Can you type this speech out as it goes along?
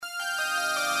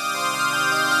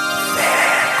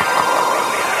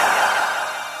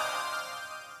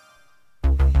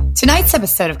Tonight's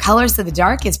episode of Colors of the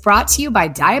Dark is brought to you by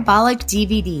Diabolic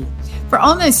DVD. For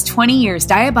almost 20 years,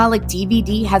 Diabolic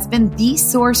DVD has been the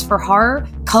source for horror,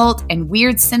 cult, and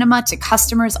weird cinema to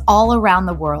customers all around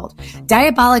the world.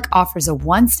 Diabolic offers a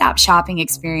one-stop shopping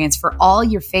experience for all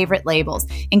your favorite labels,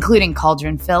 including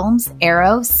Cauldron Films,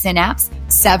 Arrow, Synapse,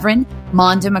 Severin,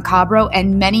 Mondo Macabro,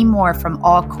 and many more from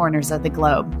all corners of the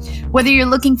globe. Whether you're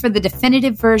looking for the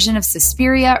definitive version of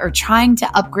Suspiria or trying to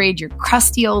upgrade your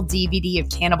crusty old DVD of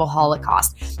Cannibal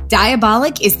Holocaust,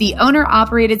 Diabolic is the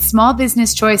owner-operated small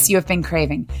business choice you have been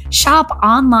craving. Shop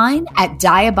online at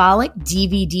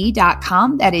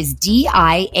diabolicdvd.com. That is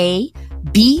DIABOLIK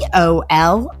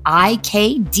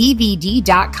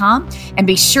DVD.com. And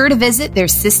be sure to visit their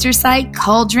sister site,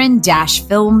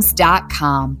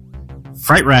 cauldron-films.com.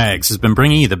 Fright Rags has been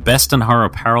bringing you the best in horror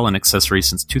apparel and accessories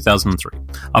since 2003,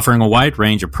 offering a wide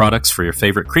range of products for your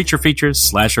favorite creature features,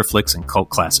 slasher flicks, and cult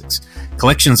classics.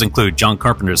 Collections include John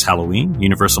Carpenter's Halloween,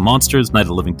 Universal Monsters, Night of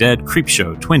the Living Dead,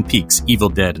 Creepshow, Twin Peaks, Evil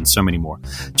Dead, and so many more.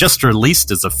 Just released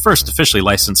is the first officially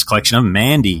licensed collection of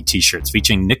Mandy t-shirts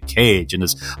featuring Nick Cage and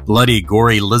his bloody,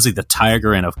 gory Lizzie the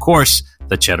Tiger, and of course,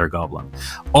 the Cheddar Goblin.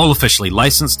 All officially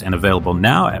licensed and available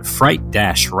now at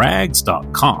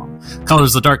fright-rags.com.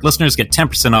 Colors of the Dark listeners get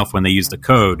 10% off when they use the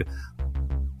code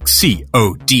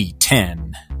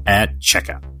COD10 at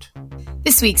checkout.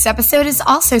 This week's episode is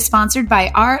also sponsored by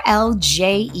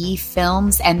RLJE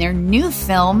Films and their new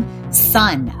film,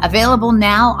 Sun, available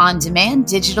now on demand,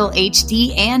 digital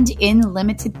HD, and in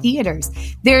limited theaters.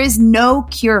 There is no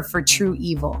cure for true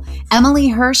evil. Emily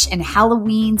Hirsch and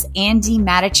Halloween's Andy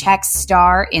Matichak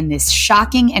star in this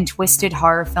shocking and twisted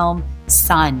horror film,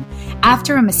 Sun.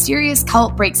 After a mysterious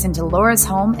cult breaks into Laura's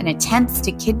home and attempts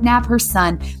to kidnap her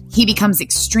son, he becomes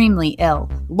extremely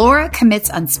ill. Laura commits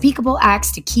unspeakable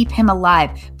acts to keep him alive,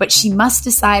 but she must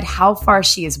decide how far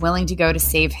she is willing to go to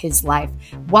save his life.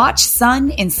 Watch Sun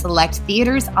in select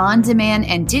theaters, on demand,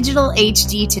 and digital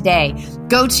HD today.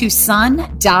 Go to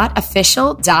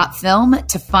sun.official.film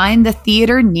to find the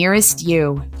theater nearest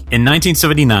you. In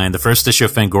 1979, the first issue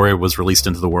of Fangoria was released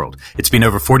into the world. It's been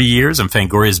over 40 years, and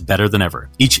Fangoria is better than ever.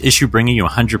 Each issue bringing you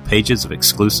 100 pages of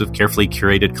exclusive, carefully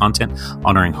curated content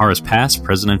honoring horror's past,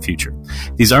 present, and future.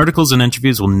 These articles and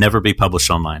interviews will never be published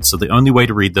online, so the only way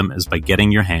to read them is by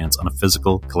getting your hands on a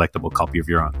physical, collectible copy of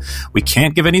your own. We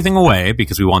can't give anything away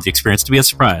because we want the experience to be a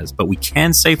surprise, but we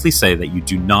can safely say that you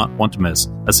do not want to miss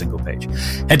a single page.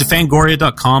 Head to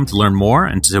fangoria.com to learn more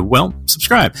and to, well,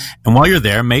 subscribe. And while you're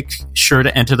there, make sure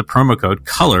to enter the promo code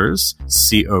COLORS,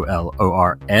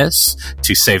 COLORS,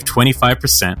 to save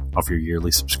 25% off your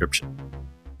yearly subscription.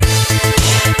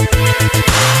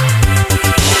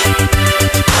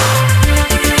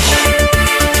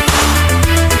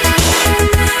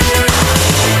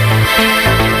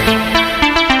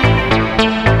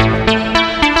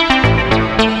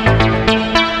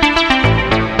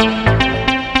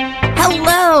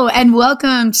 And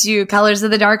welcome to Colors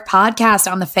of the Dark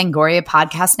podcast on the Fangoria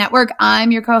Podcast Network.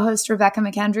 I'm your co-host, Rebecca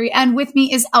McKendry, and with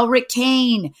me is Elric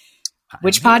Kane.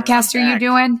 Which podcast are you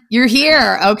doing? You're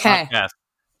here. Okay. Podcast.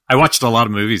 I watched a lot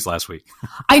of movies last week.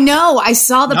 I know. I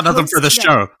saw the None of them for the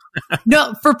show.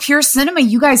 No, for Pure Cinema,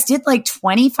 you guys did like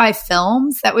 25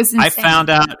 films. That was insane.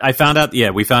 I found out.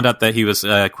 Yeah, we found out that he was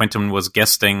Quentin was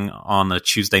guesting on a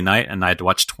Tuesday night, and I had to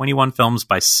watch 21 films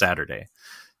by Saturday,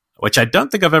 which I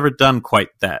don't think I've ever done quite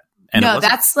that. And no,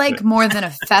 that's like more than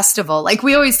a festival. Like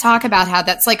we always talk about how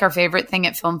that's like our favorite thing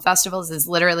at film festivals is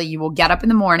literally you will get up in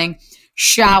the morning,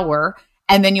 shower,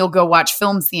 and then you'll go watch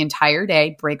films the entire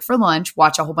day, break for lunch,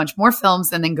 watch a whole bunch more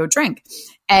films, and then go drink.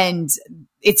 And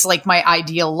it's like my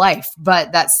ideal life.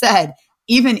 But that said,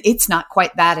 even it's not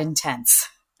quite that intense.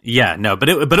 Yeah, no, but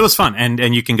it was fun,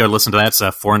 and you can go listen to that. It's a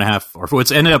 4.5, or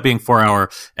it's ended up being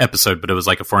 4-hour episode, but it was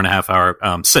like a 4.5 hour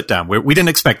sit down. We didn't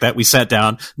expect that. We sat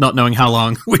down, not knowing how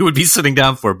long we would be sitting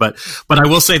down for. But I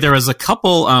will say there was a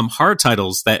couple horror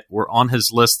titles that were on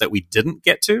his list that we didn't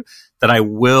get to. That I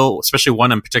will, especially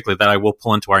one in particular, that I will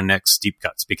pull into our next deep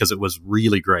cuts because it was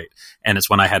really great, and it's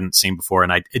one I hadn't seen before,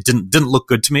 and it didn't look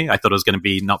good to me. I thought it was going to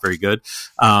be not very good,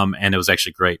 and it was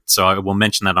actually great. So I will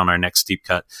mention that on our next deep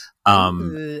cut.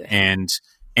 And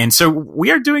so we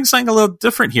are doing something a little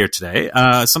different here today.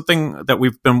 Something that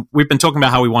we've been talking about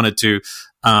how we wanted to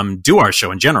do our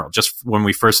show in general, just when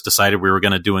we first decided we were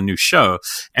going to do a new show.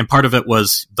 And part of it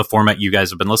was the format you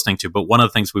guys have been listening to. But one of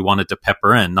the things we wanted to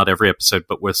pepper in, not every episode,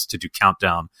 but was to do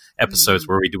countdown episodes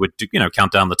where we would do,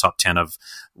 count down the top 10 of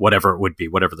whatever it would be,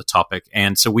 whatever the topic.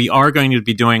 And so we are going to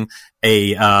be doing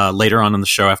later on in the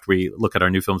show, after we look at our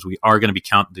new films, we are going to be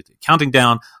counting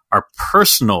down our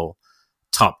personal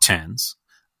top 10s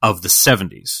of the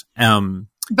 70s.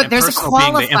 But And there's a personal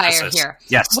being the qualifier emphasis. here.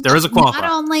 Yes, there is a qualifier.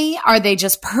 Not only are they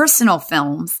just personal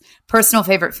films, personal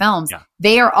favorite films, Yeah.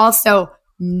 they are also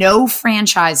no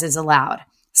franchises allowed.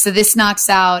 So this knocks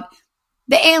out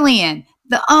The Alien,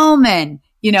 The Omen,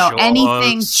 Jaws,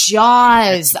 anything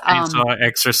Jaws.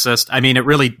 Exorcist. I mean, it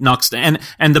really knocks. And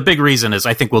the big reason is,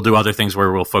 I think we'll do other things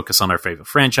where we'll focus on our favorite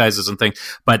franchises and things.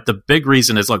 But the big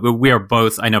reason is, like, we are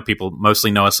both. I know people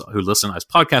mostly know us who listen as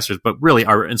podcasters, but really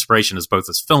our inspiration is both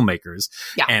as filmmakers,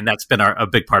 and that's been a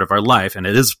big part of our life, and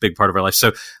it is a big part of our life.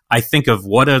 So I think of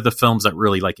what are the films that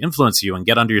really like influence you and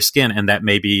get under your skin, and that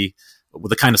maybe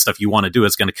the kind of stuff you want to do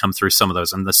is going to come through some of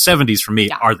those. And the 70s for me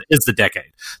is the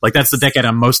decade. Like, that's the decade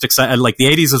I'm most excited. Like, the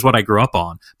 80s is what I grew up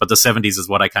on, but the 70s is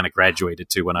what I kind of graduated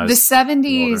to when I was the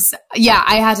 70s. Yeah,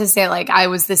 I had to say, like, I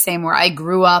was the same, where I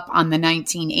grew up on the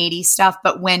 1980s stuff.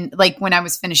 But when I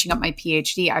was finishing up my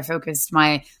PhD, I focused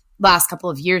my last couple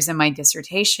of years in my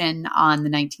dissertation on the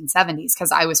 1970s,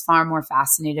 because I was far more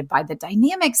fascinated by the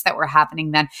dynamics that were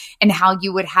happening then, and how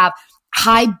you would have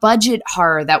high budget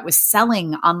horror that was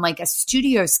selling on like a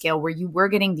studio scale, where you were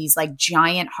getting these like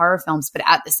giant horror films, but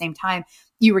at the same time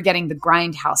you were getting the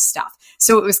grindhouse stuff.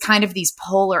 So it was kind of these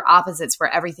polar opposites,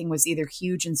 where everything was either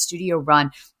huge and studio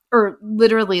run, or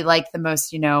literally like the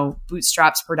most,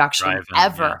 bootstraps production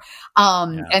ever.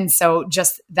 And so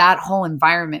just that whole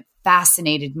environment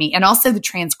fascinated me. And also the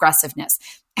transgressiveness,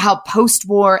 how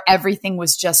post-war everything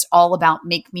was just all about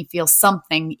make me feel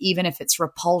something, even if it's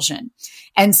repulsion.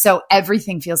 And so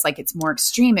everything feels like it's more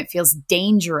extreme. It feels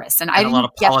dangerous. And I didn't a lot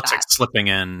of get politics that. slipping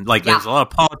in. Like, there's a lot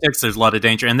of politics, there's a lot of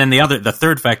danger. And then the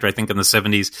third factor, I think, in the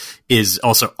 70s is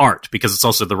also art, because it's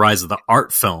also the rise of the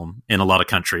art film in a lot of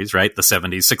countries, right? The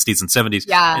 70s, 60s, and 70s.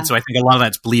 Yeah. And so I think a lot of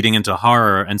that's bleeding into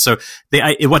horror. And so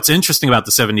what's interesting about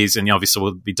the 70s, and obviously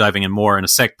we'll be diving in more in a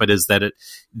sec, but is that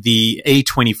the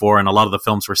A24 and a lot of the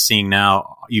films we're seeing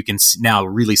now, you can now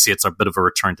really see it's a bit of a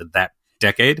return to that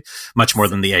decade, much more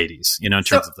than the 80s, in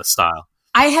terms of the style.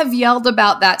 I have yelled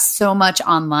about that so much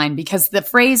online, because the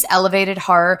phrase elevated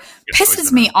horror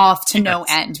pisses me off to no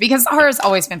end, because horror has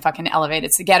always been fucking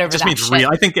elevated. So get over that shit. Real.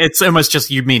 I think it's almost just,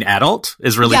 you mean adult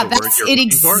is really the word you're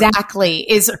looking for. Exactly.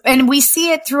 And we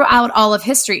see it throughout all of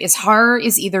history, is horror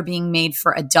is either being made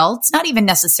for adults, not even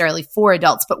necessarily for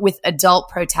adults, but with adult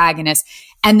protagonists.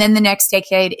 And then the next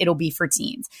decade, it'll be for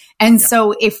teens. And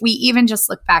so if we even just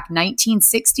look back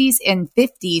 1960s and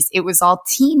 50s, it was all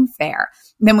teen fare.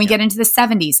 Then we get into the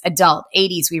 70s, adult.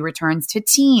 80s, we return to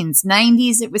teens.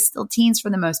 90s, it was still teens for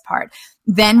the most part.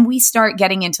 Then we start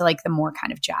getting into like the more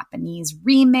kind of Japanese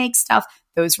remake stuff.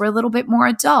 Those were a little bit more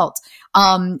adult.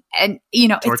 And,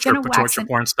 it's going to wax torture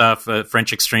porn stuff.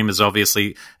 French Extreme is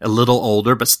obviously a little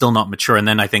older, but still not mature. And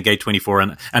then I think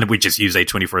A24, and we just use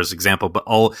A24 as an example, but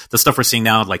all the stuff we're seeing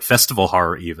now, like festival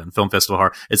horror, even film festival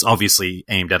horror, it's obviously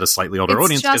aimed at a slightly older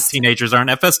audience, because teenagers aren't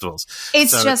at festivals.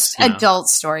 It's just adult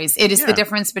stories. It is the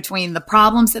difference between the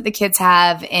problems that the kids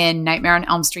have in Nightmare on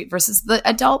Elm Street versus the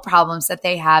adult problems that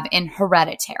they have in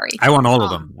Hereditary. I want all of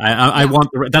them. I want.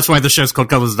 That's why the show's called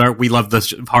Colors of the Dark. We love the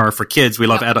horror for kids. We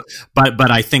love adult.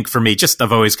 But I think for me, just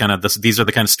I've always kind of these are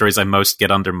the kind of stories I most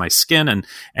get under my skin, and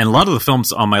a lot of the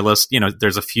films on my list,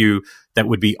 there's a few that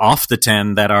would be off the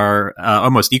 10 that are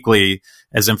almost equally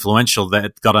as influential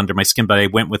that got under my skin, but I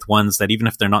went with ones that, even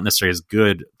if they're not necessarily as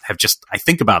good, I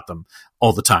think about them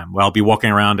all the time. Well, I'll be walking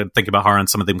around and think about horror, and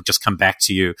some of them just come back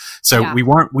to you. So we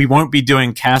won't be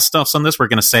doing cast offs on this. We're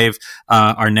going to save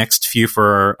our next few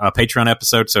for a Patreon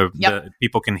episode, so the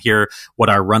people can hear what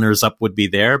our runners up would be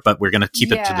there, but we're going to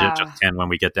keep it to the just 10 when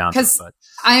we get down to it. But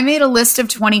I made a list of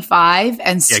 25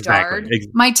 and starred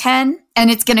my 10. And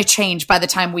it's going to change by the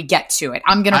time we get to it.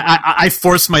 I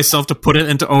forced myself to put it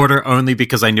into order only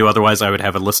because I knew otherwise I would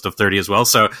have a list of 30 as well.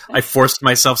 So I forced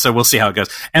myself. So we'll see how it goes.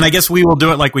 And I guess we will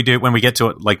do it like we do when we get to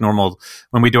it, like normal.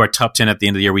 When we do our top 10 at the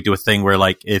end of the year, we do a thing where,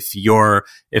 like, if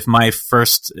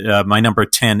my number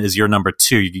 10 is your number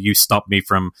 2, you stop me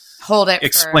from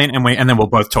explain and then we'll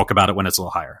both talk about it when it's a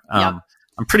little higher.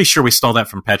 I'm pretty sure we stole that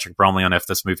from Patrick Bromley on F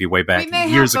This Movie way back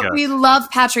years ago. But we love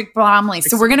Patrick Bromley,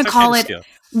 so we're going to call it.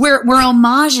 We're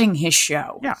homaging his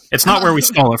show. Yeah, it's not where we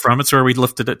stole it from; it's where we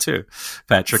lifted it to.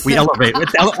 Patrick, we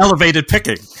elevated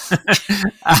picking.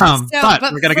 But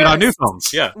we're going to get on new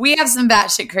films. Yeah, we have some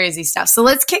batshit crazy stuff. So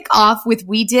let's kick off with,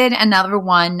 we did another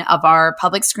one of our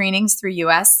public screenings through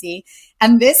USC.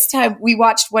 And this time we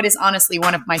watched what is honestly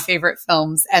one of my favorite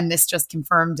films, and this just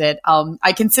confirmed it.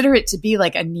 I consider it to be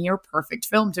like a near perfect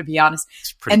film, to be honest.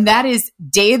 And that is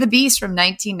Day of the Beast from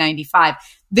 1995.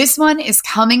 This one is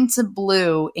coming to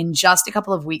Blue in just a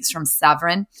couple of weeks from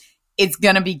Severin. It's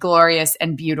going to be glorious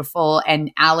and beautiful.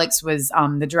 And Alex was,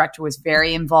 the director, was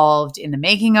very involved in the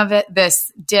making of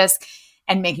this disc.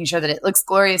 and making sure that it looks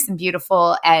glorious and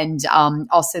beautiful. And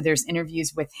also there's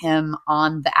interviews with him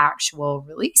on the actual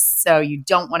release. So you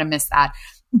don't want to miss that.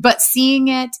 But seeing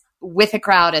it with a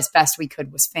crowd as best we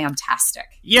could was fantastic.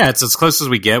 Yeah, it's as close as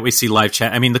we get. We see live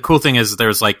chat. I mean, the cool thing is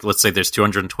there's like, let's say there's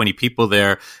 220 people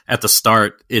there at the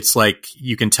start. It's like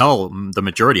you can tell the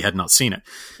majority had not seen it.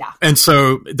 Yeah. And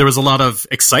so there was a lot of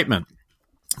excitement.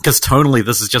 Because tonally,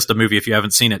 this is just a movie. If you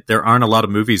haven't seen it, there aren't a lot of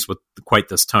movies with quite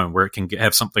this tone where it can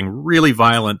have something really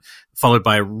violent followed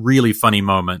by a really funny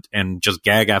moment and just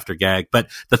gag after gag. But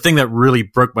the thing that really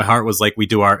broke my heart was like we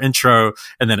do our intro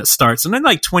and then it starts. And then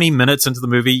like 20 minutes into the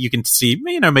movie, you can see,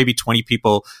 maybe 20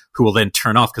 people who will then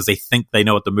turn off because they think they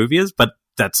know what the movie is. But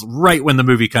that's right when the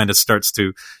movie kind of starts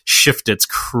to shift its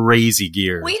crazy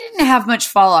gear. We didn't have much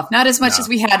fall off, not as much as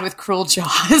we had with Cruel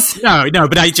Jaws. No,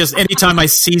 but anytime I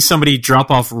see somebody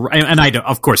drop off, and I don't,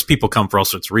 of course, people come for all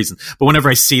sorts of reasons, but whenever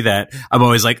I see that, I'm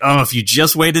always like, oh, if you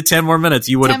just waited 10 more minutes,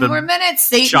 you would have been 10 more minutes,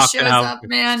 Satan shows up,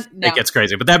 man. No. It gets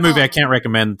crazy. But that movie, I can't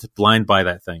recommend. Blind buy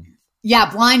that thing.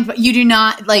 Yeah, blind, but you do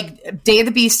not like Day of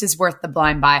the Beast is worth the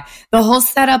blind buy. The whole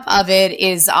setup of it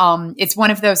is, it's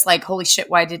one of those like, holy shit,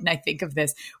 why didn't I think of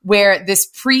this? Where this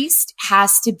priest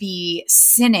has to be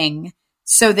sinning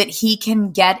so that he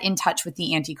can get in touch with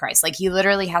the Antichrist. Like he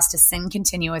literally has to sin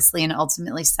continuously and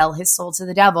ultimately sell his soul to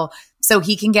the devil so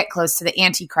he can get close to the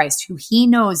Antichrist, who he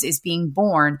knows is being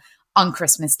born on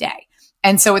Christmas Day.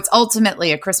 And so it's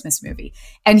ultimately a Christmas movie.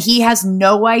 And he has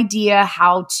no idea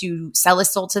how to sell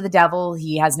his soul to the devil.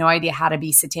 He has no idea how to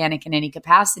be satanic in any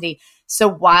capacity. So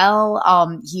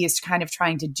while he is kind of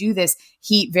trying to do this,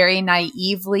 he very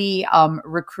naively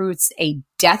recruits a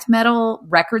death metal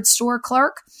record store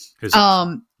clerk.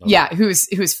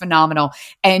 Who's phenomenal,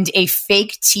 and a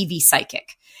fake TV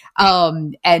psychic.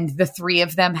 And the three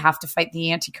of them have to fight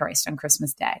the Antichrist on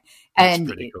Christmas Day. That's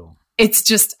pretty cool. It's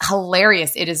just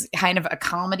hilarious. It is kind of a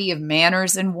comedy of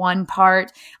manners in one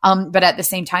part, but at the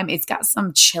same time, it's got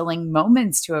some chilling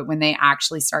moments to it when they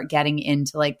actually start getting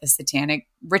into like the satanic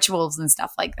rituals and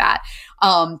stuff like that.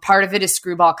 Part of it is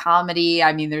screwball comedy.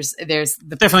 I mean, there's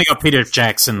the definitely got Peter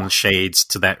Jackson shades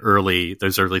to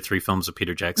those early three films of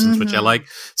Peter Jackson's, which I like.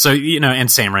 So, and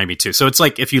Sam Raimi too. So it's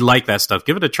like, if you like that stuff,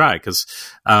 give it a try, because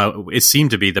it seemed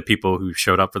to be the people who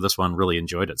showed up for this one really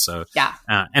enjoyed it. So yeah.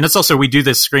 And it's also, we do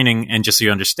this screening, and just so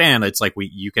you understand, it's like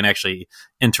you can actually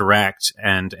interact,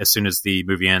 and as soon as the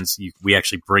movie ends, we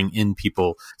actually bring in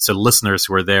people. So listeners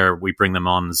who are there, we bring them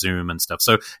on Zoom and stuff.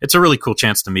 So it's a really cool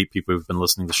chance to meet people who've been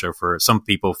listening to the show for 7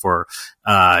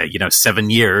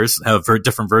 years,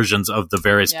 different versions of the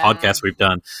various podcasts we've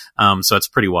done. So it's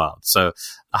pretty wild. So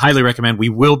I highly recommend. We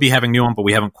will be having new one, but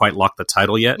we haven't quite locked the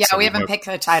title yet. Yeah, so we haven't picked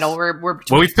the title.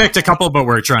 We've picked a couple, but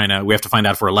we have to find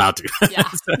out if we're allowed to. Yeah.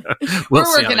 We're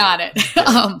working on it.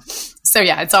 So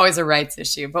yeah, it's always a rights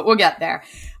issue, but we'll get there.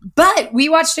 But we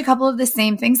watched a couple of the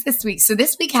same things this week. So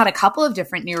this week had a couple of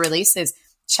different new releases.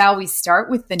 Shall we start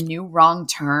with the new Wrong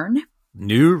Turn?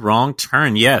 New Wrong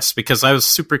Turn, yes, because I was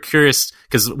super curious,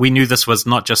 because we knew this was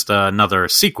not just another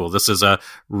sequel. This is a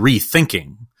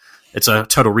rethinking. It's a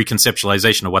total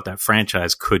reconceptualization of what that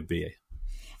franchise could be.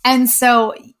 And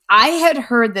so I had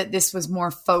heard that this was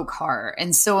more folk horror.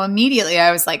 And so immediately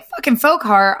I was like, fucking folk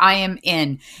horror, I am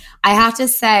in. I have to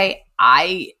say,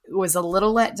 I was a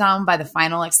little let down by the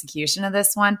final execution of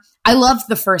this one. I loved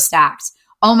the first act.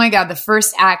 Oh my God, the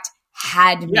first act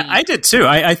had me. Yeah, I did too.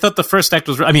 I thought the first act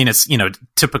was, it's,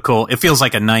 typical. It feels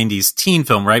like a 90s teen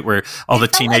film, right? Where all the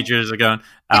teenagers are going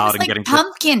out and getting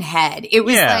Pumpkinhead. It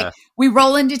was like, we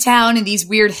roll into town and these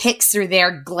weird hicks are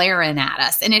there glaring at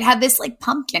us. And it had this like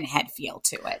Pumpkinhead feel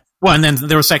to it. Well, and then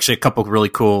there was actually a couple really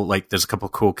cool, there's a couple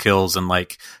cool kills and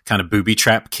kind of booby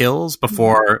trap kills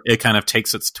before it kind of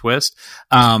takes its twist.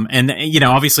 And,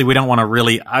 obviously we don't want to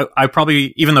really, I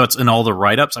probably, even though it's in all the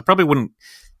write-ups, I probably wouldn't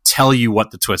tell you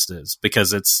what the twist is,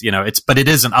 because but it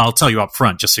isn't, I'll tell you up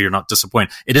front just so you're not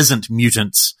disappointed. It isn't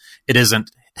mutants. It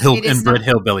isn't inbred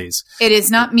hillbillies. It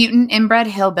is not mutant inbred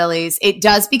hillbillies. It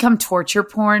does become torture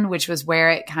porn, which was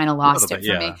where it kind of lost it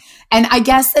for me. And I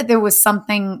guess that there was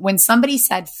something, when somebody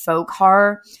said folk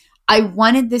horror, I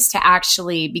wanted this to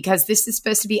actually, because this is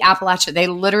supposed to be Appalachia. They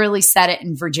literally set it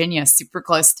in Virginia, super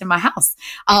close to my house,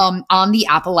 on the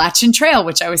Appalachian Trail,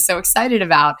 which I was so excited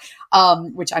about,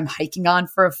 which I'm hiking on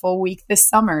for a full week this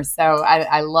summer. So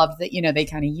I love that, they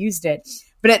kind of used it.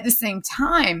 But at the same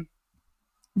time,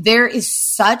 there is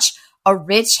such a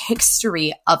rich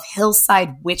history of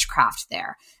hillside witchcraft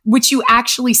there, which you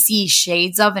actually see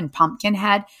shades of in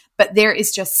Pumpkinhead. but there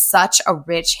is just such a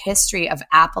rich history of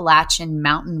Appalachian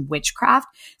mountain witchcraft.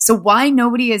 So why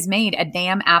nobody has made a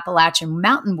damn Appalachian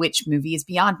mountain witch movie is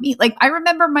beyond me. Like, I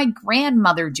remember my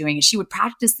grandmother doing it. She would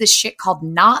practice this shit called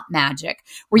knot magic,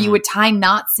 where you would tie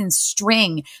knots in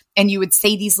string and you would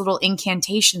say these little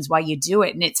incantations while you do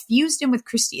it. And it's fused in with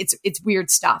Christy. It's weird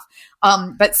stuff.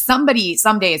 But somebody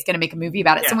someday is going to make a movie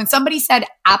about it. So when somebody said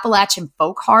Appalachian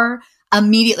folk horror,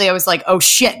 immediately I was like, oh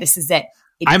shit, this is it.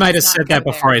 I might have said that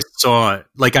before I saw it.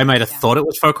 Like, I might have thought it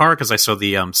was folk horror because I saw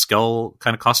the skull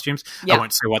kind of costumes. I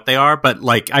won't say what they are, but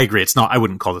like, I agree. It's not, I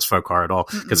wouldn't call this folk horror at all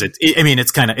because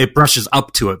it's kind of, it brushes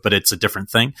up to it, but it's a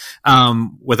different thing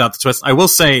without the twist. I will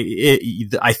say,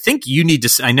 I think you need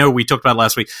to, I know we talked about it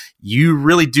last week. You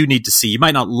really do need to see, you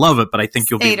might not love it, but I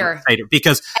think you'll be excited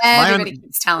because everybody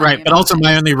keeps telling me. But also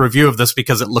my only review of this,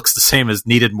 because it looks the same as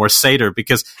needed more Seder,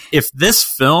 because if this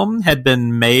film had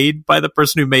been made by the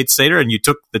person who made Seder and you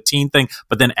took the teen thing,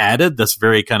 but then added this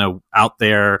very kind of out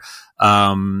there,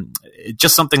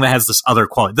 just something that has this other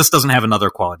quality. This doesn't have another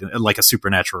quality, like a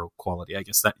supernatural quality, I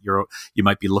guess, that you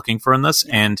might be looking for in this,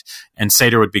 and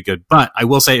Seder would be good. But I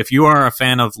will say, if you are a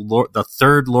fan of the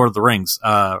third Lord of the Rings,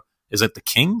 is it the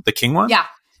King one? Yeah.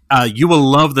 You will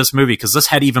love this movie because this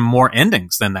had even more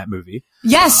endings than that movie.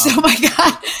 Yes. Oh my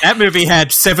God. That movie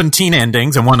had 17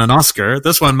 endings and won an Oscar.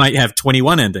 This one might have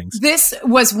 21 endings. This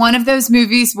was one of those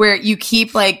movies where you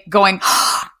keep like going,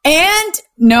 and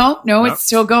no, it's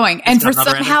still going. And for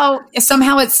somehow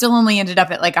it still only ended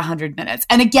up at like 100 minutes.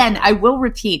 And again, I will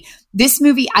repeat, this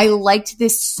movie, I liked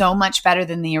this so much better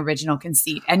than the original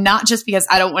conceit. And not just because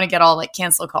I don't want to get all like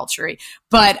cancel culture-y,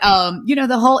 but,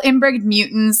 the whole inbred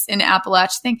mutants in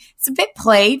Appalachia thing, it's a bit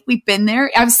played. We've been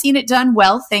there. I've seen it done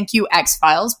well. Thank you,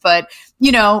 X-Files. But,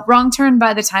 Wrong Turn,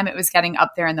 by the time it was getting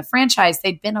up there in the franchise,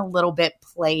 they'd been a little bit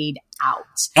played out.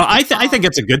 Oh, I think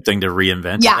it's a good thing to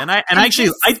reinvent. Yeah.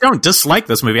 It. I don't dislike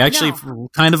this movie. I actually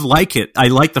kind of like it. I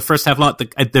like the first half a lot.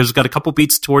 There's got a couple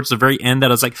beats towards the very end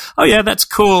that I was like, oh yeah, that's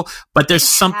cool. But there's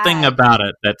something about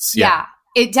it that's,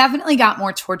 it definitely got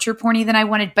more torture porny than I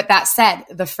wanted. But that said,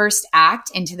 the first act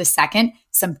into the second,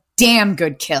 some damn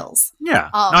good kills. Yeah.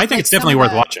 I think it's definitely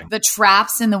worth watching. The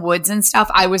traps in the woods and stuff,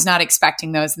 I was not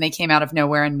expecting those, and they came out of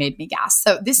nowhere and made me gasp.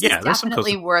 So this is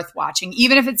definitely worth watching.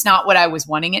 Even if it's not what I was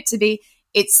wanting it to be,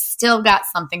 it's still got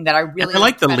something that I really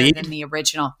like the lead than the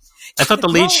original. I thought the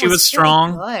lead, she was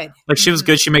strong. Like, she was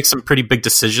good. She makes some pretty big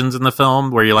decisions in the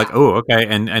film where you're like, oh, okay.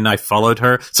 And I followed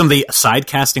her. Some of the side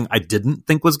casting I didn't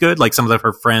think was good. Like some of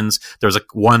her friends, there was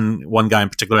one guy in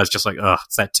particular that's just like, oh,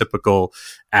 it's that typical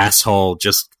asshole,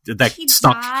 just that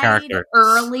stock character.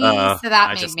 Early, so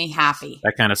that made me happy.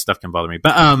 That kind of stuff can bother me.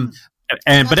 But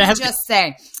but it has just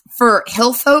say, for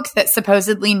hill folk that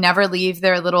supposedly never leave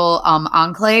their little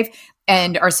enclave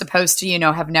and are supposed to,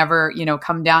 have never,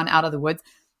 come down out of the woods,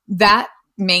 that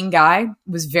main guy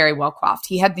was very well coiffed.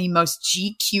 He had the most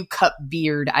GQ cut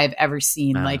beard I've ever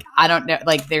seen. Like, I don't know,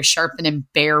 like they're sharpening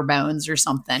bare bones or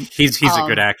something. He's a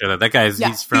good actor though. That guy's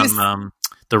he's from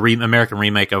the American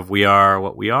remake of We Are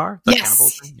What We Are.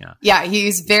 Yes. Yeah.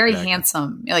 He's very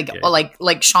handsome.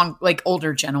 Like Sean, like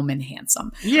older gentleman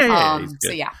handsome. Yeah.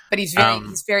 But he's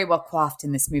very well coiffed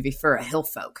in this movie for a hill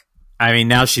folk. I mean,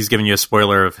 now she's giving you a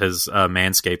spoiler of his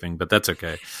manscaping, but that's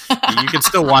okay. You can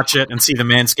still watch it and see the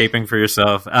manscaping for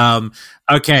yourself.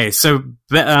 Okay, so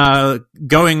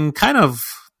going kind of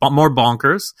more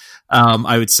bonkers,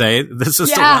 I would say. This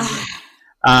is the one.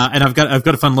 And I've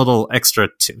got a fun little extra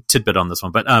tidbit on this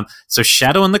one. But so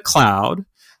Shadow in the Cloud,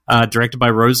 directed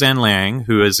by Roseanne Lang,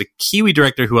 who is a Kiwi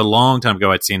director who a long time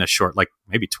ago I'd seen a short, like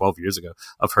maybe 12 years ago,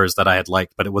 of hers that I had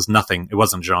liked, but it was nothing. It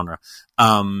wasn't genre.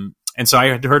 And so I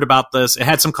had heard about this. It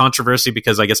had some controversy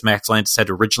because I guess Max Landis had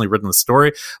originally written the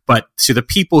story. But to the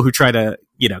people who try to,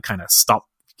 kind of stop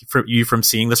you from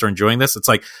seeing this or enjoying this, it's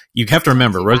like, you have to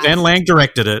remember, Roseanne Lang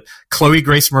directed it. Chloe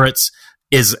Grace Moretz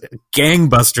is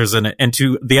gangbusters in it. And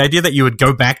to the idea that you would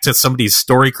go back to somebody's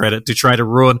story credit to try to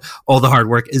ruin all the hard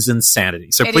work is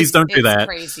insanity. So please don't do that.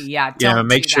 Crazy. Yeah.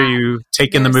 Make sure you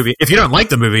take in the movie. If you don't like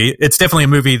the movie, it's definitely a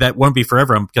movie that won't be for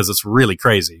everyone because it's really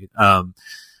crazy.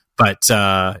 But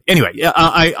anyway,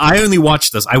 I only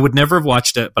watched this. I would never have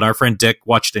watched it, but our friend Dick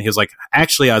watched it. He was like,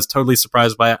 actually, I was totally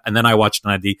surprised by it. And then I watched it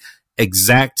and I had the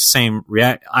exact same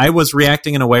I was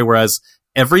reacting in a way whereas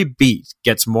every beat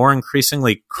gets more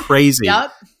increasingly crazy.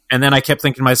 Yep. And then I kept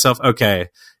thinking to myself, okay,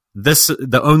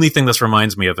 the only thing this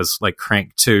reminds me of is like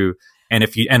Crank 2. And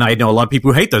I know a lot of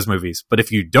people who hate those movies, but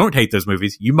if you don't hate those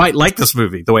movies, you might like this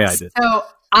movie the way I did. So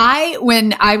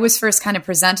When I was first kind of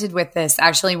presented with this,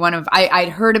 actually I'd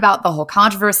heard about the whole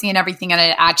controversy and everything, and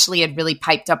I actually had really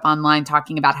piped up online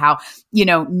talking about how,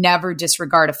 never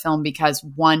disregard a film because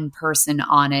one person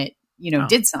on it,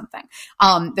 did something.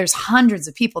 There's hundreds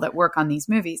of people that work on these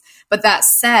movies. But that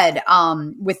said,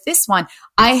 with this one,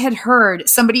 I had heard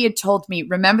somebody had told me,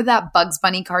 remember that Bugs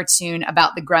Bunny cartoon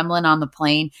about the gremlin on the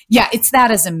plane? Yeah, it's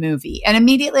that as a movie. And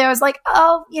immediately I was like,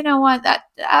 oh, you know what?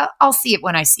 I'll see it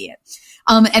when I see it.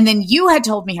 And then you had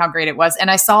told me how great it was. And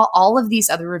I saw all of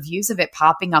these other reviews of it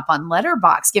popping up on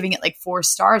Letterboxd, giving it like 4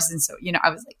 stars. And so,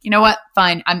 I was like, you know what?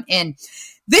 Fine, I'm in.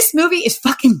 This movie is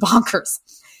fucking bonkers.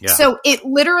 Yeah. So it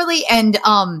literally, and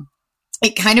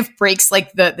it kind of breaks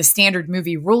like the standard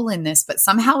movie rule in this, but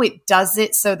somehow it does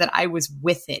it so that I was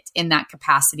with it in that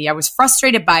capacity. I was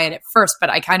frustrated by it at first,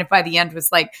 but I kind of by the end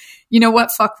was like, you know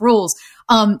what? Fuck rules.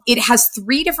 It has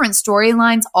 3 different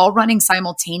storylines all running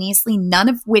simultaneously, none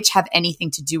of which have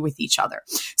anything to do with each other.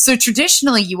 So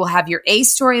traditionally you will have your A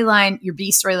storyline, your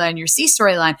B storyline, your C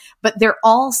storyline, but they're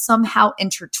all somehow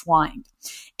intertwined.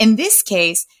 In this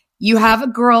case, you have a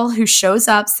girl who shows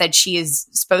up, said she is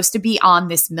supposed to be on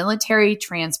this military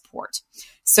transport.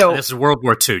 So this is World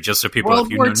War II, just so people,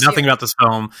 if you know nothing about this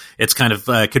film, it's kind of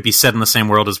could be set in the same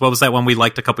world as, what was that one we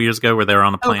liked a couple years ago where they were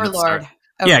on a plane? Overlord.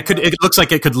 Yeah, it looks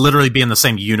like it could literally be in the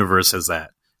same universe as that.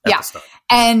 Yeah.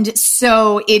 And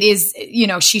so it is,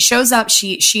 she shows up,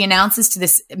 she announces to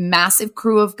this massive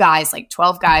crew of guys, like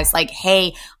 12 guys, like,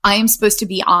 hey, I am supposed to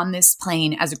be on this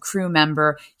plane as a crew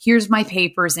member. Here's my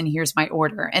papers and here's my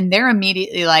order. And they're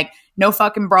immediately like, no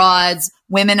fucking broads.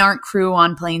 Women aren't crew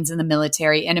on planes in the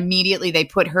military. And immediately they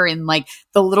put her in like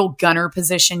the little gunner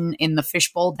position in the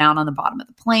fishbowl down on the bottom of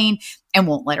the plane and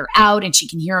won't let her out. And she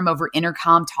can hear him over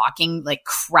intercom talking like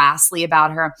crassly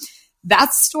about her.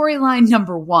 That's storyline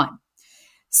number 1.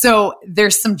 So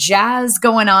there's some jazz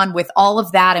going on with all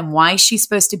of that and why she's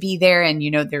supposed to be there. And,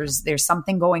 there's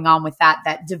something going on with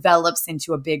that develops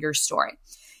into a bigger story.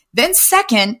 Then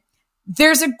second,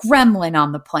 there's a gremlin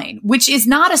on the plane, which is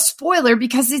not a spoiler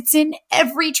because it's in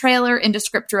every trailer and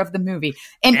descriptor of the movie.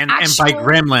 And by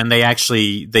gremlin, they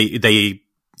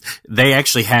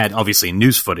actually had obviously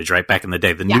news footage right back in the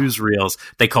day. The newsreels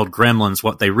they called gremlins.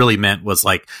 What they really meant was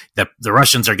like the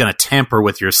Russians are going to tamper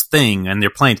with your thing and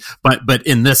their planes. But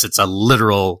in this, it's a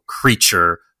literal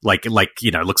creature, like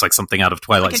looks like something out of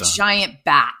Twilight Zone, like a giant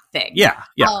bat thing. Yeah.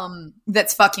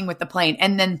 That's fucking with the plane.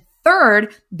 And then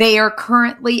third, they are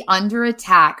currently under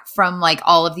attack from like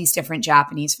all of these different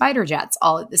Japanese fighter jets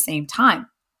all at the same time,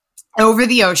 over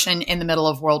the ocean in the middle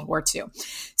of World War II.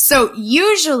 So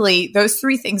usually those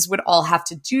 3 things would all have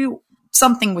to do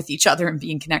something with each other and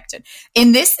being connected.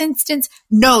 In this instance,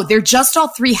 no, they're just all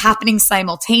 3 happening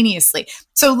simultaneously.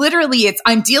 So literally it's,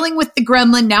 I'm dealing with the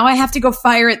gremlin. Now I have to go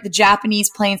fire at the Japanese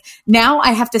planes. Now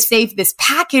I have to save this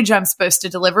package I'm supposed to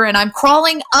deliver. And I'm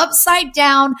crawling upside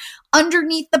down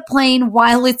underneath the plane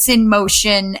while it's in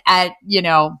motion at,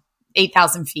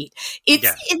 8,000 feet. It's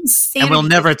insane. And we'll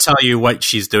never tell you what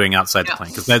she's doing outside the plane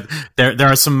because there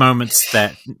are some moments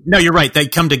that, no, you're right. They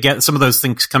come together. Some of those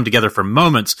things come together for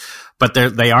moments, but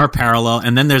they are parallel.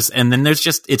 And then there's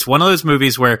just, it's one of those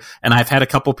movies where, and I've had a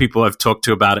couple people I've talked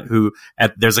to about it who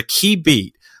there's a key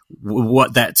beat,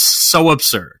 that's so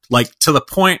absurd, like to the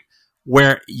point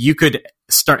where you could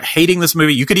start hating this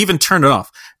movie. You could even turn it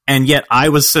off. And yet I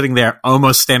was sitting there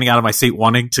almost standing out of my seat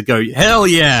wanting to go, hell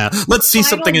yeah, let's see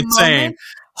something insane.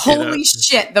 Holy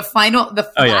shit. The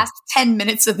last 10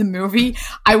 minutes of the movie,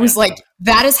 I was like,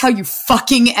 that is how you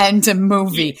fucking end a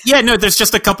movie. Yeah, no, there's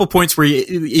just a couple points where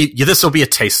this will be a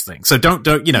taste thing. So don't,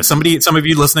 some of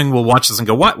you listening will watch this and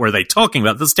go, what were they talking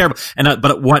about? This is terrible. And,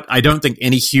 but what I don't think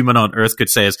any human on earth could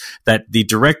say is that the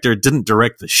director didn't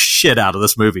direct the shit out of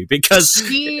this movie because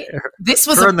this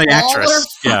was a baller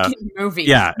fucking movie.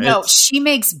 Yeah. No, she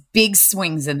makes big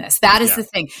swings in this. That is the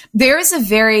thing. There is a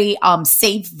very,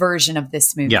 safe version of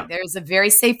this movie. Yeah. There's a very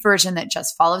safe version that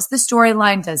just follows the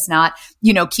storyline, does not,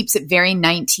 keeps it very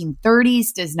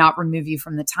 1930s, does not remove you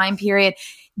from the time period.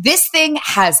 This thing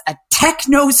has a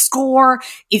techno score.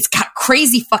 It's got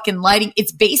crazy fucking lighting.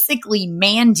 It's basically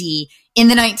Mandy in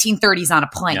the 1930s on a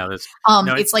plane.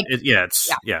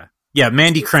 Yeah,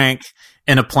 Mandy Crank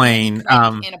in a plane.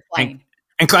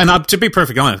 And to be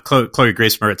perfectly honest, Chloe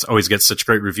Grace Moretz always gets such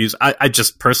great reviews. I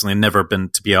just personally never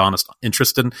been, to be honest,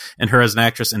 interested in her as an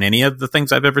actress in any of the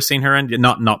things I've ever seen her in.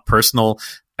 Not personal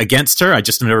against her. I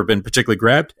just have never been particularly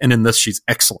grabbed. And in this, she's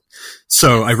excellent.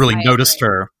 So I really noticed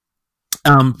her.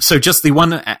 So just the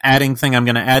one adding thing I'm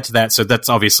going to add to that. So that's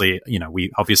obviously,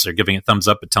 we obviously are giving it thumbs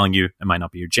up, but telling you it might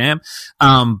not be your jam.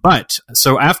 But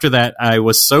so after that, I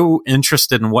was so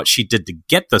interested in what she did to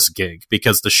get this gig,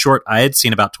 because the short I had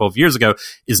seen about 12 years ago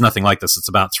is nothing like this. It's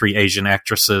about 3 Asian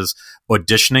actresses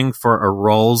auditioning for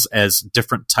roles as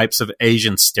different types of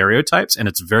Asian stereotypes. And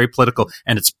it's very political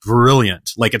and it's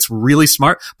brilliant. Like, it's really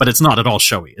smart, but it's not at all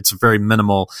showy. It's a very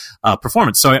minimal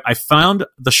performance. So I found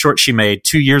the short she made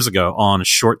 2 years ago on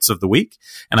Shorts of the Week,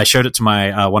 and I showed it to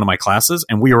my one of my classes,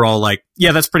 and we were all like,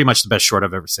 yeah, that's pretty much the best short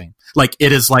I've ever seen. Like,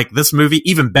 it is like this movie,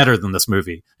 even better than this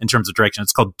movie in terms of direction.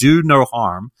 It's called Do No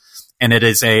Harm. And it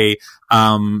is a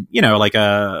 35,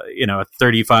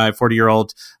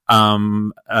 40-year-old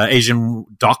Asian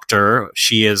doctor.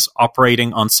 She is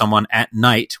operating on someone at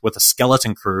night with a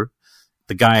skeleton crew.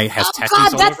 The guy has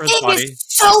tattoos all over his body. That thing is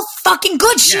so fucking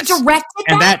good. She directed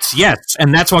that?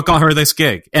 And that's what got her this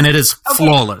gig. And it is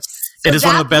flawless. So it is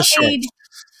one of the best shorts.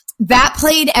 That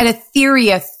played at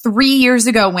Etheria 3 years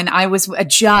ago when I was a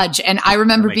judge. And I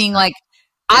remember being like,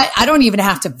 I don't even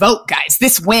have to vote, guys.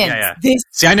 This wins.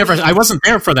 I wasn't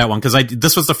there for that one because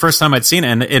this was the first time I'd seen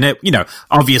it. And it,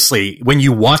 obviously when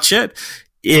you watch it,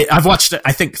 I've watched it,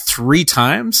 I think 3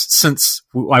 times since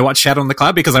I watched Shadow in the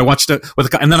Cloud, because I watched it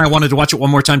and then I wanted to watch it one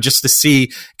more time just to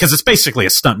see, because it's basically a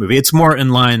stunt movie. It's more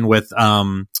in line with,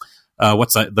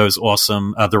 what's that? Those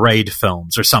awesome, the Raid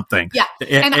films or something. Yeah.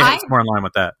 It's more in line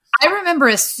with that. I remember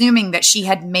assuming that she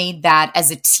had made that as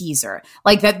a teaser,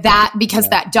 like that because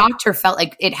that doctor felt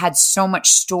like it had so much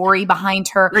story behind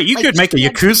her. Right, you could make a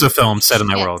Yakuza film set in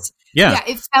that world. Yeah,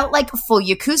 it felt like a full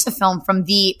Yakuza film from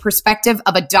the perspective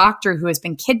of a doctor who has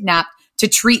been kidnapped to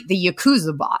treat the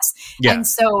Yakuza boss. Yeah. And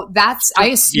so I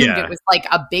assumed it was like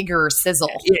a bigger sizzle.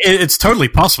 It's totally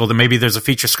possible that maybe there's a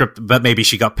feature script, but maybe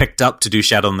she got picked up to do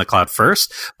Shadow in the Cloud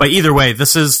first. But either way,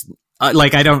 this is...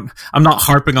 I'm not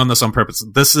harping on this on purpose.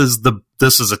 This is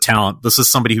a talent. This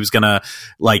is somebody who's gonna,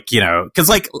 cause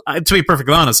to be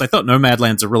perfectly honest, I thought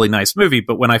Nomadland's a really nice movie,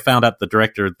 but when I found out the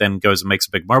director then goes and makes a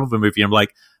big Marvel movie, I'm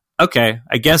like, okay,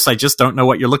 I guess I just don't know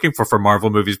what you're looking for Marvel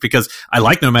movies, because I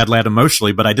like Nomadland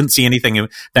emotionally, but I didn't see anything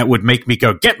that would make me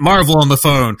go, get Marvel on the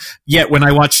phone. Yet when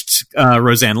I watched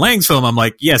Roseanne Lang's film, I'm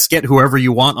like, yes, get whoever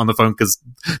you want on the phone, because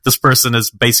this person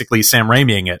is basically Sam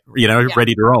Raimiing it,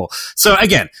 ready to roll. So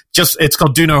again, it's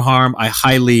called Do No Harm. I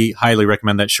highly, highly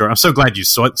recommend that short. I'm so glid you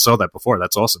saw that before.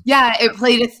 That's awesome. Yeah, it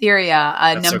played Etheria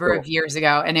a number of years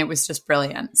ago, and it was just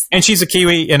brilliant. And she's a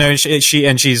Kiwi,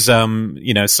 she's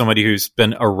somebody who's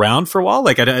been around for a while.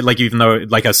 Even though,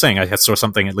 like I was saying, I saw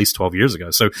something at least 12 years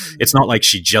ago. So it's not like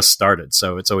she just started.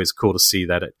 So it's always cool to see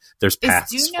that there's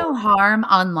paths. Is Do No Harm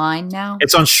online now?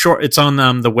 It's on It's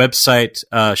on the website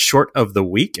Short of the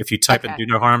Week. If you type in Do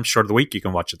No Harm Short of the Week, you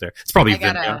can watch it there. It's probably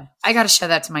video. I gotta show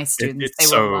that to my students.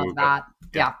 They will love that.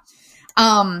 Yeah.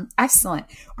 Excellent.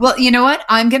 Well, you know what?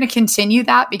 I'm going to continue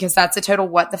that because that's a total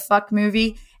what the fuck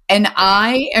movie. And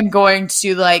I am going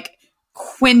to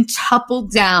quintuple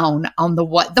down on the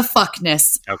what the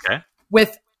fuckness. Okay.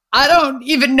 I don't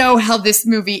even know how this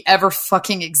movie ever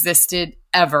fucking existed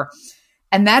ever.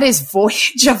 And that is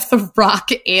Voyage of the Rock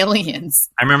Aliens.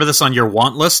 I remember this on your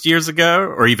want list years ago,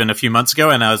 or even a few months ago,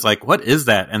 and I was like, what is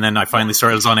that? And then I finally saw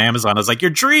it was on Amazon. I was like,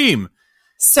 your dream.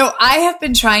 So I have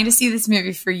been trying to see this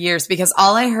movie for years because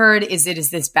all I heard is it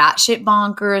is this batshit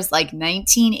bonkers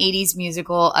 1980s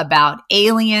musical about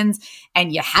aliens,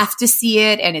 and you have to see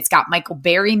it, and it's got Michael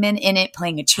Berryman in it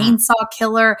playing a chainsaw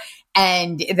killer,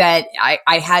 and that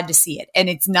I had to see it. And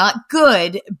it's not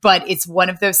good, but it's one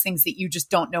of those things that you just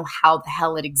don't know how the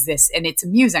hell it exists, and it's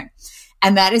amusing.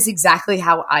 And that is exactly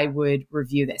how I would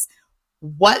review this.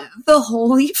 What the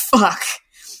holy fuck?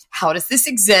 How does this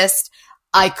exist?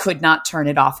 I could not turn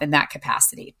it off in that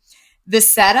capacity. The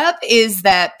setup is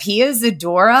that Pia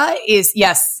Zadora is,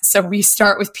 yes, so we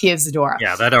start with Pia Zadora.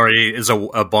 Yeah, that already is a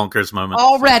bonkers moment.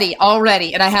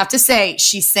 Already. And I have to say,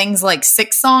 she sings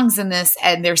 6 songs in this,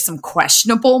 and there's some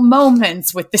questionable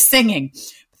moments with the singing.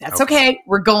 But that's okay.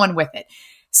 We're going with it.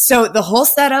 So the whole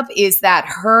setup is that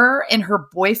her and her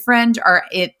boyfriend are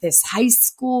at this high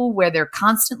school where they're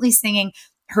constantly singing.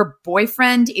 Her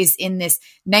boyfriend is in this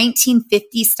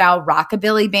 1950s style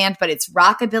rockabilly band, but it's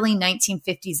rockabilly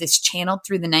 1950s. It's channeled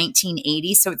through the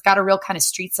 1980s. So it's got a real kind of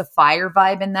Streets of Fire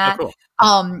vibe in that,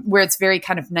 where it's very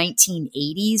kind of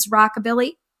 1980s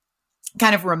rockabilly,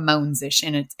 kind of Ramones-ish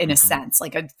in a sense,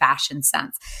 like a fashion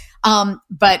sense.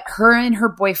 But her and her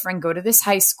boyfriend go to this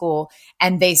high school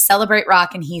and they celebrate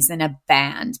rock, and he's in a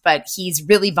band, but he's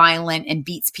really violent and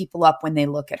beats people up when they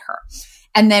look at her.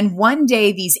 And then one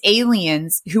day, these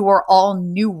aliens, who are all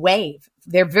new wave,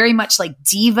 they're very much like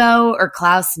Devo or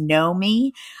Klaus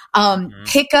Nomi,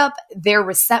 pick up their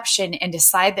reception and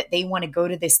decide that they want to go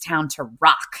to this town to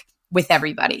rock with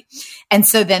everybody. And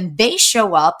so then they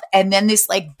show up, and then this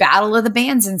like battle of the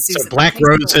bands ensues. So Black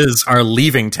Roses are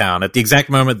leaving town at the exact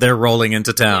moment they're rolling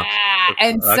into town. Yeah.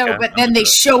 And so, but then they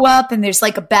show up, and there's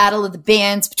like a battle of the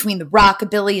bands between the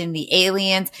rockabilly and the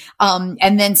aliens.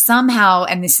 And then somehow,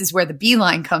 and this is where the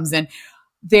beeline comes in,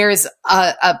 there's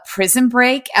a prison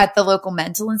break at the local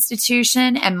mental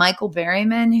institution, and Michael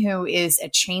Berryman, who is a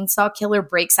chainsaw killer,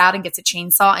 breaks out and gets a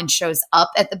chainsaw and shows up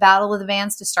at the Battle of the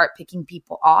Bands to start picking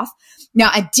people off.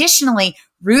 Now, additionally,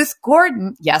 Ruth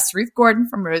Gordon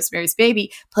from Rosemary's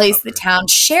Baby, plays the town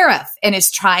sheriff and is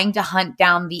trying to hunt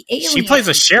down the aliens. She plays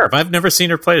a sheriff. I've never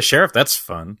seen her play a sheriff. That's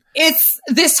fun. It's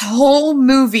this whole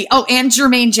movie. Oh, and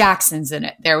Jermaine Jackson's in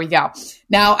it. There we go.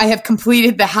 Now I have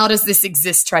completed the how does this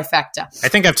exist trifecta. I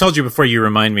think I've told you before, you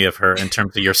remind me of her in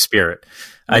terms of your spirit.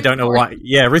 I don't know why.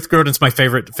 Yeah, Ruth Gordon's my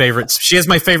favorite. She is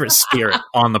my favorite spirit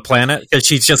on the planet, because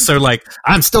she's just so like,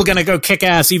 I'm still going to go kick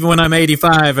ass even when I'm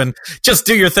 85 and just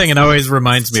do your thing. And always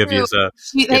reminds me of you. So,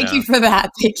 thank you for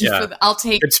that. Thank you for that. I'll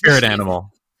take good spirit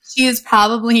animal. She is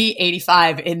probably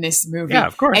 85 in this movie. Yeah,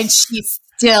 of course. And she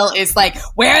still is like,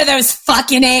 where are those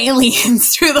fucking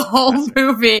aliens through the whole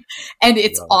movie? And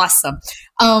it's awesome.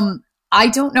 I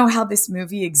don't know how this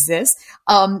movie exists.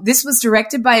 This was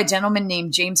directed by a gentleman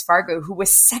named James Fargo, who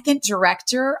was second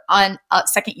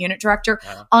unit director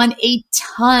on a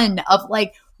ton of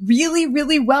like really,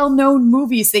 really well-known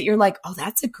movies that you're like, oh,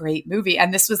 that's a great movie.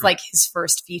 And this was like his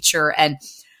first feature. And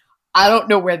I don't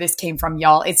know where this came from,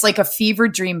 y'all. It's like a fever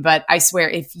dream, but I swear,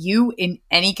 if you in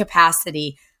any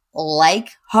capacity like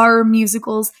horror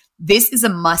musicals, this is a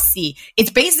must-see.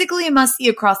 It's basically a must-see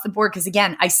across the board because,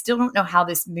 again, I still don't know how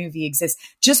this movie exists.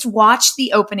 Just watch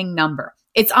the opening number.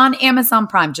 It's on Amazon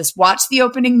Prime. Just watch the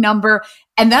opening number,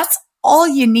 and that's all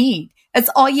you need. That's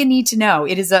all you need to know.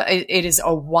 It is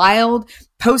a wild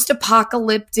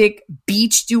post-apocalyptic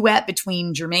beach duet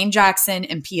between Jermaine Jackson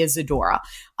and Pia Zadora.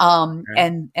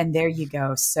 And there you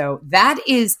go. So that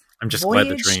is I'm just Voyage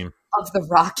glad the dream of the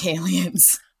Rock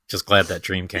Aliens. Just glad that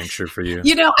dream came true for you.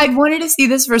 You know, I'd wanted to see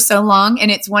this for so long,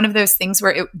 and it's one of those things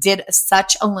where it did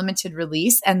such a limited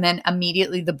release, and then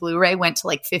immediately the Blu-ray went to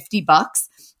like $50.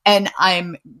 And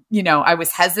I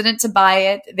was hesitant to buy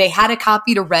it. They had a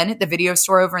copy to rent at the video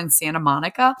store over in Santa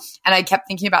Monica, and I kept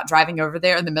thinking about driving over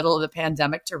there in the middle of the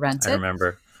pandemic to rent it. I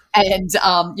remember. And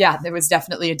there was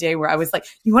definitely a day where I was like,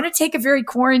 you want to take a very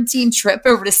quarantine trip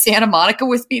over to Santa Monica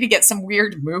with me to get some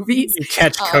weird movies? You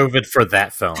catch COVID for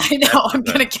that film. I know, I'm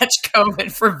going to catch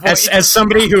COVID for Voyage. As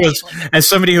somebody who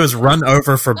was run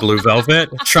over for Blue Velvet,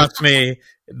 trust me,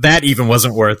 that even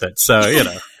wasn't worth it. So,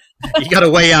 you got to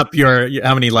weigh up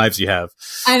how many lives you have.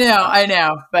 I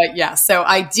know. But yeah, so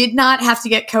I did not have to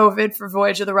get COVID for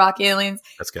Voyage of the Rock Aliens.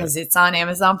 That's good. Because it's on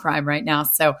Amazon Prime right now.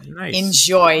 So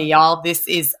Enjoy, y'all. This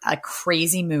is a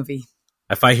crazy movie.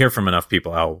 If I hear from enough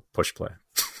people, I'll push play.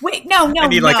 Wait, no. I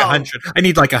need like 100. I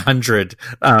need like 100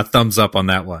 thumbs up on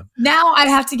that one. Now I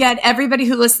have to get everybody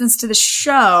who listens to the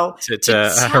show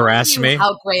to harass me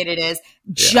how great it is,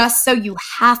 just so you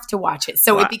have to watch it.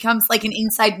 So it becomes like an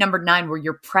Inside Number 9 where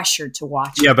you're pressured to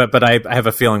watch it. Yeah, but I have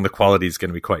a feeling the quality is going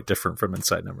to be quite different from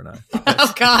Inside Number 9.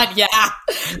 Oh God,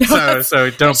 yeah. So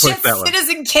don't push that one.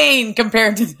 Citizen Kane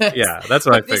compared to this. Yeah, that's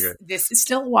what I figured. This is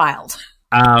still wild.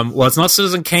 Well, it's not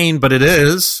Citizen Kane, but it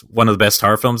is one of the best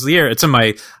horror films of the year. It's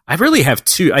I really have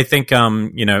two. I think,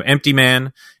 Empty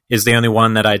Man is the only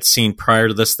one that I'd seen prior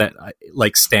to this that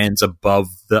like stands above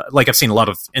I've seen a lot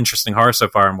of interesting horror so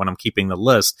far and when I'm keeping the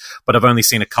list, but I've only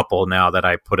seen a couple now that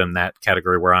I put in that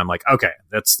category where I'm like, okay,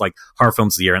 that's like horror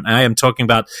films of the year. And I am talking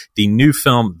about the new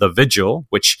film, The Vigil,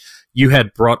 which you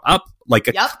had brought up like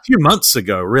a few months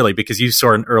ago, really, because you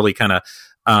saw an early kind of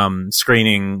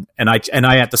screening, and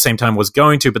I at the same time was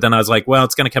going to, but then I was like, well,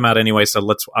 it's going to come out anyway, so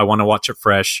I want to watch it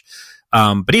fresh.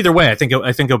 But either way, I think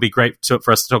it'll be great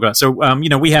for us to talk about. So,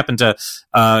 we happen to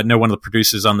know one of the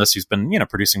producers on this who's been,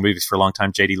 producing movies for a long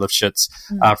time, JD Lifshitz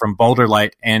from Boulder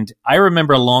Light, and I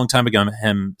remember a long time ago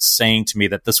him saying to me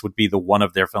that this would be the one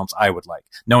of their films I would like.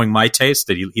 Knowing my taste,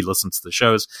 that he listens to the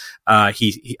shows,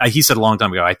 he said a long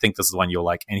time ago, I think this is the one you'll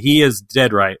like, and he is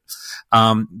dead right.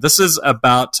 This is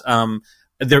about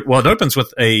it opens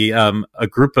with a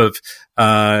group of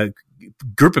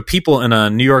people in a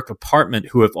New York apartment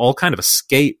who have all kind of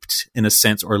escaped, in a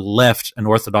sense, or left an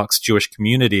Orthodox Jewish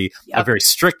community, a very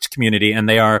strict community. And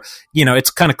they are, it's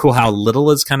kind of cool how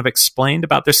little is kind of explained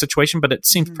about their situation, but it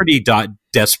seems pretty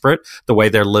desperate the way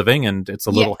they're living, and it's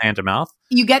a little hand to mouth.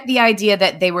 You get the idea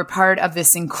that they were part of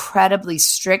this incredibly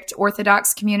strict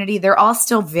Orthodox community. They're all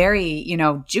still very,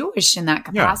 Jewish in that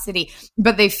capacity,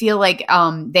 but they feel like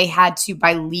they had to,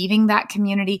 by leaving that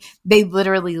community, they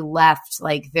literally left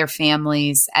like their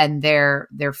families and their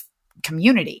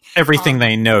community. Everything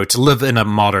they know to live in a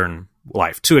modern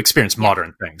life, to experience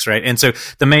modern things, right? And so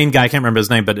the main guy, I can't remember his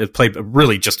name, but it played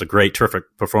really just a great, terrific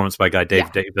performance by guy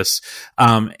Dave Davis.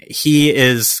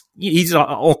 He's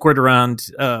awkward around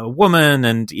a woman,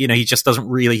 and he just doesn't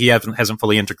really, hasn't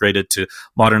fully integrated to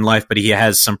modern life, but he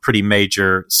has some pretty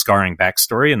major scarring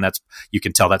backstory, and you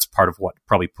can tell that's part of what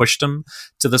probably pushed him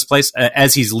to this place.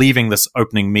 As he's leaving this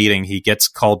opening meeting, he gets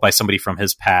called by somebody from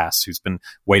his past who's been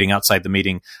waiting outside the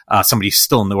meeting, somebody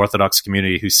still in the Orthodox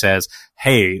community, who says,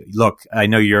 "Hey, look, I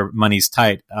know your money's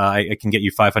tight. I can get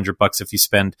you $500 if you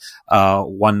spend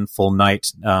one full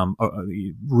night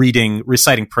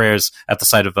reciting prayers at the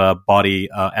side of a body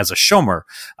as a shomer,"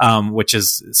 which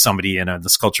is somebody in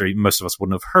this culture. Most of us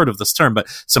wouldn't have heard of this term, but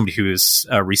somebody who is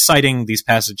reciting these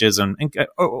passages and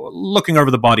looking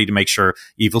over the body to make sure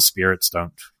evil spirits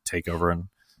don't take over. And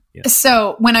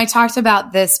so when I talked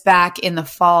about this back in the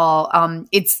fall,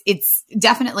 it's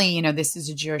definitely, this is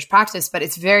a Jewish practice, but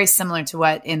it's very similar to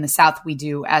what in the South we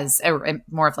do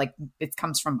more of like, it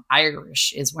comes from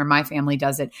Irish is where my family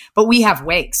does it. But we have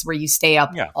wakes where you stay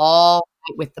up all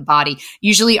night with the body.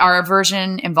 Usually our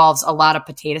version involves a lot of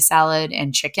potato salad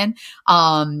and chicken,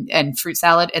 and fruit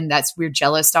salad. And that's weird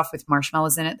Jell-O stuff with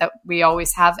marshmallows in it that we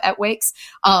always have at wakes.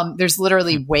 There's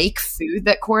literally wake food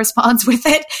that corresponds with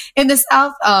it in the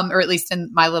South, or at least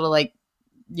in my little,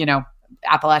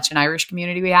 Appalachian Irish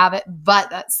community, we have it.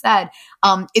 But that said,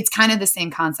 it's kind of the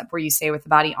same concept where you stay with the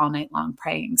body all night long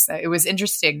praying. So it was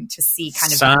interesting to see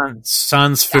kind of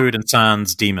sans food and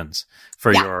sans demons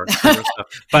for your stuff.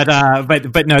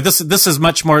 But no, this is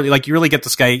much more like you really get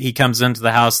this guy. He comes into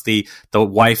the house. The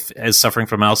wife is suffering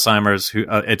from Alzheimer's.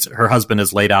 Her husband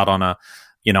is laid out on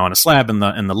a slab in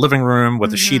the living room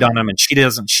with a sheet on him, and she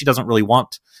doesn't really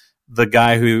want the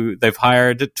guy who they've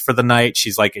hired for the night.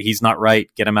 She's like, he's not right,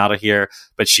 get him out of here.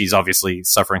 But she's obviously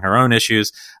suffering her own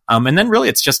issues. And then really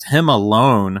it's just him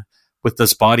alone with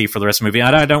this body for the rest of the movie.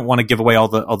 I don't want to give away all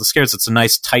the scares. It's a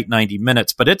nice tight 90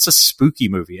 minutes, but it's a spooky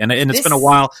movie. And it's been a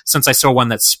while since I saw one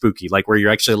that's spooky, like where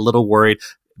you're actually a little worried.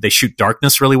 They shoot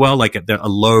darkness really well, like a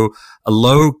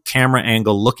low camera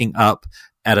angle looking up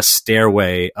at a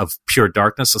stairway of pure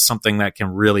darkness is something that can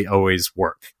really always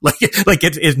work. Like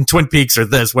it in Twin Peaks or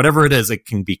this, whatever it is, it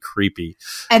can be creepy.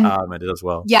 And it does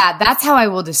well. Yeah, that's how I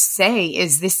will just say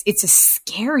it's a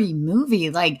scary movie.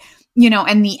 Like,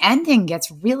 and the ending gets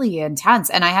really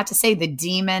intense. And I have to say the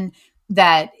demon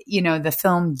that, the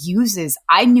film uses,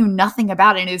 I knew nothing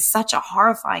about it. It is such a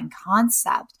horrifying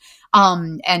concept.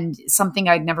 And something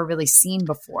I'd never really seen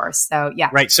before. So yeah.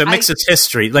 Right. So it makes its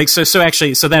history. Like, so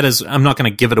that is, I'm not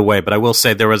going to give it away, but I will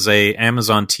say there was a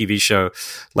Amazon TV show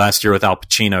last year with Al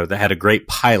Pacino that had a great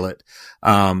pilot.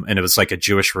 And it was like a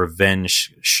Jewish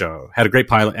revenge show, had a great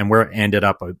pilot, and where it ended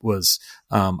up was,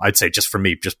 I'd say just for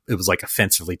me, it was like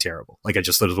offensively terrible. Like I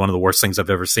just thought it was one of the worst things I've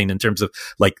ever seen in terms of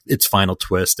like its final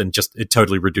twist, and just, it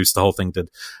totally reduced the whole thing to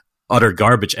utter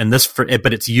garbage. And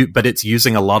but it's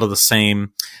using a lot of the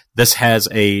same. This has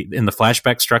in the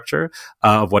flashback structure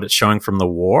of what it's showing from the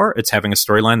war. It's having a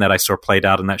storyline that I saw played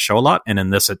out in that show a lot, and in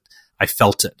this, I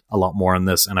felt it a lot more in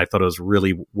this, and I thought it was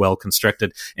really well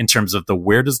constructed in terms of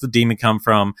where does the demon come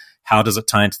from, how does it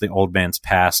tie into the old man's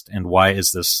past, and why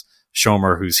is this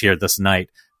Shomer who's here this night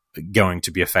going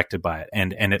to be affected by it,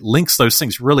 and it links those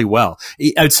things really well.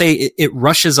 I would say it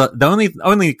rushes. The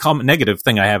only negative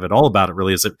thing I have at all about it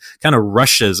really is it kind of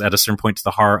rushes at a certain point to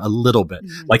the horror a little bit.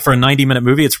 Mm-hmm. Like for a 90-minute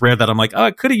movie, it's rare that I'm like, oh,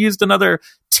 I could have used another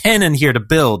 10 in here to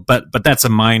build, but that's a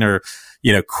minor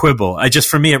quibble.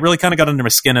 For me, it really kind of got under my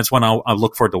skin. It's one I'll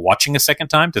look forward to watching a second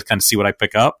time to kind of see what I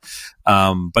pick up.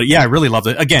 But yeah, I really loved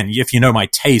it. Again, if you know my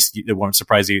taste, it won't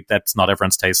surprise you. That's not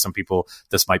everyone's taste. Some people,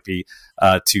 this might be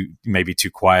maybe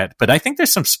too quiet, but I think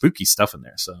there's some spooky stuff in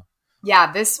there. So.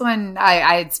 Yeah, this one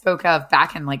I had spoke of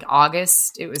back in like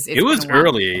August. It was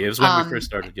early. It was when we first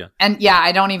started. Yeah, and yeah,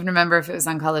 I don't even remember if it was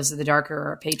on Colors of the Dark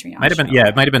or Patreon. Might have been. Yeah,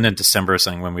 it might have been in December or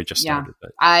something when we just started.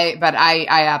 But I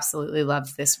absolutely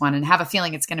loved this one, and have a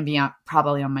feeling it's going to be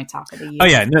probably on my top of the year. Oh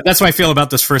yeah, no, that's how I feel about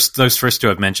those first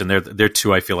two I've mentioned. They're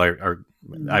two I feel are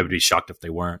I would be shocked if they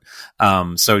weren't.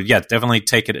 So yeah, definitely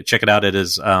check it out. It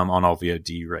is on all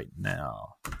VOD right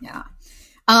now. Yeah.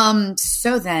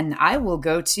 So then I will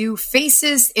go to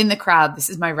Faces in the Crowd. This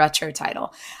is my retro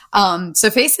title. So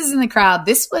Faces in the Crowd,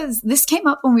 this came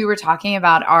up when we were talking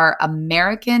about our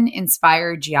American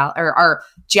inspired our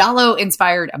Giallo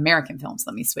inspired American films.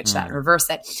 Let me switch that, reverse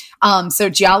it. So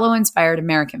Giallo inspired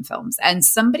American films, and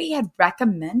somebody had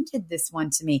recommended this one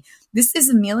to me. This is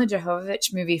a Milla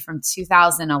Jovovich movie from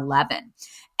 2011,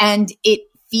 and it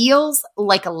feels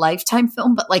like a Lifetime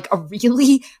film, but like a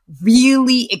really,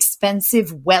 really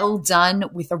expensive, well done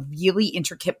with a really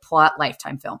intricate plot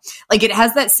Lifetime film. Like it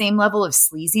has that same level of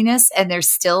sleaziness, and there's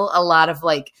still a lot of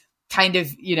like kind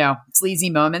of, you know, sleazy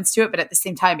moments to it, but at the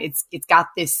same time, it's got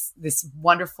this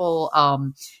wonderful,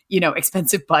 you know,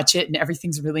 expensive budget, and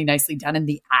everything's really nicely done, and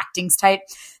the acting's tight.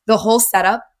 The whole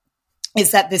setup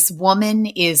is that this woman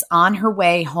is on her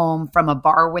way home from a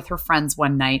bar with her friends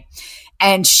one night,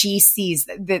 and she sees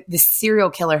that the serial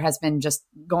killer has been just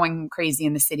going crazy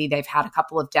in the city. They've had a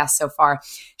couple of deaths so far.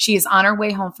 She is on her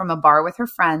way home from a bar with her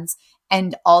friends,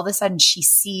 and all of a sudden she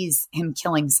sees him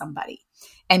killing somebody.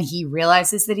 And he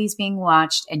realizes that he's being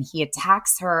watched, and he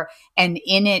attacks her. And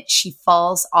in it, she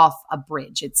falls off a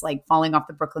bridge. It's like falling off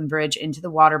the Brooklyn Bridge into the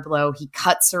water below. He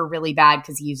cuts her really bad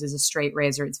because he uses a straight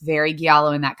razor. It's very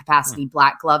Giallo in that capacity,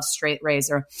 black glove, straight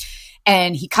razor.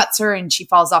 And he cuts her, and she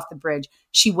falls off the bridge.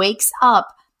 She wakes up,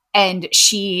 and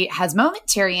she has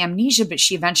momentary amnesia, but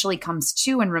she eventually comes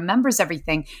to and remembers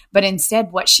everything. But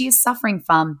instead, what she is suffering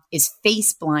from is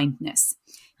face blindness,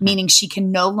 meaning she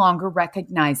can no longer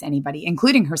recognize anybody,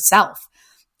 including herself.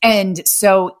 And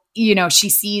so, you know, she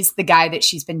sees the guy that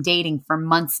she's been dating for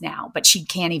months now, but she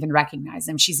can't even recognize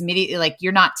him. She's immediately like,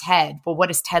 "You're not Ted." Well, what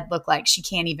does Ted look like? She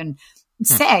can't even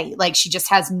say. Like, she just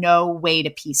has no way to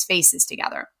piece faces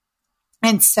together.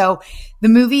 And so the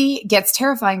movie gets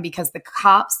terrifying because the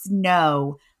cops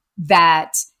know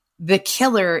that the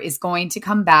killer is going to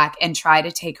come back and try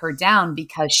to take her down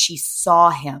because she saw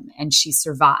him and she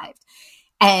survived.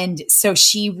 And so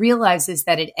she realizes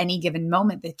that at any given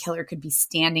moment, the killer could be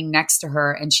standing next to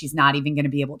her, and she's not even going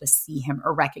to be able to see him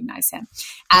or recognize him.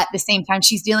 At the same time,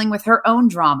 she's dealing with her own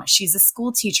drama. She's a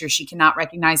school teacher. She cannot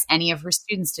recognize any of her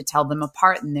students to tell them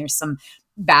apart. And there's some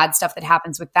bad stuff that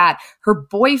happens with that. Her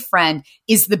boyfriend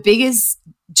is the biggest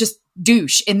just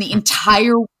douche in the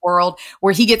entire world,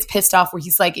 where he gets pissed off, where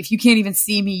he's like, "If you can't even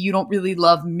see me, you don't really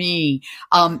love me."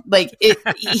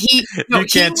 He you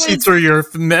can't see through your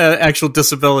actual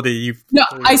disability.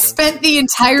 I spent the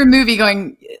entire movie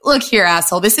going, "Look here,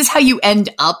 asshole, this is how you end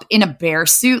up in a bear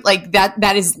suit." Like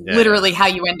that is literally how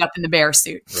you end up in the bear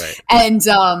suit. Right. And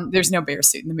there's no bear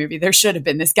suit in the movie. There should have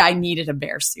been. This guy needed a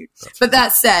bear suit. But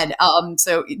that said,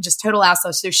 so just total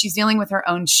asshole. So she's dealing with her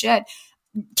own shit.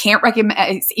 Can't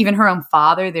recognize even her own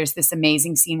father. There's this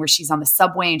amazing scene where she's on the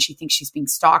subway and she thinks she's being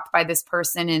stalked by this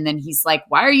person. And then he's like,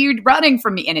 "Why are you running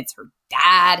from me?" And it's her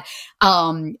dad.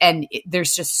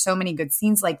 There's just so many good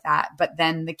scenes like that. But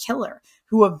then the killer,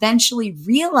 who eventually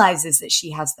realizes that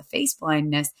she has the face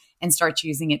blindness and starts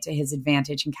using it to his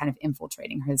advantage and kind of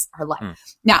infiltrating her life.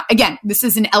 Now, again, this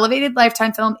is an elevated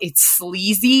Lifetime film. It's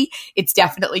sleazy. It's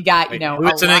definitely got, you know,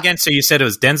 what's in it again? So you said it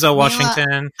was Denzel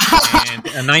Washington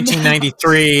and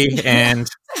 1993, and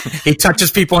he touches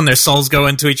people and their souls go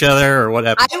into each other, or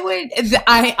whatever.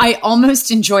 I almost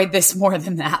enjoyed this more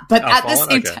than that, but at the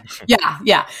same time,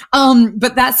 yeah.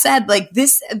 But that said, like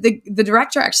the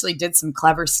director actually did some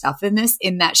clever stuff in this,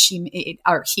 in that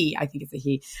I think it's a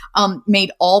he,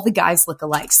 made all the guys look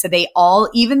alike. So they all,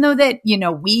 even though that, you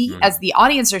know, we as the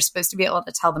audience are supposed to be able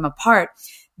to tell them apart,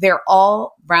 they're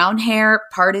all brown hair,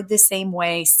 parted the same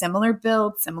way, similar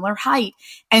build, similar height.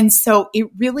 And so it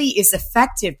really is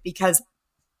effective because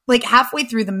like halfway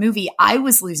through the movie, I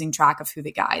was losing track of who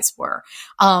the guys were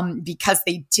because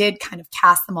they did kind of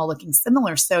cast them all looking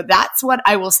similar. So that's what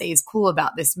I will say is cool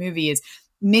about this movie is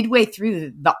midway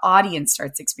through, the audience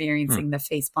starts experiencing the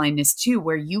face blindness too,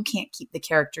 where you can't keep the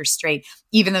character straight,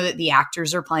 even though that the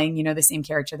actors are playing, you know, the same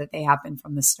character that they have been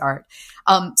from the start.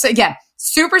 So again,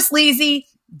 super sleazy.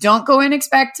 Don't go in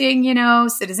expecting, you know,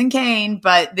 Citizen Kane,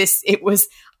 but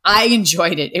I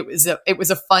enjoyed it. It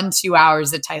was a fun 2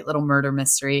 hours, a tight little murder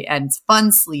mystery and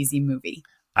fun, sleazy movie.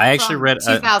 I actually read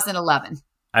 2011.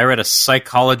 I read a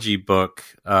psychology book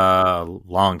a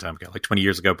long time ago, like 20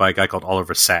 years ago, by a guy called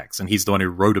Oliver Sacks, and he's the one who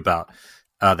wrote about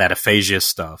that aphasia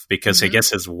stuff because I guess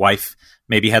his wife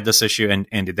maybe had this issue, and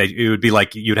it would be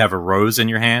like you'd have a rose in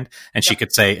your hand, and she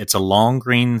could say it's a long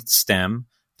green stem,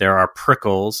 there are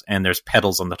prickles, and there's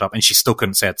petals on the top, and she still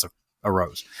couldn't say it's a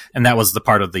rose, and that was the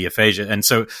part of the aphasia. And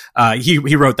so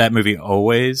he wrote that movie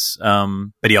Always,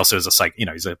 but he also is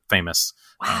he's a famous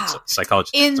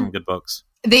psychologist. Some good books.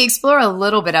 They explore a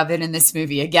little bit of it in this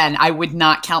movie. Again, I would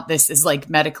not count this as like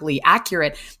medically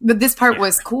accurate, but this part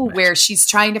was cool where she's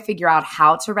trying to figure out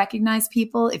how to recognize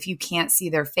people if you can't see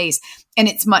their face. And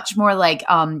it's much more like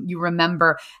you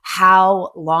remember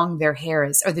how long their hair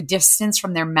is or the distance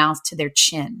from their mouth to their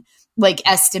chin, like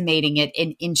estimating it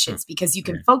in inches, because you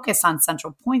can focus on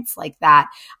central points like that,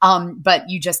 but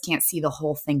you just can't see the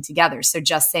whole thing together. So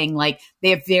just saying like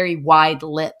they have very wide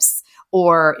lips,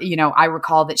 or, you know, I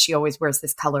recall that she always wears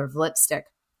this color of lipstick,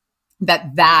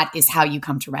 that is how you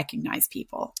come to recognize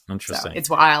people. Interesting. So it's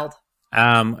wild.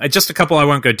 Just a couple. I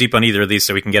won't go deep on either of these,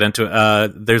 so we can get into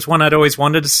it. There's one I'd always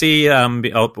wanted to see. One,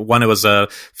 it was a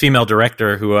female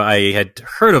director who I had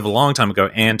heard of a long time ago,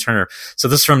 Ann Turner. So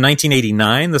this is from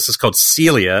 1989. This is called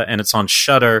Celia, and it's on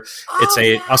Shudder. It's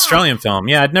a Australian film.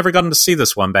 Yeah, I'd never gotten to see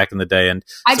this one back in the day, and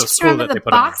I just remember the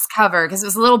box cover because it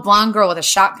was a little blonde girl with a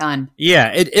shotgun.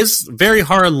 Yeah, it is very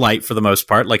horror light for the most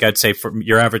part. Like I'd say, for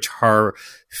your average horror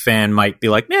fan might be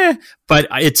like, eh, but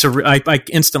I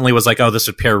instantly was like, oh, this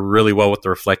would pair really well with the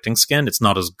reflecting skin. It's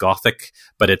not as gothic,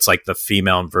 but it's like the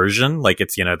female version. Like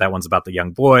it's, you know, that one's about the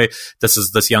young boy. This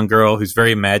is this young girl who's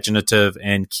very imaginative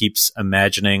and keeps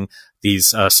imagining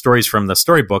these stories from the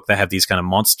storybook that have these kind of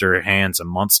monster hands and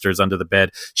monsters under the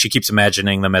bed. She keeps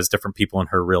imagining them as different people in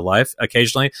her real life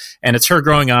occasionally. And it's her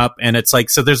growing up. And it's like,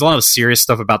 so there's a lot of serious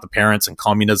stuff about the parents and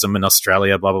communism in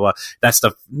Australia, blah, blah, blah. That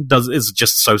stuff is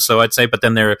just so, I'd say. But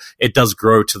then it does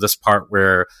grow to this part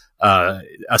where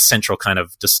a central kind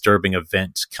of disturbing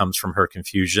event comes from her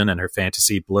confusion and her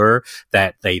fantasy blur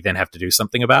that they then have to do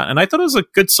something about. And I thought it was a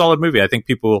good, solid movie. I think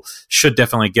people should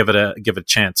definitely give it a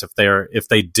chance if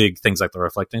they dig things like the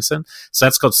reflecting sin. So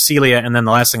that's called Celia. And then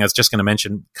the last thing I was just going to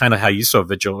mention, kind of how you saw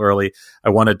Vigil early.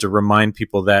 I wanted to remind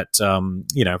people that,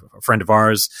 you know, a friend of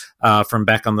ours, from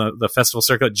back on the festival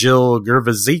circuit, Jill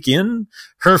Gervazikian,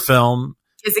 her film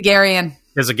Izagarian?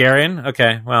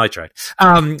 Okay, well, I tried.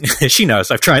 She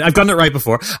knows. I've tried. I've gotten it right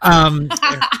before.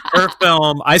 Her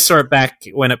film, I saw it back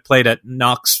when it played at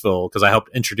Knoxville because I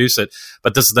helped introduce it.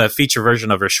 But this is the feature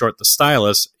version of her short, The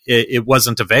Stylist. It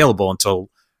wasn't available until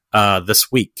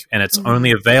this week, and it's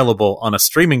only available on a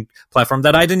streaming platform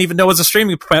that I didn't even know was a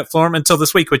streaming platform until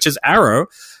this week, which is Arrow.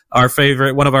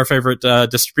 One of our favorite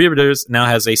distributors now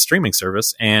has a streaming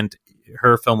service, and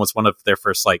her film was one of their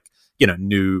first, like, you know,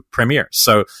 new premieres.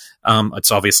 So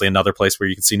it's obviously another place where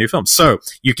you can see new films. So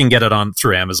you can get it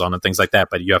through Amazon and things like that,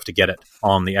 but you have to get it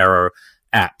on the Arrow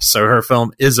app. So her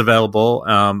film is available,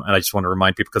 and I just want to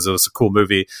remind people because it was a cool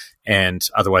movie. And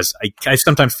otherwise, I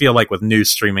sometimes feel like with new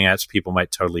streaming apps, people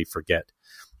might totally forget.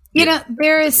 You know,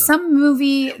 there is some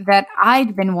movie that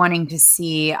I'd been wanting to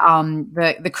see,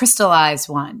 the Crystallized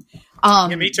one.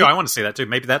 Yeah, me too. I want to see that too.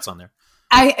 Maybe that's on there.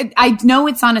 I know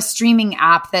it's on a streaming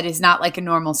app that is not like a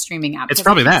normal streaming app. It's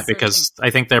probably that because I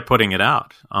think they're putting it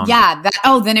out.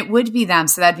 Then it would be them.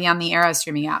 So that'd be on the Arrow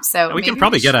streaming app. So we can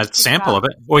probably get a sample of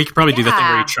it, or you could probably do the thing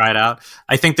where you try it out.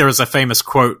 I think there was a famous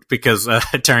quote because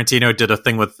Tarantino did a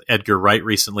thing with Edgar Wright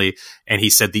recently, and he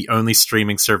said the only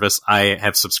streaming service I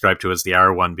have subscribed to is the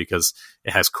Arrow one because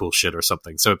it has cool shit or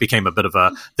something. So it became a bit of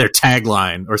their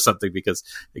tagline or something because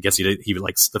I guess he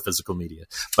likes the physical media.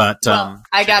 But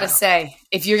I gotta say,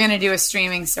 if you're going to do a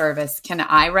streaming service, can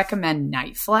I recommend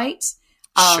Night Flight?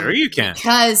 Sure you can.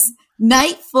 Because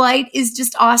Night Flight is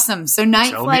just awesome. So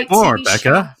Night Flight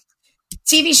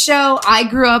TV show I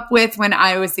grew up with when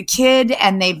I was a kid,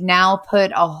 and they've now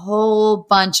put a whole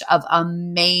bunch of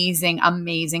amazing,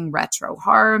 amazing retro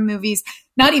horror movies.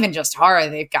 Not even just horror.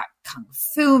 They've got kung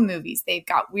fu movies. They've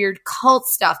got weird cult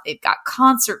stuff. They've got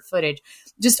concert footage,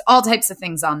 just all types of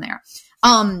things on there.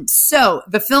 So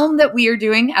the film that we are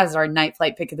doing as our Night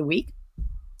Flight pick of the week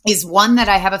is one that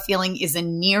I have a feeling is a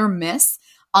near miss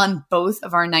on both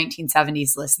of our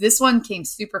 1970s lists. This one came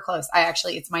super close.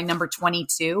 It's my number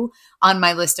 22 on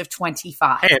my list of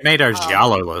 25. Hey, it made our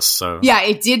Giallo list. So yeah,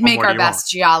 it did make our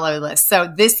best Giallo list.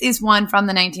 So this is one from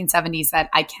the 1970s that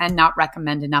I cannot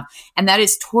recommend enough. And that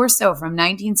is Torso from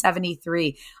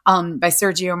 1973 by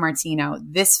Sergio Martino.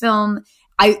 This film,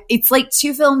 it's like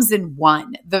two films in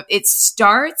one. It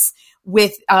starts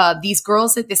with these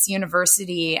girls at this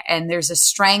university, and there's a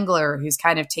strangler who's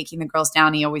kind of taking the girls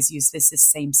down. He always used this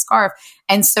same scarf.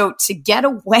 And so to get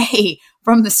away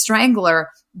from the strangler,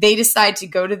 they decide to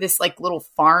go to this like little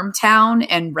farm town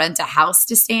and rent a house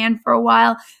to stay in for a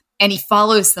while. And he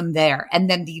follows them there. And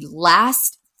then the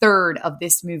last third of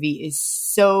this movie is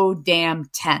so damn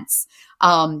tense.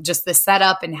 Just the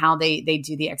setup and how they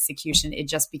do the execution. It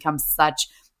just becomes such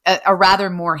a rather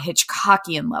more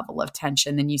Hitchcockian level of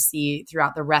tension than you see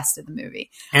throughout the rest of the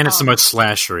movie. And it's the most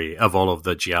slashery of all of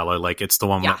the giallo. Like, it's the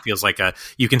one that feels like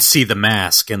you can see the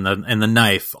mask and the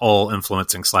knife all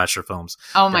influencing slasher films.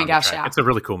 Oh my gosh, yeah. It's a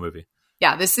really cool movie.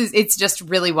 Yeah, it's just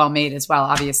really well made as well,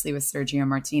 obviously with Sergio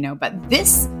Martino. But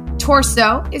this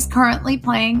Torso is currently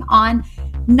playing on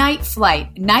Night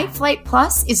Flight. Night Flight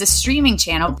Plus is a streaming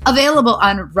channel available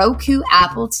on Roku,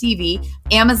 Apple TV,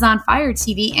 Amazon Fire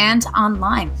TV, and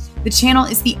online. The channel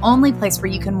is the only place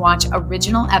where you can watch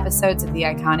original episodes of the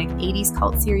iconic 80s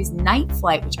cult series Night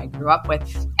Flight, which I grew up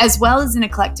with, as well as an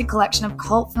eclectic collection of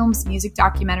cult films, music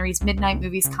documentaries, midnight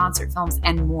movies, concert films,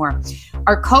 and more.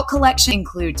 Our cult collection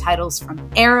include titles from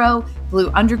Arrow,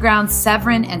 Blue Underground,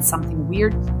 Severin, and Something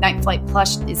Weird. Night Flight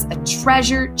Plus is a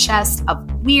treasure chest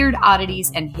of weird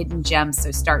oddities and hidden gems, so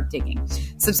start digging.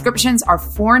 Subscriptions are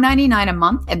 $4.99 a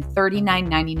month and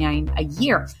 $39.99 a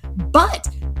year, but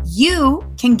you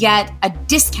can get a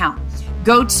discount.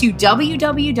 Go to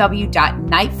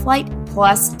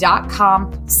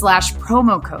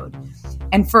www.nightflightplus.com/promo code.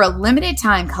 And for a limited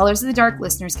time, Colors of the Dark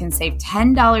listeners can save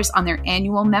 $10 on their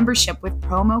annual membership with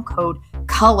promo code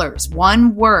COLORS.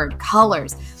 One word,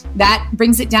 COLORS. That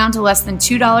brings it down to less than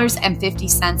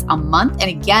 $2.50 a month. And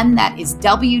again, that is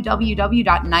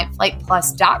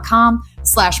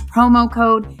www.nightflightplus.com/promo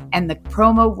code. And the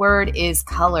promo word is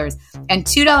COLORS. And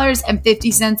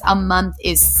 $2.50 a month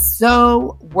is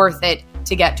so worth it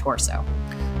to get Torso.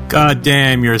 God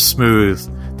damn, you're smooth.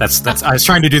 That's. I was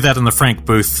trying to do that in the Frank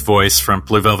Booth voice from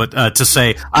Blue Velvet to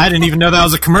say, I didn't even know that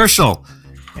was a commercial.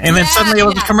 And then suddenly it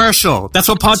was a commercial. That's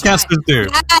what podcasters do.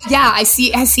 Yeah, I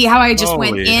see how I just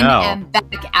went in and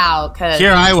back out.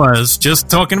 Here I was just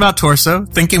talking about Torso,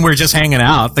 thinking we're just hanging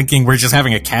out, thinking we're just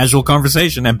having a casual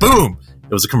conversation, and boom,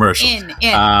 it was a commercial.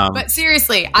 But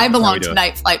seriously, I belong to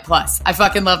Night Flight Plus. I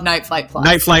fucking love Night Flight Plus.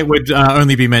 Night Flight would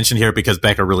only be mentioned here because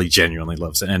Becca really genuinely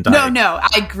loves it. And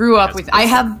I grew up with. I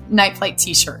have Night Flight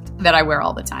T-shirt that I wear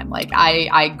all the time. Like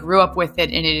I grew up with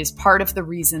it, and it is part of the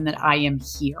reason that I am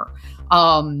here.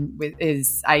 Okay,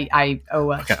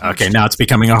 now it's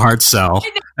becoming a hard sell,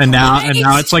 and now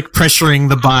it's like pressuring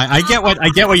the buy. I get what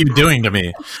you're doing to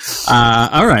me.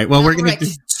 All right, well, we're gonna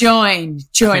join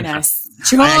us.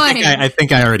 Join. I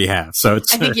think I already have. So I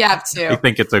think you have to. I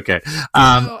think it's okay.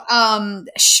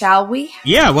 Shall we?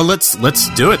 Yeah. Well, let's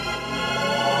do it.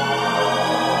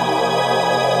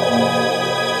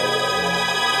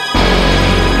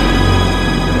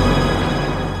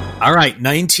 All right,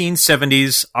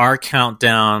 1970s, our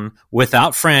countdown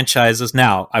without franchises.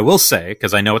 Now, I will say,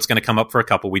 because I know it's going to come up for a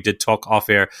couple, we did talk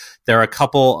off air, there are a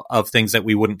couple of things that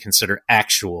we wouldn't consider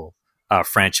actual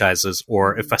franchises,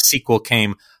 or if a sequel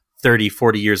came 30,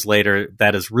 40 years later,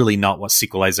 that is really not what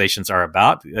sequelizations are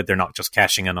about. They're not just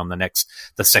cashing in on the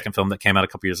second film that came out a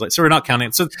couple years later. So we're not counting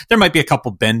it. So there might be a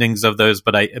couple bendings of those,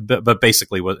 but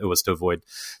basically it was to avoid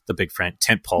the big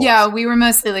tent poles. Yeah, we were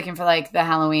mostly looking for like the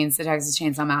Halloweens, the Texas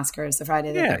Chainsaw Massacres, the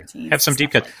Friday the 13th. Have some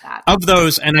deep cut of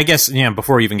those. And I guess,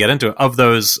 before we even get into it, of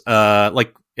those,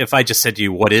 like if I just said to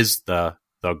you, what is the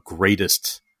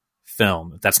greatest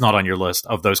film that's not on your list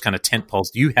of those kind of tent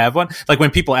poles, do you have one? Like when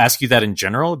people ask you that in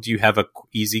general, do you have a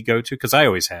easy go-to? Because I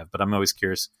always have, but I'm always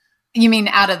curious. You mean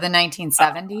out of the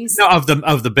 1970s? No,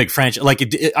 of the big franchise. Like,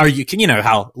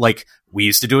 how like we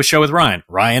used to do a show with Ryan.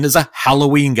 Ryan is a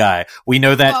Halloween guy. We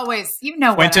know that. Always,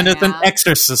 Quentin is an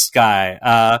Exorcist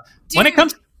guy. When it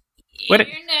comes. You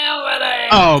know what I am.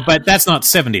 Oh, but that's not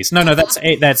 70s. No, that's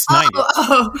 90s.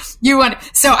 Oh, you want?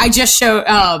 So I just showed.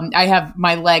 I have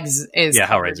my legs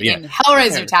Hellraiser. Yeah,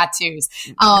 Hellraiser tattoos.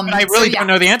 But I really don't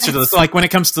know the answer to this. Like when it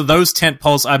comes to those tent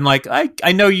poles, I'm like,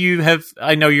 I know you have.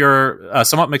 I know you're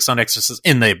somewhat mixed on Exorcist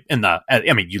in the.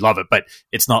 I mean, you love it, but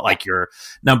it's not like your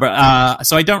number.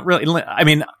 So I don't really. I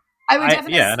mean, I would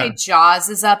definitely say Jaws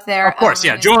is up there. Of course,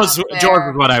 Jaws is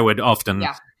what I would often.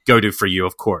 Yeah. Go to for you,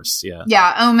 of course.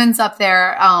 Yeah, Omen's up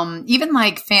there. Even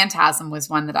like Phantasm was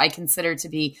one that I consider to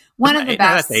be one of the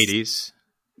best. That's 80s.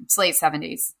 It's late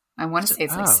 70s. I want to say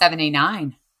it's like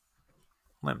 79.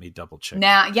 Let me double check.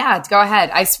 Now, go ahead.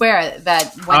 I swear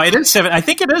that. It is 7. I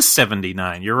think it is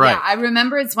 79. You're right. Yeah, I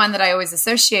remember it's one that I always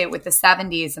associate with the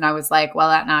 70s, and I was like, well,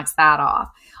 that knocks that off.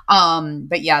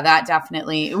 But yeah, that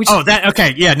definitely.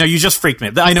 Okay. Yeah, no, you just freaked me.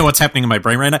 I know what's happening in my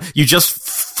brain right now. You just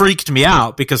freaked me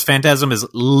out because Phantasm is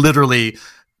literally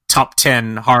top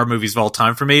 10 horror movies of all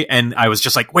time for me. And I was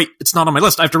just like, wait, it's not on my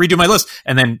list. I have to redo my list.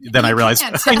 And then I realized,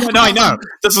 I know.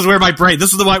 This is where my brain,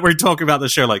 this is the why we're talking about the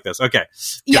show like this. Okay.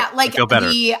 Yeah. Like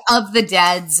the Of the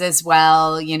Deads as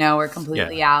well, are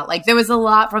completely out. Like there was a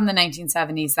lot from the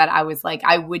 1970s that I was like,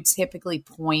 I would typically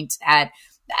point at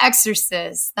The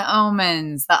Exorcist, The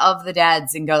Omens, The Of the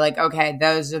Deads, and go like, okay,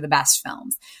 those are the best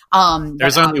films.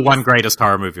 There's only one greatest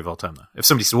horror movie of all time, though. If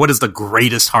somebody says, what is the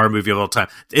greatest horror movie of all time?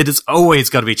 It is always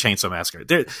got to be Chainsaw Massacre.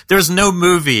 There's no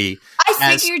movie.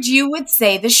 I figured you would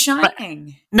say The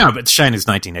Shining. No, but The Shining is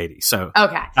 1980, so.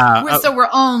 Okay. So we're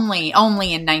only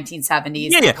in 1970s.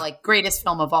 Yeah. Like, greatest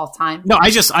film of all time. No,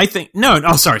 I think,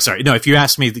 sorry. No, if you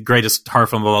asked me the greatest horror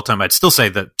film of all time, I'd still say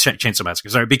the Chainsaw Massacre.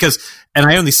 Sorry, and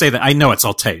I only say that, I know it's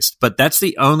all taste, but that's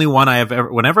the only one I have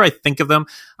ever, whenever I think of them,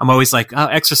 I'm always like, oh,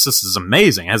 Exorcist is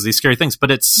amazing. It has these scary things,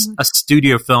 but it's a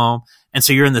studio film. And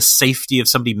so you're in the safety of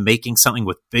somebody making something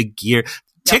with big gear.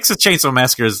 Texas Chainsaw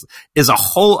Massacre is a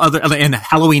whole other, and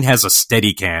Halloween has a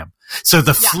steady cam. So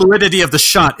the fluidity of the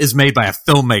shot is made by a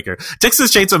filmmaker.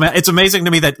 Texas Chainsaw Massacre, it's amazing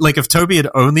to me that, like, if Toby had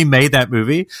only made that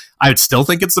movie, I would still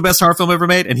think it's the best horror film ever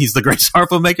made, and he's the greatest horror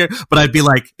filmmaker, but I'd be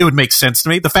like, it would make sense to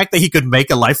me. The fact that he could make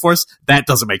a life force, that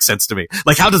doesn't make sense to me.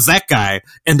 Like, how does that guy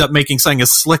end up making something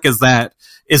as slick as that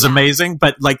is amazing,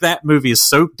 but, like, that movie is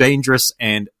so dangerous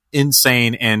and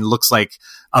insane and looks like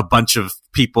a bunch of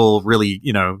people really,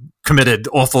 committed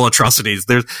awful atrocities.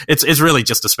 It's really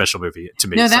just a special movie to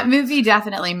me. No, that movie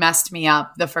definitely messed me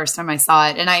up the first time I saw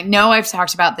it. And I know I've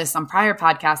talked about this on prior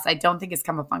podcasts. I don't think it's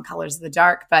come up on Colors of the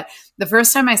Dark, but the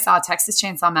first time I saw Texas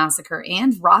Chainsaw Massacre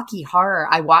and Rocky Horror,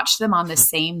 I watched them on the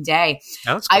same day.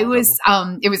 That's cool.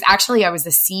 I was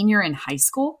a senior in high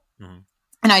school. Mm-hmm.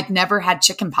 And I'd never had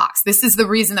chicken pox. This is the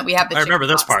reason that we have the chicken pox. I remember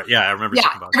this part. Yeah, I remember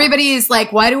chicken pox. Everybody is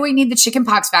like, why do we need the chicken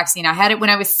pox vaccine? I had it when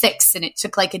I was 6 and it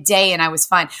took like a day and I was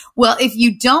fine. Well, if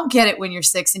you don't get it when you're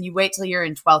 6 and you wait till you're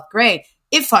in 12th grade,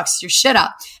 it fucks your shit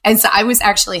up. And so I was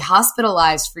actually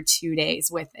hospitalized for 2 days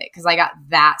with it because I got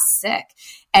that sick.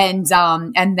 And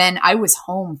then I was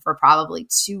home for probably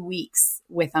 2 weeks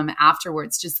with them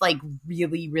afterwards, just like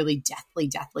really, really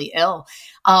deathly ill.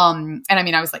 And I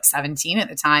mean, I was like 17 at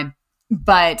the time.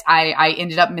 But I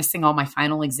ended up missing all my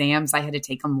final exams. I had to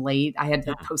take them late. I had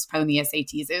to postpone the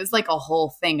SATs. It was like a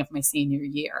whole thing of my senior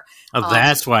year. Oh,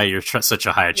 that's why you're such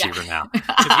a high achiever now. You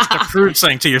have to prove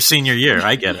something to your senior year.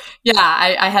 I get it. Yeah,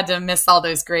 I had to miss all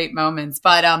those great moments.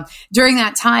 But during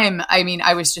that time, I mean,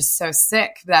 I was just so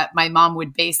sick that my mom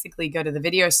would basically go to the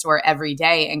video store every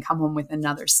day and come home with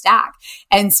another stack.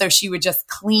 And so she would just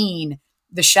clean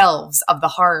the shelves of the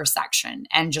horror section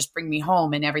and just bring me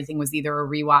home, and everything was either a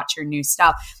rewatch or new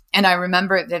stuff. And I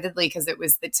remember it vividly because it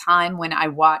was the time when I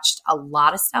watched a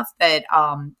lot of stuff that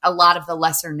a lot of the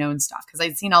lesser known stuff, because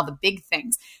I'd seen all the big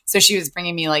things. So she was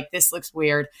bringing me like, this looks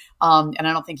weird, and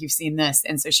I don't think you've seen this.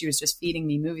 And so she was just feeding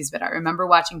me movies. But I remember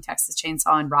watching Texas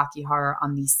Chainsaw and Rocky Horror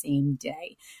on the same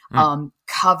day,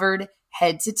 covered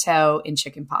head to toe in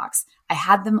chicken pox. I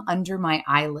had them under my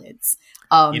eyelids.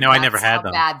 I never had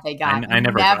them. Bad they got. I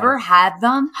never had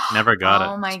them. Never got it.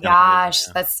 Oh my gosh,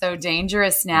 that's so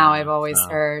dangerous. Now I've always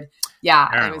heard.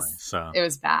 Yeah, it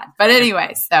was bad. But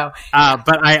anyway, so.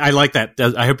 But I like that.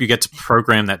 I hope you get to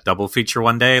program that double feature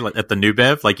one day at the New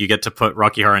Bev. Like, you get to put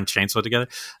Rocky Horror and Chainsaw together.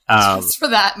 Just for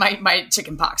that, my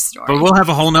chicken pox story. But we'll have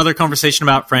a whole nother conversation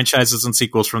about franchises and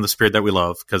sequels from the spirit that we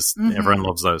love, because everyone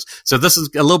loves those. So this is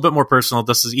a little bit more personal.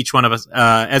 This is each one of us.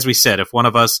 As we said, if one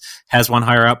of us has one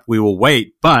higher up, we will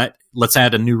wait. But let's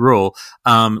add a new rule.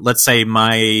 Let's say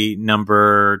my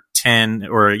number 10,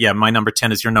 my number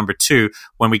 10 is your number 2.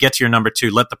 When we get to your number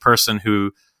 2, let the person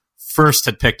who first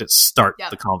had picked it start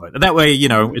the convo. That way,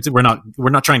 we're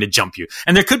not trying to jump you.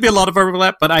 And there could be a lot of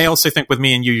overlap, but I also think with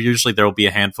me and you, usually there will be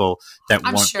a handful that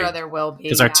won't. I'm sure there will be,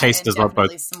 because our taste is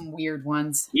both. Some weird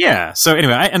ones. Yeah. So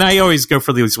anyway, I always go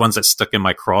for these ones that stuck in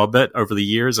my craw a bit over the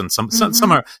years, and some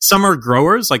are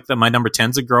growers. Like my number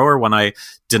 10's a grower when I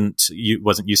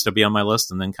wasn't used to be on my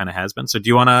list, and then kind of has been. So do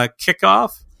you want to kick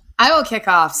off? I will kick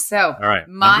off. So, all right,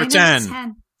 my number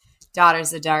 10,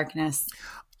 Daughters of Darkness.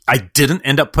 I didn't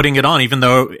end up putting it on,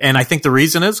 and I think the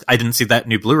reason is I didn't see that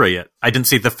new Blu-ray yet. I didn't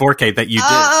see the 4K that you did.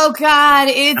 Oh God,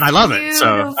 and I love it.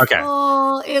 So okay,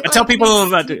 I tell people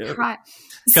about it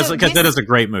because that is a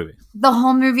great movie. The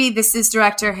whole movie. This is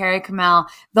director Harry Kamel.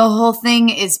 The whole thing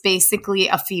is basically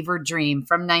a fever dream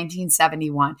from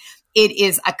 1971. It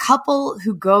is a couple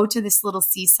who go to this little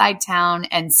seaside town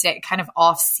and sit kind of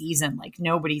off season, like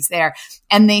nobody's there,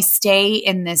 and they stay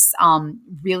in this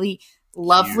really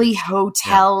lovely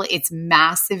hotel. Yeah. It's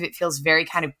massive. It feels very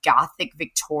kind of gothic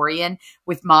Victorian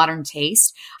with modern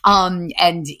taste. And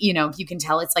you can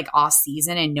tell it's like off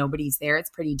season and nobody's there. It's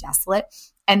pretty desolate.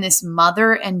 And this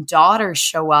mother and daughter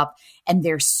show up, and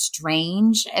they're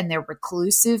strange and they're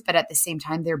reclusive, but at the same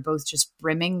time, they're both just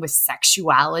brimming with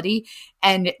sexuality,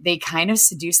 and they kind of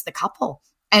seduce the couple.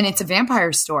 And it's a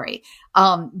vampire story.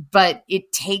 But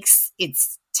it takes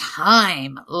its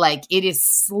time. Like, it is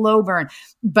slow burn,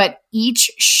 but each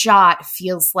shot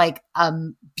feels like a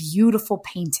beautiful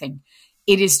painting.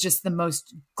 It is just the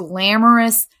most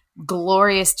glamorous,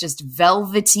 glorious, just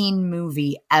velveteen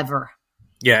movie ever.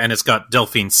 Yeah, and it's got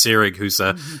Delphine Seyrig, who's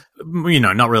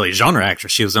not really a genre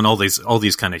actress. She was in all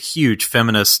these kind of huge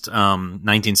feminist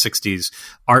 1960s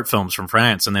art films from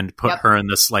France, and then put her in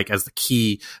this like as the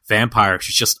key vampire.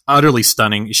 She's just utterly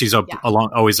stunning. She's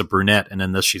always a brunette, and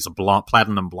in this she's a blonde,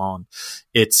 platinum blonde.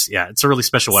 It's a really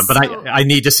special one. But I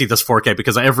need to see this 4K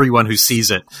because everyone who sees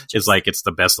it is like it's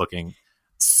the best looking.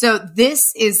 So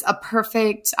this is a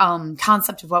perfect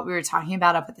concept of what we were talking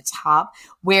about up at the top,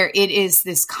 where it is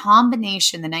this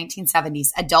combination, the 1970s,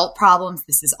 adult problems.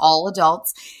 This is all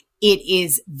adults. It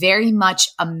is very much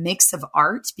a mix of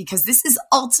art because this is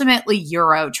ultimately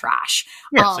Euro trash.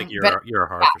 Yeah, it's like Euro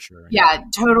horror for sure. Yeah,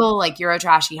 total like Euro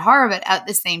trashy horror. But at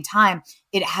the same time,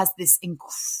 it has this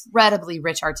incredibly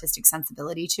rich artistic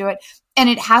sensibility to it. And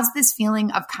it has this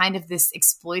feeling of kind of this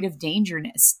exploitive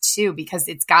dangerousness too, because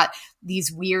it's got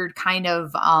these weird kind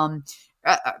of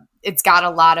it's got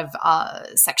a lot of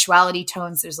sexuality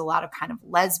tones. There's a lot of kind of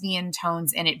lesbian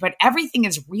tones in it, but everything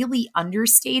is really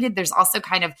understated. There's also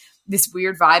kind of this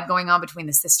weird vibe going on between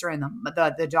the sister and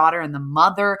the daughter and the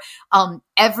mother.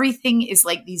 Everything is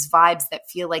like these vibes that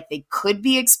feel like they could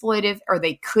be exploitive or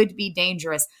they could be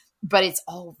dangerous, but it's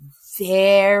all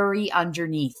very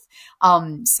underneath.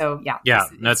 That's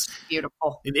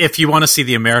beautiful. If you want to see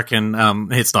the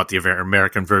American, it's not the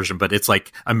American version, but it's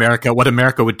like what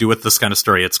America would do with this kind of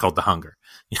story. It's called The Hunger.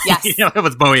 Yes.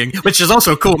 With Boeing, which is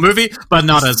also a cool movie, but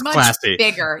not as much classy.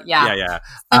 Bigger. Yeah.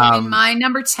 So in my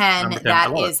number 10,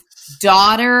 that is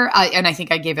Daughter, and I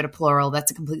think I gave it a plural. That's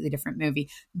a completely different movie.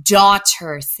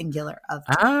 Daughter, singular of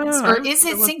darkness. Or is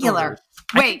it singular?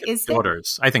 Wait, is it?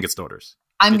 Daughters. I think it's Daughters.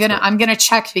 I'm gonna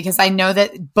check because I know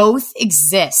that both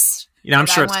exist. I'm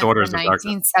sure it's Daughters of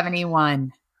Darkness.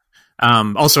 1971.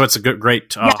 Also, it's a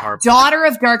great horror. Daughter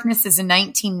of Darkness is a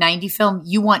 1990 film.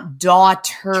 You want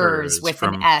Daughters with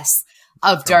an S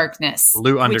of Darkness.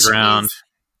 Blue Underground.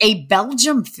 A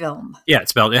Belgium film. Yeah,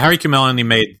 it's Belgium. Harry Kummelany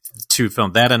made 2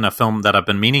 films. That and a film that I've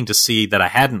been meaning to see that I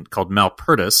hadn't, called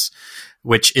Malpertus,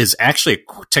 which is actually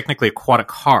technically aquatic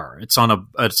horror. It's on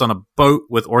a boat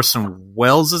with Orson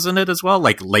Welles is in it as well,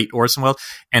 like late Orson Welles,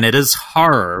 and it is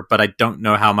horror, but I don't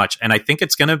know how much. And I think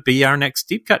it's going to be our next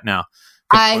deep cut now.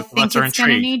 I think it's going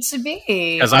to need to be,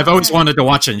 because I've always wanted to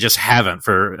watch it and just haven't.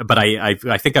 But I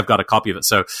think I've got a copy of it.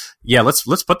 So yeah, let's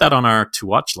put that on our to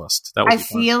watch list. That would be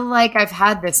fun. Feel like I've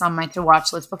had this on my to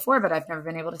watch list before, but I've never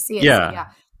been able to see it. Yeah. So yeah.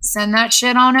 Send that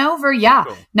shit on over. Yeah.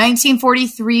 Cool.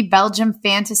 1943 Belgium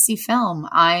fantasy film.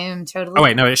 I am totally. Oh,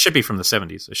 wait. No, it should be from the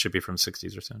 70s. It should be from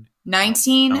 60s or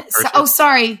 70s.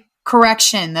 Sorry.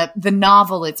 Correction. The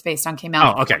novel it's based on came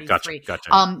out. Oh, okay. Gotcha.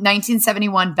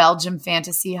 1971 Belgium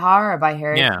fantasy horror by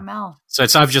Harry Kummel. So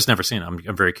I've just never seen it.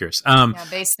 I'm very curious.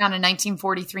 Based on a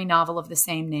 1943 novel of the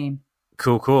same name.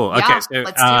 Cool. Yeah, okay, so,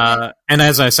 let's do it. And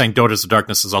as I was saying, Daughters of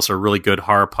Darkness is also a really good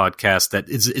horror podcast that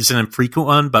is an infrequent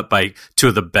one, but by 2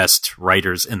 of the best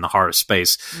writers in the horror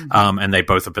space. Mm-hmm. And they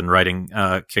both have been writing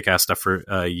kick-ass stuff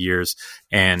for years.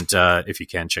 And if you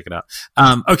can, check it out.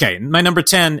 Okay, my number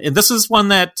 10, this is one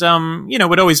that,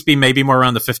 would always be maybe more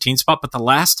around the 15 spot, but the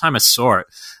last time I saw it,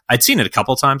 I'd seen it a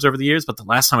couple times over the years, but the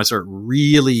last time I saw it,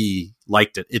 really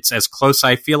liked it. It's as close,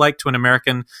 I feel like, to an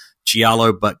American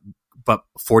giallo, but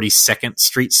 42nd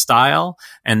Street style,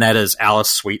 and that is Alice,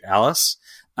 Sweet Alice,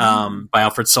 by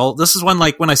Alfred Sole. This is one,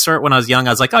 like, when I saw it when I was young,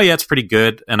 I was like, oh yeah, it's pretty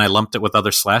good, and I lumped it with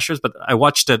other slashers, but I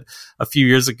watched it a few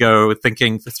years ago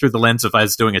thinking through the lens of I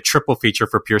was doing a triple feature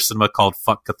for Pure Cinema called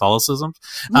Fuck Catholicism,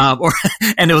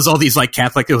 and it was all these like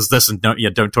Catholic, it was this and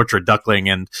Don't Torture a Duckling,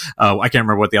 and I can't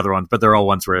remember what the other one, but they're all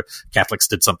ones where Catholics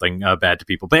did something bad to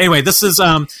people. But anyway, this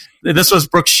was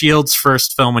Brooke Shields'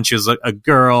 first film when she was a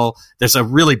girl. There's a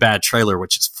really bad trailer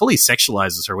which fully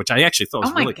sexualizes her, which I actually thought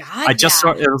was really. God, I just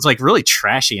saw it was like really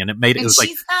trashy, and it was like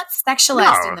she's not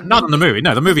sexualized in the movie. Not in the movie.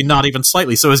 No, the movie not even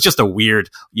slightly. So it's just a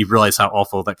weird. You realize how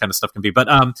awful that kind of stuff can be. But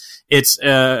it's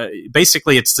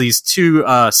basically it's these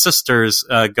 2 sisters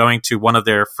going to one of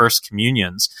their first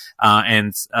communions,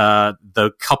 and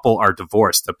the couple are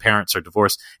divorced. The parents are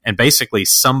divorced, and basically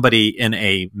somebody in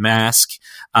a mask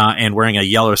and wearing a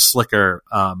yellow slicker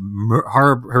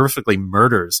horrifically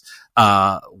murders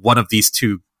one of these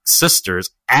 2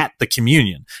 sisters at the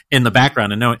communion in the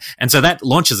background, and so that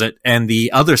launches it, and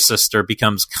the other sister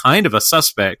becomes kind of a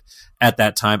suspect at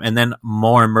that time. And then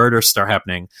more murders start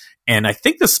happening. And I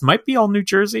think this might be all New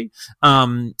Jersey.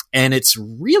 And it's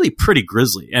really pretty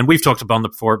grisly. And we've talked about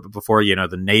it before, you know,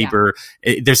 the neighbor,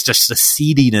 there's just a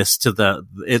seediness to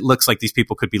it looks like these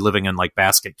people could be living in like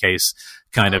basket case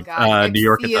kind of New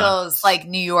York. It feels like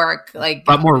New York, like,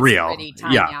 but more real.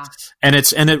 Yeah. And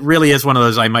it really is one of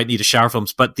those I might need a shower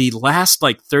films. But the last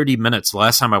like 30 minutes, the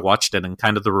last time I watched it, and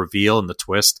kind of the reveal and the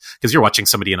twist, because you're watching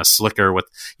somebody in a slicker with,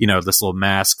 you know, this little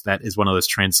mask that is one of those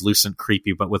translucent,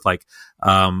 creepy, but with like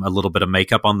a little bit of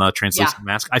makeup on the translucent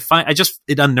mask.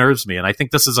 It unnerves me. And I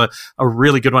think this is a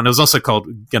really good one. It was also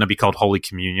going to be called Holy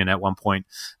Communion at one point.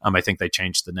 I think they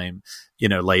changed the name, you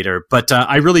know, later. But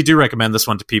I really do recommend this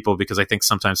one to people because I think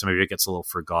sometimes maybe it gets a little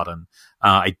forgotten.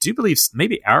 I do believe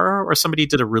maybe Arrow or somebody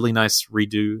did a really nice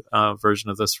redo version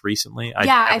of this recently.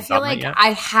 I feel like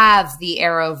I have the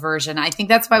Arrow version. I think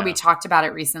that's why we talked about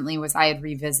it recently, was I had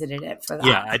revisited it for that.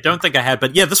 Yeah, I don't think I had.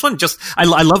 But yeah, this one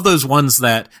I love those ones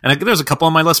that, and there's a couple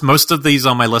on my list. Most of these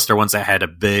on my list are ones that had a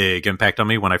big impact on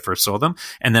me when I first saw them.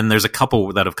 And then there's a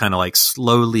couple that have kind of like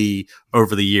slowly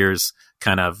over the years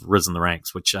kind of risen the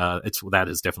ranks, which that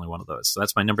is definitely one of those. So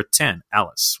that's my number 10,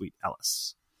 Alice, Sweet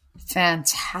Alice.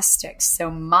 Fantastic.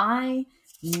 So my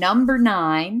number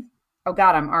 9, oh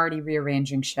God, I'm already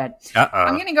rearranging shit.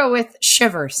 I'm going to go with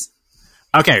Shivers.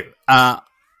 Okay. All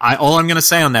I'm going to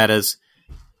say on that is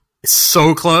it's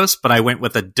so close, but I went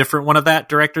with a different one of that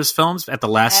director's films at the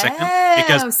last second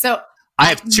because I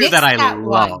have two that I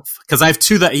love, because I have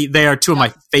two that they are two of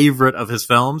my favorite of his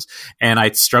films, and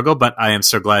I struggle, but I am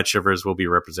so glad Shivers will be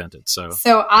represented.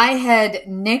 So I had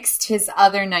nixed his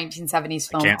other 1970s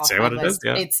film. I can't say what it is.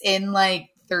 Yeah. It's in like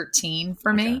 13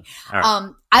 for me.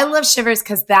 Right. I love Shivers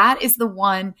because that is the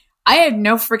one. I had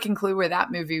no freaking clue where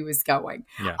that movie was going.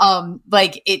 Yeah.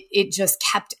 Like it just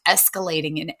kept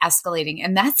escalating and escalating,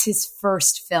 and that's his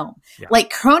first film. Yeah.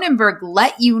 Like Cronenberg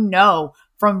let you know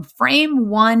from frame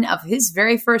one of his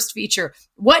very first feature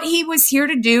what he was here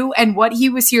to do and what he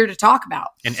was here to talk about.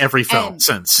 In every film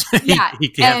since. Yeah.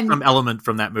 he had some element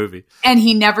from that movie. And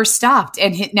he never stopped.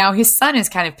 And now his son is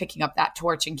kind of picking up that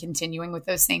torch and continuing with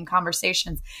those same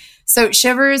conversations. So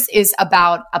Shivers is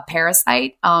about a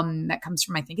parasite that comes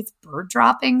from, I think it's bird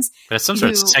droppings. But it's some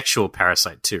sort of sexual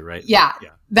parasite too, right? Yeah.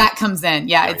 That comes in.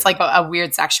 Yeah. It's like a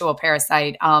weird sexual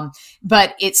parasite.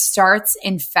 But it starts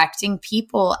infecting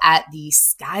people at the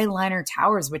Skyliner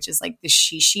Towers, which is like the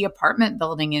shishi apartment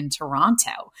building in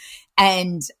Toronto,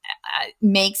 and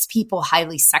makes people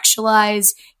highly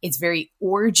sexualized. It's very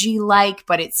orgy-like,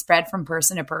 but it's spread from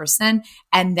person to person.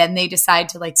 And then they decide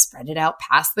to like spread it out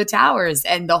past the towers.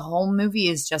 And the whole movie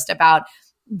is just about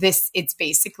this. It's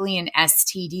basically an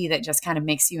STD that just kind of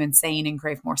makes you insane and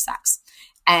crave more sex.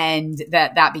 And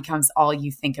that becomes all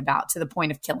you think about, to the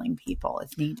point of killing people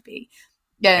if need be.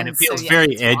 And it feels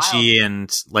very edgy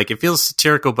and like it feels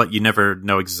satirical, but you never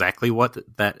know exactly what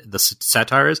the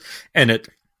satire is. And it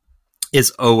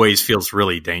always feels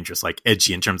really dangerous, like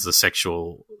edgy in terms of the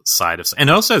sexual side of it. And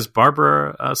it also has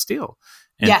Barbara Steele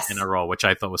in a role, which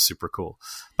I thought was super cool.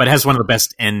 But it has one of the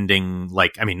best ending,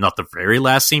 like, I mean, not the very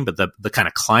last scene, but the kind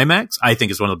of climax, I think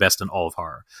is one of the best in all of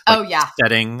horror. Like,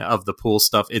 setting of the pool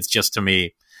stuff, it's just, to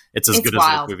me, it's good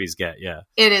as those movies get. Yeah.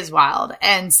 It is wild.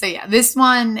 And so, this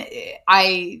one,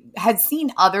 I had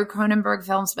seen other Cronenberg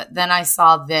films, but then I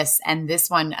saw this, and this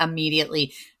one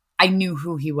immediately, I knew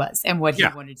who he was and what he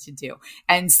wanted to do.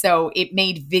 And so it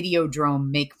made Videodrome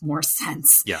make more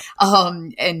sense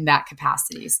in that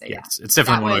capacity. So it's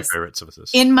definitely one of my favorites of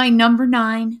this. In my number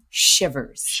 9,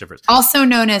 Shivers. Also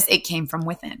known as It Came From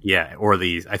Within. Yeah, or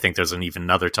I think there's even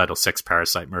another title, Sex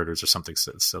Parasite Murders or something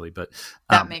silly. But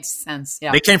that makes sense,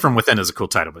 yeah. They Came From Within is a cool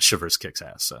title, but Shivers kicks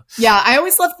ass. So. Yeah, I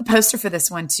always love the poster for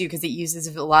this one too, because it uses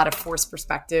a lot of forced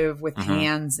perspective with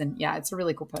hands. And it's a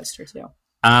really cool poster too.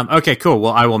 Okay, cool.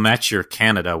 Well, I will match your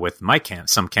Canada with my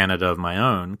some Canada of my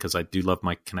own, because I do love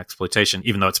my exploitation,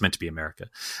 even though it's meant to be America.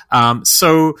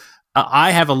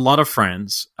 I have a lot of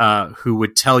friends who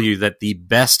would tell you that the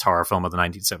best horror film of the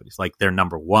 1970s, like their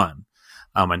number one,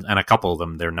 and a couple of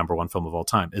them, their number one film of all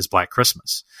time, is Black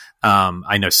Christmas.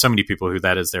 I know so many people who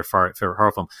that is their favorite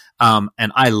horror film.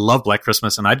 And I love Black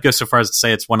Christmas, and I'd go so far as to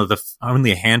say it's one of the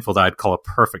only a handful that I'd call a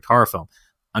perfect horror film.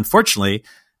 Unfortunately,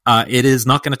 it is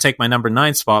not going to take my number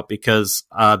 9 spot, because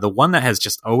the one that has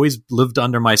just always lived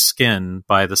under my skin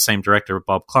by the same director,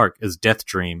 Bob Clark, is Death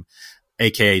Dream,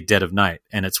 aka Dead of Night.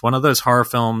 And it's one of those horror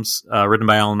films written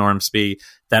by Alan Ormsby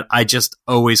that I just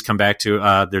always come back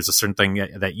to. There's a certain thing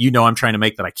that I'm trying to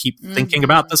make that I keep thinking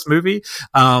about this movie.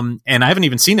 And I haven't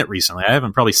even seen it recently. I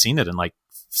haven't probably seen it in like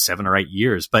 7 or 8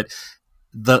 years, but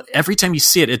every time you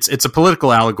see it, it's a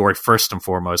political allegory first and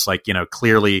foremost. Like,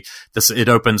 clearly it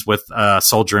opens with a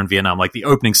soldier in Vietnam. Like the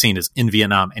opening scene is in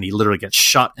Vietnam and he literally gets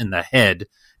shot in the head.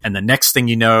 And the next thing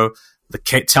you know, the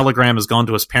telegram has gone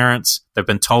to his parents. They've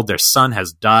been told their son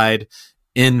has died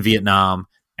in Vietnam.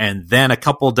 And then a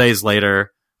couple of days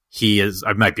later,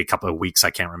 it might be a couple of weeks, I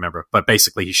can't remember, but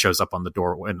basically he shows up on the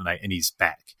door one night and he's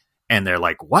back. And they're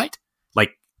like, what?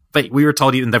 Like, but we were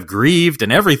told they've grieved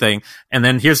and everything. And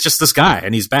then here's just this guy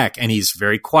and he's back and he's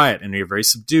very quiet and very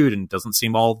subdued and doesn't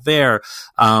seem all there.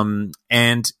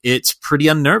 And it's pretty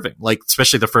unnerving, like,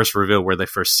 especially the first reveal where they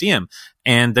first see him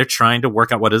and they're trying to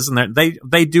work out what is. And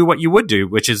they do what you would do,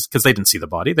 which is because they didn't see the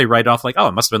body. They write off like, oh,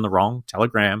 it must have been the wrong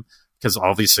telegram. Because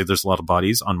obviously there's a lot of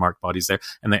bodies, unmarked bodies there.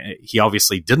 And he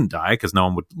obviously didn't die because no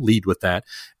one would lead with that.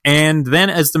 And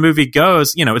then as the movie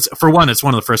goes, it's one of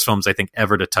the first films I think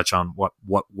ever to touch on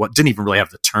what didn't even really have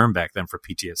the term back then for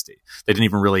PTSD. They didn't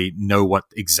even really know what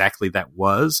exactly that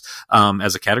was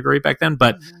as a category back then.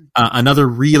 But another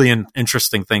really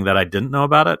interesting thing that I didn't know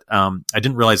about it, I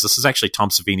didn't realize this is actually Tom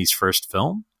Savini's first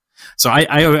film. So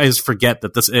I always forget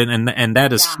that this, and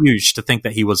that is huge to think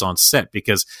that he was on set,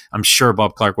 because I'm sure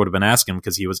Bob Clark would have been asking him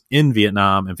because he was in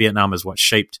Vietnam, and Vietnam is what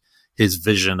shaped his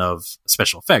vision of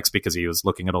special effects, because he was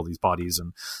looking at all these bodies.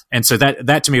 And so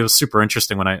that to me was super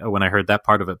interesting when I heard that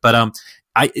part of it. But,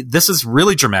 this is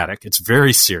really dramatic. It's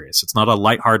very serious. It's not a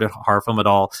lighthearted horror film at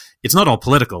all. It's not all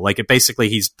political. Like, basically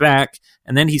he's back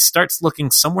and then he starts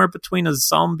looking somewhere between a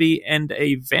zombie and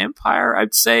a vampire,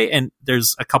 I'd say. And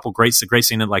there's a great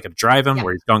scene in like a drive-in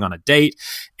where he's going on a date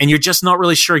and you're just not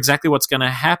really sure exactly what's going to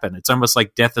happen. It's almost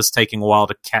like death is taking a while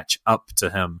to catch up to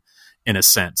him in a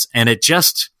sense. And it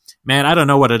just, man, I don't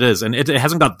know what it is. And it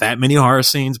hasn't got that many horror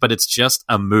scenes, but it's just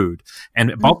a mood.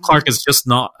 And Bob Clark is just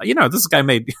not, this guy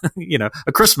made,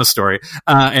 A Christmas Story,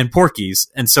 and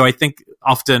Porky's. And so I think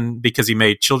often because he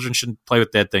made Children Shouldn't Play with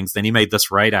Dead Things, then he made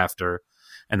this right after.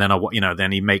 And then,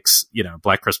 then he makes,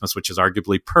 Black Christmas, which is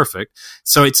arguably perfect.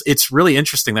 So it's really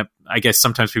interesting that I guess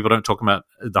sometimes people don't talk about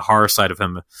the horror side of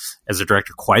him as a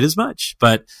director quite as much,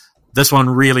 but this one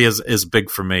really is big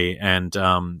for me, and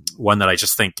one that I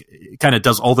just think kind of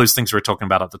does all those things we were talking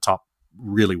about at the top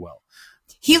really well.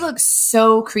 He looks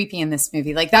so creepy in this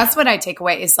movie. Like, that's what I take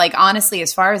away is, like, honestly,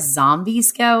 as far as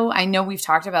zombies go, I know we've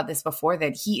talked about this before,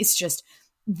 that he is just,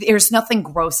 there's nothing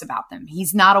gross about them.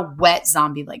 He's not a wet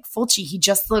zombie like Fulci. He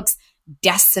just looks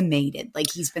decimated, like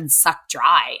he's been sucked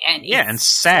dry, and and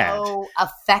sad, so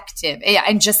effective,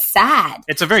 and just sad.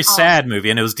 It's a very sad movie,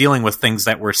 and it was dealing with things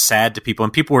that were sad to people,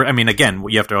 and people were. I mean, again,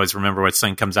 you have to always remember when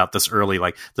something comes out this early,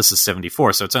 like this is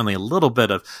 74, so it's only a little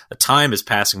bit of a time is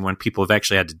passing when people have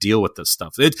actually had to deal with this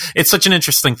stuff. It's such an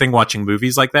interesting thing watching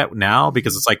movies like that now,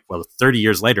 because it's like, well, 30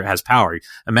 years later it has power.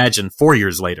 Imagine 4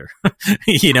 years later,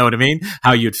 you know what I mean?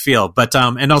 How you'd feel, but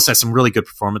and also some really good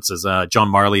performances. John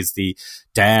Marley's the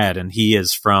dad, and he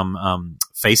is from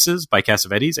Faces by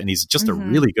Cassavetes, and he's just a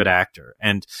really good actor.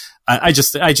 And I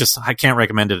can't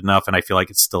recommend it enough, and I feel like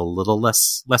it's still a little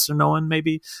lesser known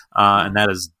maybe. And that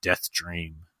is Death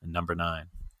Dream, number 9.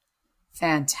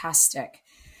 Fantastic.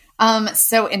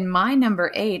 So in my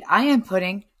number 8, I am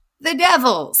putting The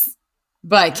Devils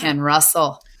by Ken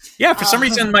Russell. Yeah, for some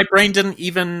reason my brain didn't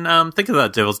even think of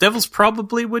that. Devils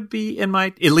probably would be in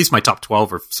at least my top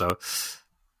 12 or so.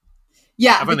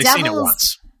 Yeah, I've only seen it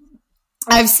once.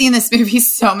 I've seen this movie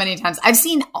so many times. I've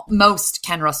seen most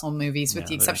Ken Russell movies, with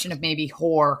the exception of maybe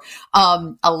Horror,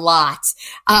 a lot.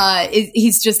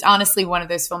 He's just honestly one of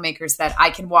those filmmakers that I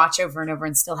can watch over and over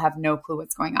and still have no clue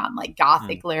what's going on. Like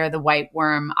Gothic Lair, The White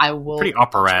Worm, I will. Pretty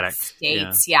operatic.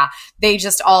 States, yeah. They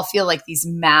just all feel like these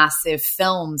massive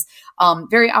films.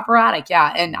 Very operatic,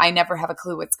 yeah. And I never have a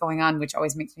clue what's going on, which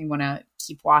always makes me want to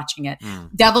keep watching it.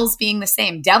 Devils being the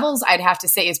same. Devils, I'd have to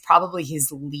say, is probably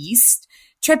his least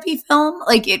trippy film.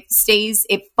 Like,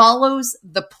 it follows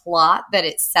the plot that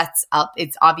it sets up.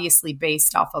 It's obviously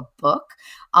based off a book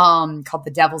called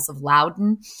The Devils of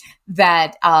Loudon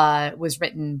that was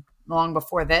written long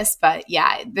before this. But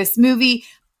yeah, this movie,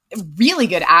 really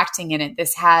good acting in it.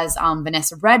 This has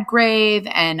Vanessa Redgrave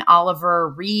and Oliver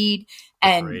Reed,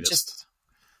 and greatest.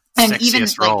 And sexiest even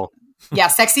role. Yeah,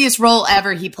 sexiest role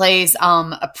ever. He plays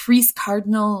a priest,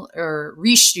 Cardinal or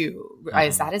Richelieu.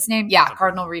 Is that his name? Yeah,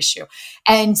 Cardinal Richelieu.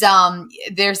 And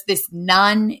there's this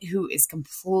nun who is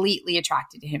completely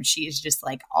attracted to him. She is just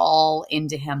like all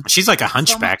into him. She's like a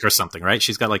hunchback or something, right?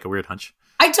 She's got like a weird hunch.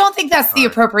 I don't think that's the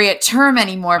appropriate term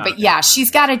anymore, but yeah, she's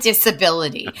got a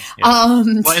disability. Well,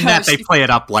 in that they play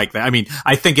it up like that. I mean,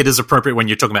 I think it is appropriate when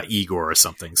you're talking about Igor or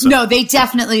something. So. No, they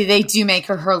do make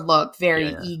her look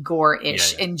very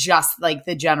Igor-ish and just that's like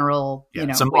the general,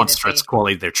 it's a monstrous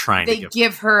quality they're trying to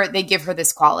give her. They give her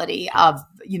this quality of,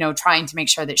 trying to make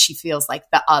sure that she feels like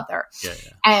the other.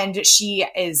 And she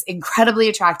is incredibly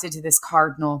attracted to this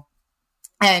cardinal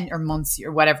or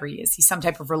monsieur, whatever he is. He's some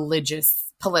type of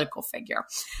religious political figure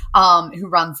who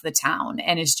runs the town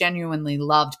and is genuinely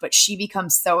loved. But she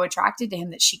becomes so attracted to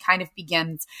him that she kind of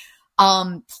begins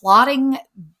plotting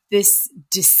this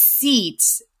deceit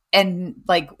and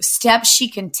like steps she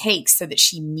can take so that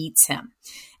she meets him.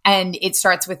 And it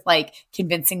starts with like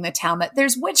convincing the town that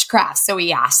there's witchcraft, so he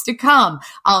has to come,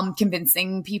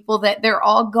 convincing people that they're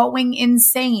all going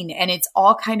insane. And it's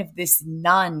all kind of this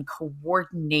nun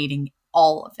coordinating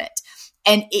all of it.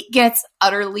 And it gets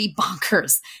utterly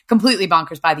bonkers, completely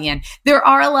bonkers by the end. There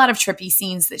are a lot of trippy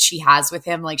scenes that she has with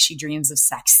him, like she dreams of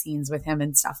sex scenes with him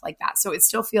and stuff like that. So it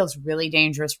still feels really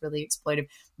dangerous, really exploitive,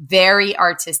 very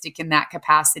artistic in that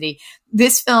capacity.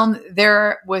 This film,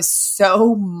 there was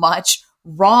so much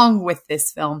wrong with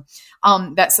this film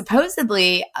that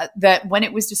supposedly that when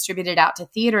it was distributed out to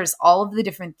theaters, all of the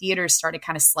different theaters started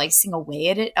kind of slicing away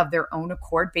at it of their own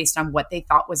accord based on what they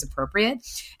thought was appropriate.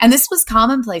 And this was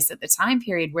commonplace at the time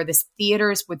period where the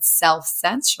theaters would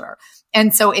self-censor.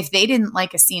 And so if they didn't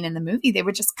like a scene in the movie, they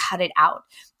would just cut it out.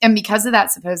 And because of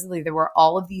that, supposedly there were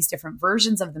all of these different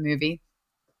versions of the movie.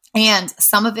 And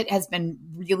some of it has been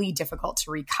really difficult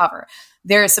to recover.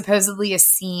 There is supposedly a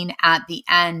scene at the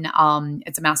end.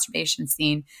 It's a masturbation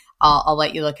scene. I'll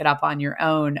let you look it up on your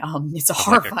own. It's a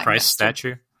horrifying. Like a Christ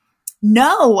statue?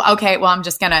 No. Okay. Well, I'm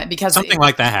just going to, because something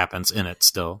like that happens in it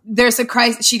still. There's a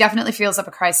Christ. She definitely feels up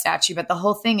a Christ statue, but the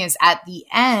whole thing is at the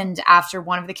end, after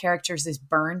one of the characters is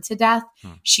burned to death,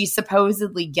 she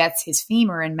supposedly gets his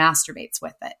femur and masturbates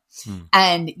with it.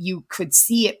 And you could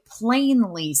see it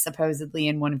plainly, supposedly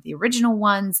in one of the original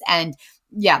ones. And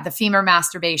yeah, the femur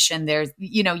masturbation, there's,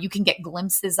 you can get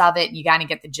glimpses of it. You kind of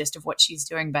get the gist of what she's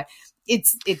doing, but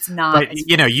it's not. But,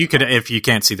 you could, if you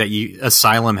can't see that,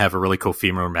 Asylum have a really cool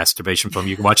femur masturbation film.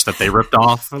 You can watch that they ripped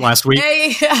off last week.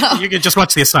 Yeah. You can just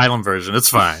watch the Asylum version. It's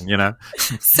fine,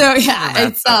 So yeah,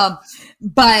 it's,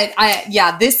 but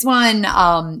this one,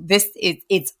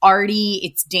 it's arty,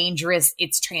 it's dangerous,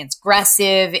 it's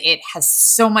transgressive. It has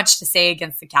so much to say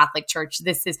against the Catholic Church.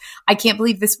 I can't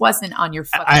believe this wasn't on your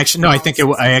fucking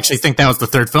I actually think that was the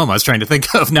third film I was trying to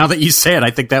think of. Now that you say it,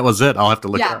 I think that was it. I'll have to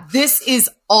look it up. This is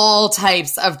all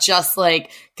types of just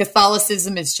like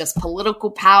Catholicism is just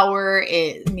political power.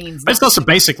 It means, but it's also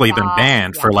basically been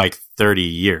banned for like 30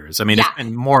 years. I mean, it's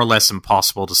been more or less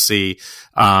impossible to see.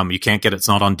 You can't get it. It's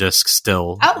not on disc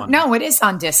still. Oh, no, it is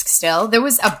on disc still. There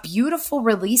was a beautiful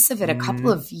release of it a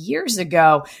couple of years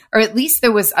ago, or at least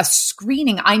there was a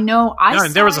screening. I know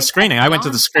there was a screening. I went to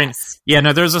the screening. Yeah,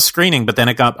 no, there was a screening, but then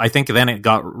it got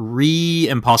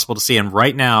impossible to see. And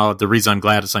right now, the reason I'm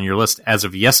glad it's on your list, as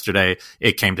of yesterday,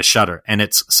 it came to Shudder, and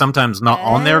it's sometimes not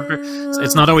on there.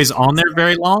 It's not always on there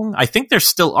very long. I think there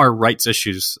still are rights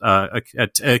issues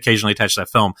occasionally attached to that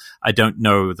film. I don't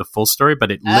know the full story,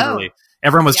 but it literally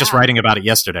everyone was just writing about it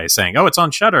yesterday, saying, "Oh, it's on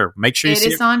Shudder. Make sure you see it."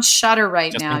 It is on Shudder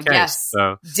right now. Yes,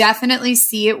 so definitely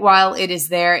see it while it is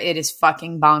there. It is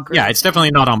fucking bonkers. Yeah, it's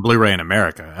definitely not on Blu-ray in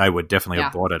America. I would definitely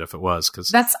have bought it if it was. Because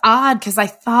that's odd. Because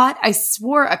I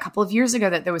swore a couple of years ago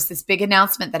that there was this big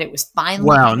announcement that it was finally.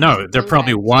 Well, no, there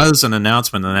probably was an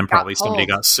announcement, and then probably somebody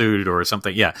got sued or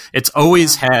something. Yeah, it's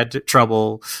always had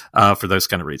trouble for those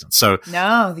kind of reasons. So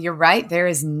no, you're right. There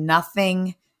is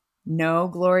nothing. No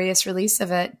glorious release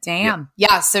of it. Damn.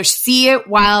 Yeah. So see it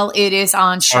while it is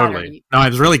on Shudder. Totally. No, I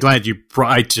was really glad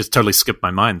I just totally skipped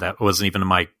my mind. That wasn't even in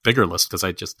my bigger list because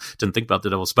I just didn't think about The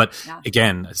Devils. But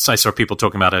again, I saw people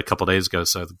talking about it a couple of days ago.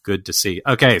 So good to see.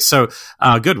 Okay. So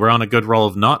good. We're on a good roll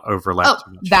of not overlap.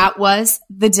 Oh, that was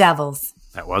The Devils.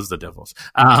 That was The Devils.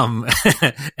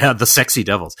 The sexy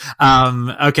Devils.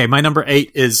 Okay. My number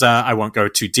 8 is, I won't go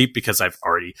too deep because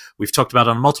we've talked about it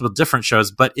on multiple different shows,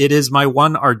 but it is my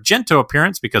one Argento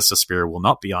appearance because Suspiria will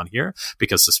not be on here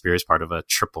because Suspiria is part of a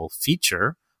triple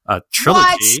feature, a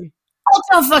trilogy. What?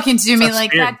 Don't fucking do me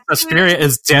like that. Suspiria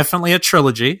is definitely a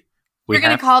trilogy. You're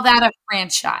going to call that a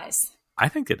franchise. I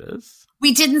think it is.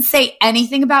 We didn't say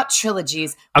anything about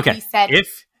trilogies. Okay. We said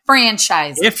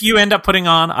franchise. If you end up putting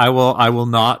on, I will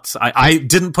not. I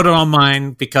didn't put it on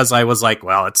mine because I was like,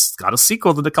 well, it's got a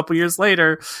sequel a couple years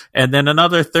later and then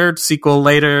another third sequel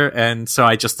later. And so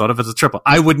I just thought of it as a triple.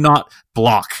 I would not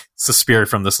block Suspiria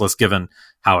from this list given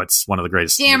how it's one of the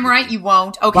greatest. Damn right you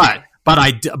won't. Okay.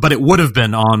 But it would have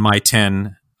been on my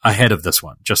 10 ahead of this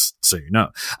one, just so you know.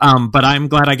 But I'm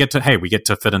glad we get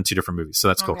to fit in 2 different movies. So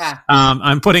that's cool. Okay.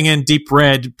 I'm putting in Deep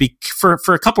Red for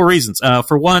a couple reasons.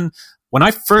 For one, when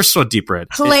I first saw Deep Red,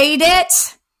 played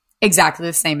it exactly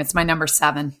the same. It's my number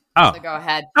 7. Oh. So go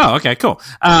ahead. Oh, okay, cool.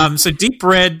 So Deep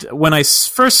Red, when I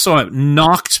first saw it,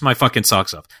 knocked my fucking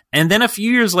socks off. And then a few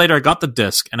years later, I got the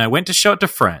disc and I went to show it to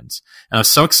friends. And I was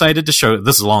so excited to show,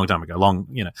 this is a long time ago,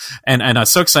 and I was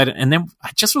so excited. And then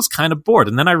I just was kind of bored.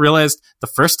 And then I realized the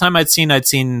first time I'd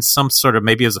seen some sort of,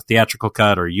 maybe it was a theatrical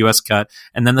cut or a US cut.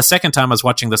 And then the second time I was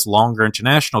watching this longer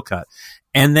international cut.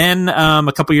 And then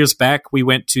a couple years back, we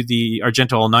went to the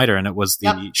Argento All-Nighter and it was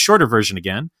the shorter version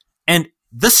again. And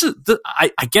this is,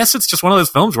 I guess it's just one of those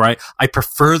films where I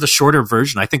prefer the shorter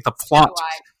version. I think the plot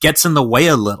gets in the way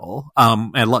a little,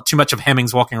 and a lot too much of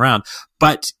Hemmings walking around.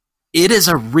 But it is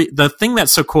the thing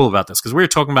that's so cool about this, because we were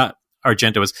talking about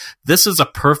Argento, is this is a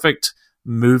perfect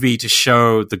movie to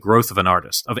show the growth of an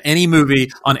artist, of any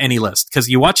movie on any list. Because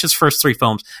you watch his first three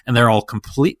films and they're all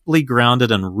completely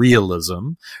grounded in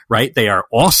realism, right? They are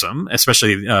awesome,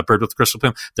 especially Bird with the Crystal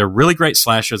Plume. They're really great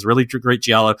slashers, really great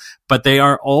giallo, but they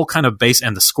are all kind of based,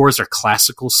 and the scores are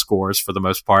classical scores for the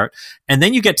most part. And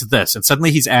then you get to this, and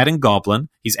suddenly he's adding Goblin.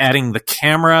 He's adding the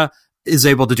camera is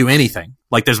able to do anything.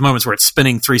 Like there's moments where it's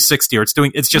spinning 360 or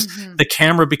it's just the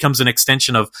camera becomes an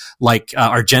extension of like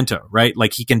Argento, right?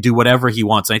 Like he can do whatever he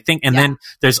wants. And I think, and then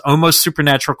there's almost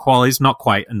supernatural qualities, not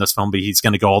quite in this film, but he's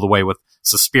going to go all the way with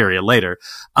Suspiria later.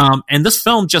 And this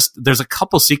film there's a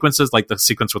couple sequences, like the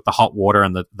sequence with the hot water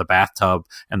and the bathtub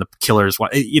and the killers,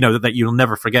 that you'll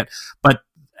never forget. But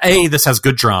this has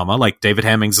good drama. Like David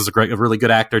Hemmings is a really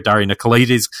good actor. Daria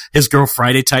Nicolaides, his Girl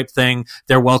Friday type thing.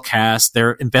 They're well cast.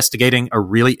 They're investigating a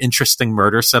really interesting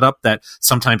murder setup that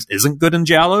sometimes isn't good in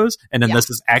giallos, and then this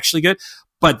is actually good.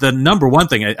 But the number one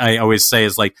thing I always say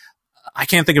is like, I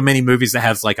can't think of many movies that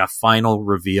has like a final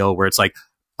reveal where it's like,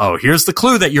 oh, here's the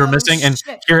clue that you're missing, and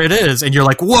here it is, and you're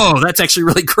like, whoa, that's actually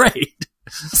really great.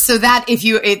 So that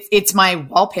it's my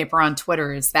wallpaper on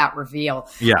Twitter is that reveal.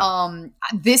 Yeah.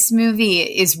 This movie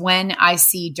is when I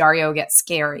see Dario get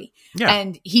scary. Yeah.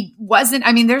 And he wasn't,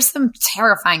 I mean, there's some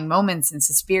terrifying moments in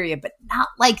Suspiria, but not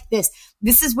like this.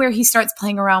 This is where he starts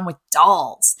playing around with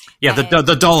dolls. Yeah.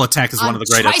 The doll attack is one of the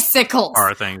greatest tricycles.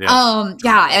 horror things.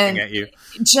 Yeah. And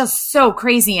just so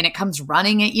crazy. And it comes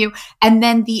running at you. And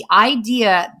then the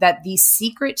idea that the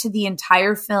secret to the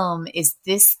entire film is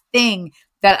this thing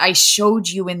that I showed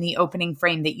you in the opening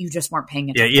frame that you just weren't paying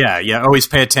attention. Yeah. Always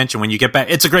pay attention when you get back.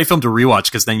 It's a great film to rewatch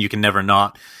because then you can never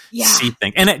not see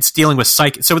things. And it's dealing with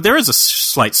psychic. So there is a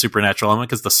slight supernatural element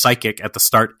because the psychic at the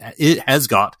start, it has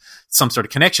got some sort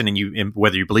of connection in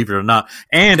whether you believe it or not.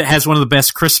 And it has one of the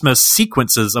best Christmas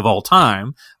sequences of all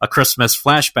time, a Christmas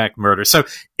flashback murder. So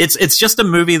it's just a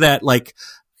movie that like,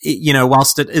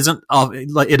 whilst it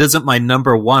isn't my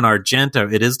number one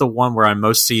Argento, it is the one where I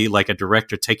most see like a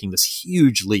director taking this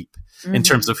huge leap in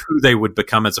terms of who they would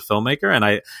become as a filmmaker.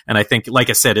 And I think,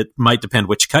 like I said, it might depend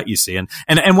which cut you see. And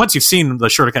once you've seen the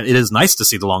shorter cut, it is nice to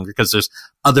see the longer because there's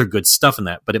other good stuff in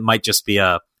that, but it might just be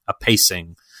a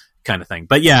pacing kind of thing.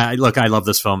 But yeah, look, I love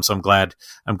this film, so I'm glad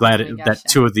that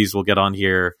two of these will get on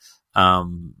here.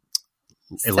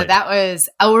 So that was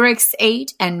Ulrich's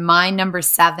 8 and my number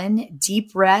 7,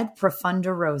 Deep Red,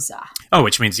 Profunda Rosa. Oh,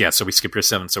 which means, so we skip your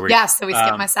 7. So we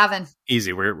skip my 7.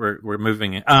 Easy. We're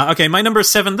moving it. Okay. My number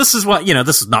 7, this is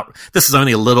this is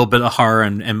only a little bit of horror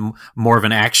and more of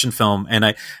an action film. And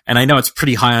I know it's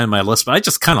pretty high on my list, but I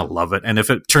just kind of love it. And if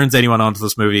it turns anyone onto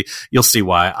this movie, you'll see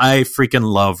why. I freaking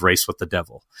love Race with the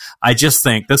Devil. I just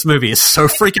think this movie is so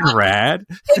freaking rad.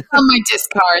 It's on my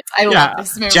discards. I love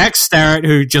this movie. Jack Starrett,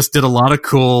 who just did a lot of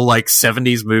cool like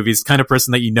 70s movies, kind of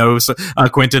person that so,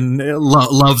 Quentin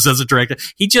loves as a director.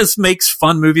 He just makes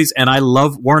fun movies, and I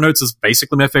love Warren Oates is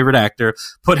basically my favorite actor.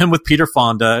 Put him with Peter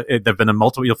Fonda. They've been in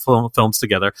multiple films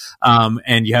together.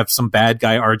 And you have some bad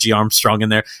guy R.G. Armstrong in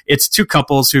there. It's two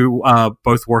couples who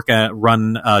both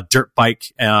run dirt bike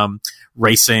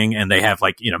racing, and they have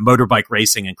like motorbike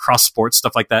racing and cross sports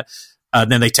stuff like that.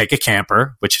 Then they take a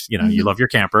camper, which, you love your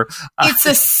camper. It's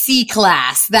a C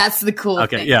class. That's the cool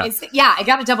thing. Yeah. I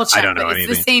got to double check. I don't know but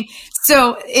anything. It's the same.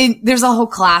 So there's a whole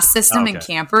class system in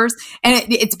campers, and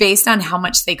it's based on how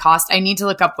much they cost. I need to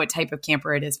look up what type of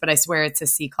camper it is, but I swear it's a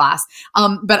C class.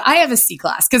 But I have a C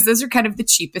class because those are kind of the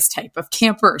cheapest type of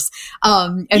campers.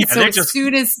 As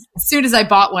soon as I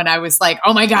bought one, I was like,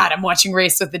 oh my God, I'm watching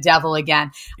Race with the Devil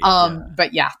again.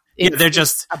 But yeah. They're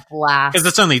just a blast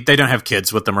because they don't have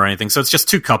kids with them or anything. So it's just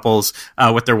two couples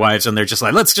with their wives, and they're just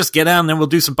like, let's just get out and then we'll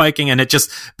do some biking. And it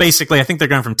just basically, I think they're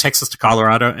going from Texas to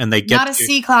Colorado, and they get not a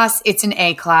C class, it's an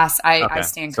A class. I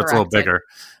stand corrected. So it's a little bigger.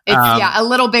 It's a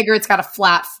little bigger. It's got a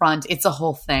flat front. It's a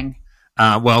whole thing.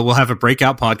 Well, we'll have a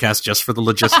breakout podcast just for the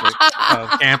logistics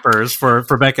of campers for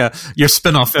Becca, your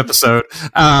spinoff episode.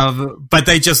 But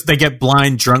they get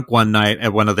blind drunk one night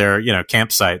at one of their,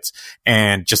 campsites,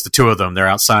 and just the two of them, they're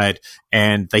outside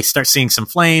and they start seeing some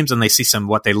flames and they see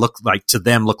what they look like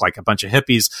a bunch of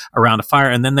hippies around a fire.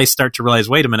 And then they start to realize,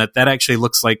 wait a minute, that actually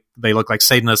they look like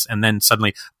Satanists. And then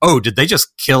suddenly, oh, did they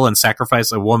just kill and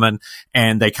sacrifice a woman?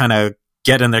 And they kind of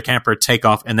get in their camper, take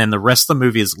off, and then the rest of the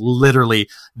movie is literally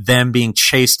them being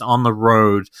chased on the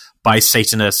road by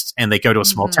Satanists, and they go to a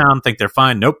small town, think they're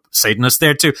fine. Nope, Satanists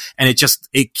there too. And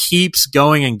it keeps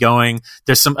going and going.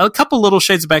 There's a couple little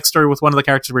shades of backstory with one of the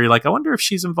characters where you're like, I wonder if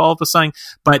she's involved with something,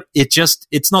 but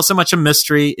it's not so much a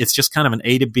mystery. It's just kind of an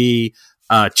A to B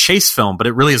chase film, but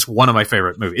it really is one of my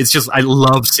favorite movies. I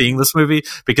love seeing this movie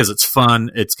because it's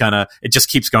fun. It just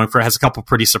keeps going it has a couple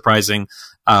pretty surprising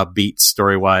beats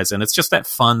story wise, and it's just that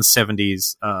fun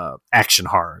 70s action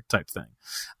horror type thing.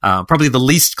 Probably the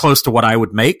least close to what I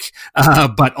would make,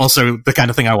 but also the kind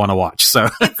of thing I want to watch. So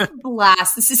it's a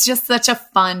blast. This is just such a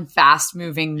fun,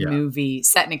 fast-moving movie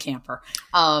set in a camper.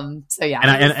 So yeah,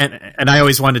 and I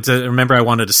always wanted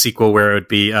a sequel where it would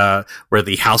be where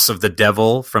the House of the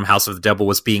Devil from House of the Devil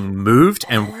was being moved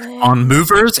and on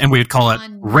movers, and we would call it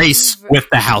Race with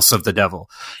the House of the Devil.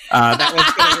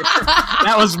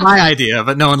 That was my idea,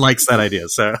 but no one likes that idea.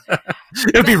 So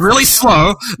it would be really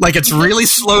slow, like it's really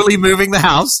slowly moving the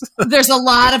house. There's a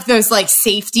lot of those like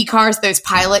safety cars, those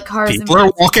pilot cars. People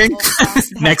are walking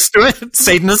next to it.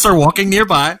 Satanists are walking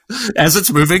nearby as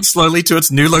it's moving slowly to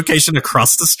its new location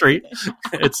across the street.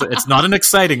 It's not an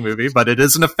exciting movie, but it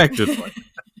is an effective one.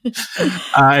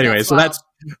 Anyway, so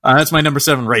that's my number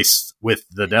 7, Race with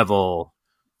the Devil.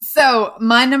 So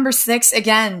my number 6,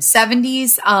 again,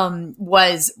 70s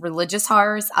was religious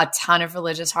horrors, a ton of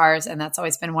religious horrors. And that's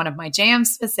always been one of my jams,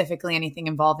 specifically anything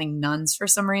involving nuns for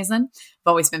some reason. I've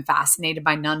always been fascinated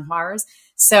by nun horrors.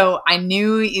 So I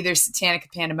knew either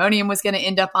Satanica Pandemonium was going to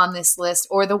end up on this list,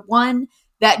 or the one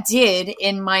that did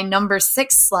in my number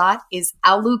 6 slot is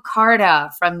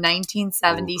Alucarda from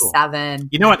 1977. Cool.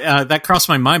 You know what? That crossed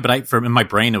my mind, but in my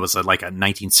brain, it was like a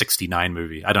 1969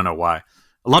 movie. I don't know why.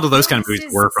 A lot of those kind of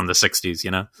movies were from the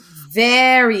 60s,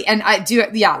 Very. And I do,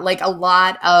 like a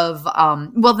lot of,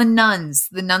 the nuns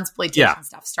exploitation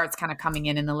stuff starts kind of coming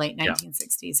in the late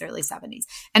 1960s, early 70s.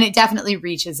 And it definitely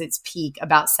reaches its peak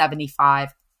about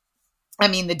 75. I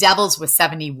mean, The Devils was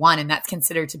 71, and that's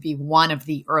considered to be one of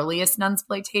the earliest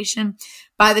nunsploitation.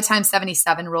 By the time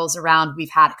 77 rolls around,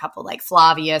 we've had a couple like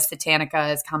Flavia, Satanica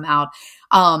has come out.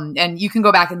 And you can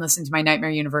go back and listen to my Nightmare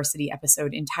University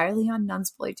episode entirely on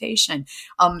nunsploitation.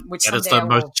 Which that is the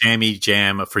most jammy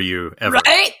jam for you ever.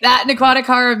 Right? That and Aquatic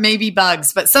Horror, maybe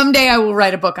Bugs. But someday I will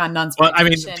write a book on nunsploitation. Well, I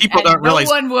mean, people don't realize.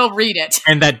 No one will read it.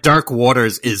 And that Dark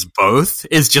Waters is both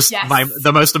is just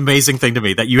the most amazing thing to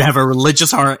me, that you have a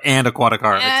religious horror and aquatic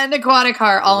horror. And aquatic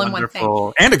horror all in one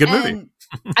thing. And a good movie.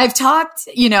 I've talked,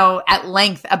 at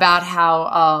length about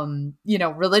how,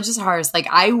 religious horrors, like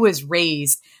I was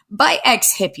raised by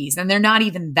ex-hippies, and they're not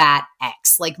even that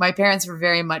ex. Like my parents were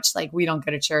very much like, we don't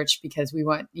go to church because we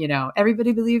want,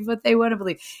 everybody believe what they want to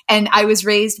believe. And I was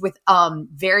raised with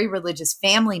very religious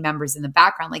family members in the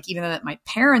background. Like even though that my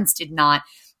parents did not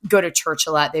go to church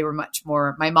a lot, they were much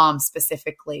more, my mom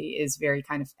specifically is very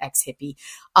kind of ex-hippie.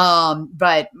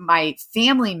 But my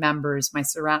family members, my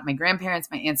grandparents,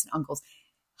 my aunts and uncles,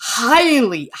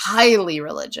 highly, highly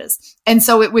religious. And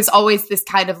so it was always this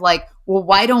kind of like, well,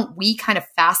 why don't we kind of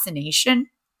fascination?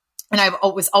 And I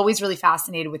was always really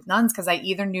fascinated with nuns because I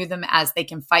either knew them as they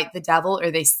can fight the devil or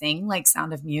they sing like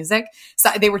Sound of Music. So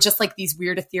they were just like these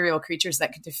weird ethereal creatures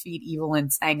that could defeat evil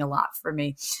and sang a lot for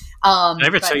me. Did I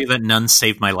ever tell you that nuns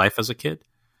saved my life as a kid?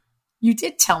 You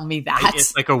did tell me that.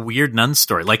 It's like a weird nun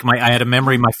story. Like I had a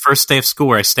memory my first day of school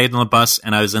where I stayed on the bus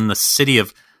and I was in the city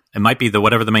of, it might be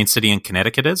whatever the main city in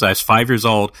Connecticut is. I was 5 years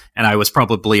old and I was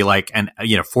probably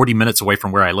 40 minutes away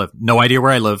from where I lived. No idea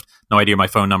where I lived. No idea my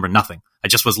phone number, nothing. I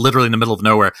just was literally in the middle of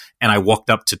nowhere, and I walked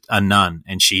up to a nun,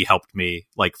 and she helped me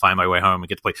find my way home and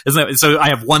get to play. So I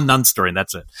have one nun story, and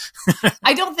that's it.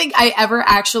 I don't think I ever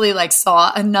actually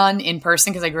saw a nun in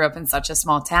person because I grew up in such a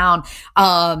small town,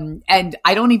 and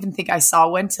I don't even think I saw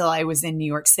one till I was in New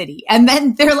York City. And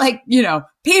then they're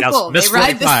people. They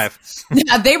ride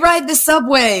they ride the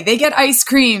subway. They get ice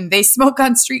cream. They smoke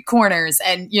on street corners,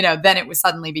 and then it was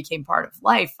suddenly became part of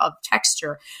life, of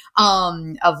texture,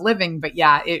 of living. But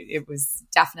yeah, it was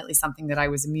definitely something that I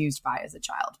was amused by as a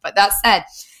child. But that said,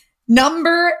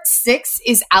 number 6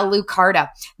 is Alucarda.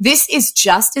 This is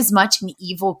just as much an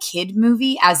evil kid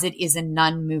movie as it is a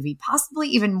nun movie, possibly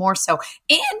even more so.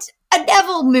 And a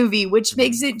devil movie, which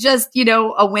makes it just,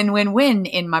 a win-win-win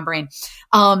in my brain.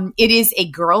 It is a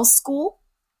girls' school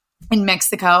in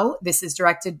Mexico. This is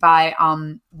directed by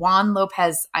Juan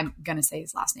Lopez. I'm going to say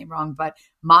his last name wrong, but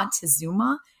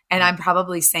Montezuma. And I'm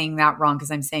probably saying that wrong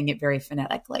because I'm saying it very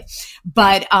phonetically.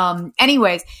 But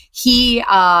anyways, he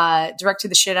directed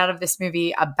the shit out of this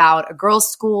movie about a girls'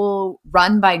 school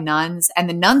run by nuns. And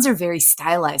the nuns are very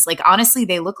stylized. Like, honestly,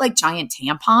 they look like giant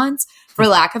tampons, for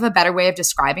lack of a better way of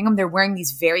describing them. They're wearing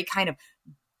these very kind of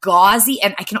gauzy,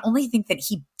 and I can only think that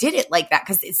he did it like that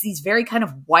because it's these very kind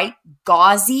of white,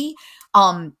 gauzy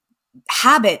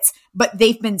habits, but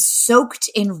they've been soaked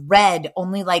in red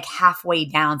only like halfway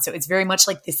down. So it's very much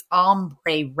like this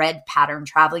ombre red pattern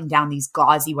traveling down these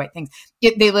gauzy white things.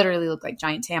 They literally look like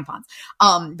giant tampons.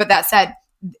 But that said,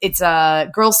 it's a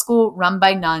girls' school run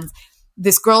by nuns.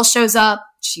 This girl shows up.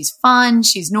 She's fun.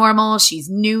 She's normal. She's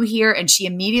new here. And she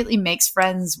immediately makes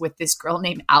friends with this girl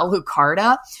named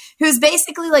Alucarda, who's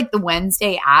basically like the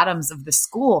Wednesday Addams of the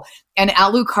school. And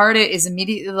Alucarda is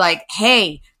immediately like,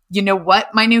 hey, you know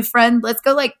what, my new friend, let's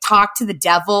go like talk to the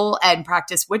devil and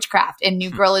practice witchcraft. And new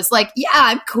girl is like, yeah,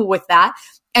 I'm cool with that.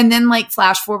 And then like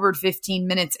flash forward 15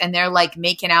 minutes and they're like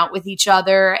making out with each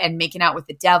other and making out with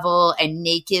the devil and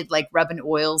naked, like rubbing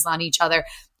oils on each other.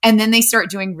 And then they start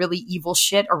doing really evil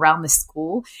shit around the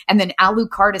school. And then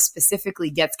Alucarda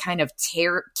specifically gets kind of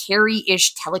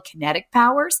Carrie-ish telekinetic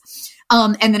powers.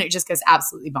 And then it just goes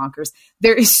absolutely bonkers.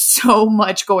 There is so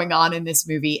much going on in this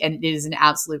movie and it is an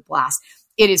absolute blast.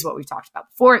 It is what we've talked about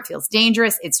before. It feels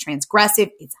dangerous. It's transgressive.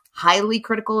 It's highly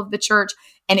critical of the church,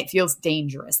 and it feels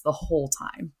dangerous the whole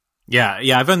time. Yeah.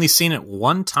 I've only seen it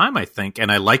one time, I think,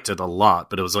 and I liked it a lot,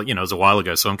 but it was, it was a while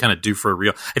ago, so I'm kind of due for a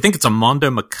real. I think it's a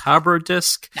Mondo Macabro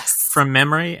disc from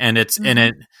memory, and it's in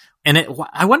it. And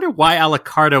I wonder why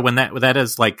Alucarda, when that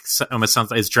is like almost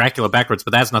sounds is Dracula backwards, but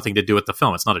that has nothing to do with the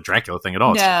film. It's not a Dracula thing at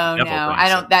all. No, I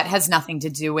don't. That has nothing to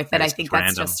do with it. I think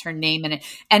that's just her name in it.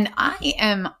 And I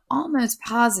am almost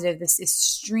positive this is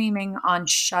streaming on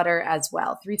Shudder as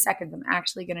well. 3 seconds. I'm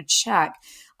actually going to check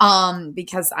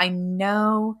because I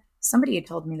know somebody had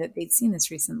told me that they'd seen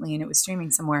this recently and it was streaming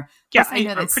somewhere. Yeah,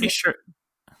 I'm pretty sure.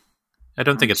 I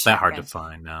don't think it's that hard to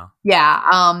find now.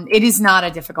 Yeah, it is not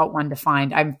a difficult one to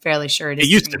find. I'm fairly sure it is.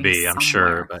 It used to be, somewhere. I'm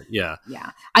sure, but yeah.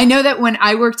 Yeah. I know that when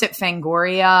I worked at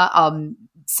Fangoria,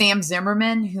 Sam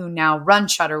Zimmerman, who now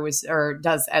runs Shudder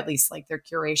does at least like their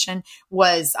curation,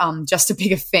 was just as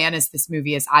big a fan as this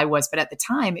movie as I was. But at the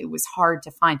time, it was hard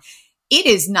to find. It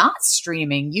is not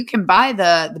streaming. You can buy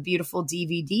the beautiful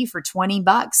DVD for $20.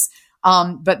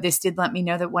 But this did let me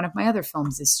know that one of my other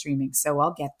films is streaming, so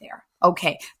I'll get there.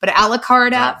 Okay, but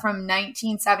Alucarda from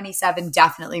 1977,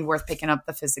 definitely worth picking up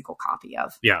the physical copy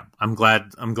of. Yeah, I'm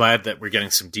glad that we're getting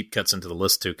some deep cuts into the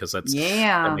list too, because that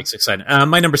makes it exciting.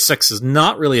 My number 6 is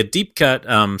not really a deep cut,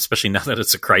 especially now that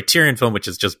it's a Criterion film, which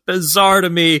is just bizarre to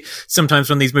me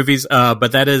sometimes when these movies.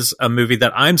 But that is a movie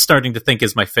that I'm starting to think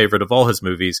is my favorite of all his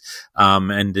movies,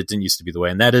 and it didn't used to be the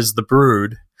way, and that is The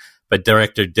Brood, by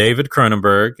director David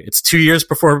Cronenberg. It's 2 years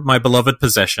before my beloved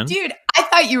Possession. Dude, I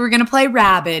thought you were going to play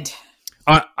Rabid.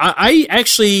 I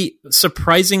actually,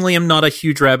 surprisingly, am not a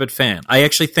huge Rabid fan. I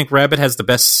actually think Rabid has the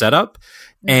best setup,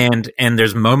 and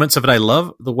there's moments of it I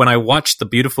love. When I watched the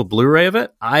beautiful Blu-ray of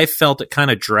it, I felt it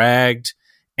kind of dragged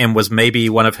and was maybe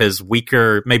one of his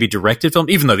weaker, maybe directed films,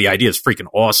 even though the idea is freaking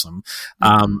awesome.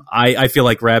 I feel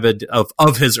like Rabid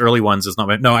of his early ones is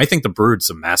not, no, I think The Brood's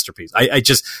a masterpiece. I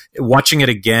just, watching it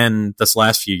again this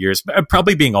last few years,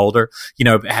 probably being older,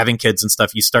 having kids and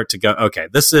stuff, you start to go, okay,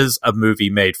 this is a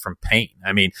movie made from pain.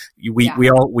 I mean, we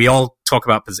all talk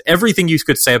about everything you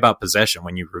could say about Possession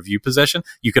when you review Possession,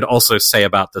 you could also say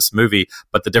about this movie,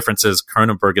 but the difference is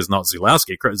Cronenberg is not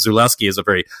Zulawski. Zulawski is a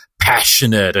very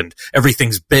passionate and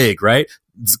everything's big, right?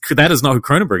 That is not who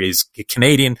Cronenberg is. He's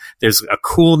Canadian. There's a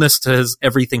coolness to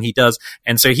everything he does.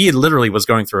 And so he literally was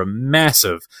going through a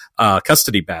massive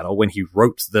custody battle when he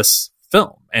wrote this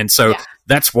film. And so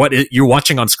that's what you're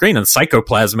watching on screen, and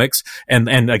Psychoplasmics.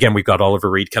 And again, we've got Oliver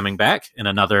Reed coming back in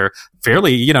another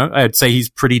fairly, I'd say he's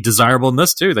pretty desirable in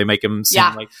this too. They make him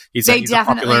seem like he's a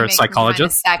popular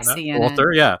psychologist, sexy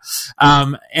author. Yeah.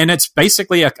 And it's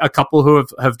basically a couple who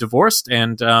have divorced,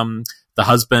 and the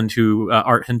husband who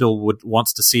Art Hindle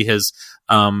wants to see his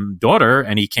daughter,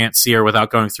 and he can't see her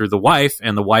without going through the wife,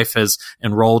 and the wife has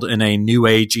enrolled in a new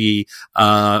agey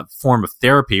form of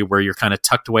therapy where you're kind of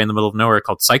tucked away in the middle of nowhere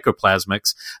called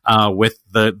Psychoplasmics with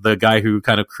the guy who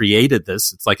kind of created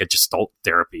this. It's like a Gestalt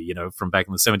therapy, from back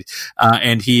in the 70s.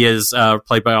 And he is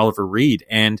played by Oliver Reed.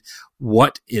 And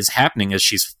what is happening is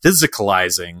she's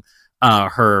physicalizing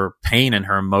her pain and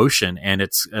her emotion, and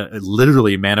it's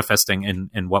literally manifesting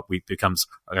in what becomes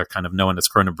are kind of known as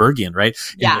Cronenbergian, right?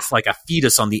 Yeah. And it's like a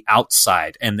fetus on the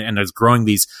outside, and there's growing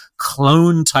these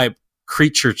clone type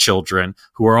creature children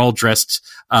who are all dressed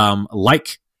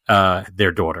like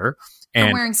their daughter.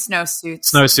 And wearing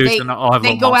snowsuits. And all have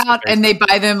they go out and they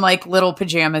buy them like little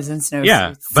pajamas and snowsuits.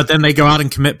 Yeah, but then they go out and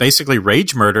commit basically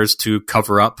rage murders to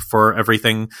cover up for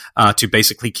everything, to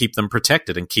basically keep them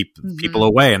protected and keep people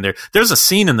away. And there's a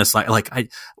scene in this, I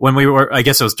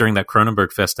guess it was during that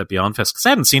Cronenberg Fest at Beyond Fest, because I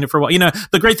hadn't seen it for a while. You know,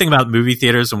 the great thing about movie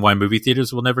theaters and why movie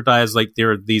theaters will never die is like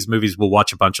there are these movies we'll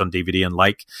watch a bunch on DVD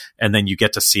and then you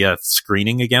get to see a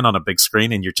screening again on a big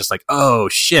screen, and you're just like, oh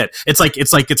shit! It's like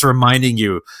it's reminding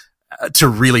you to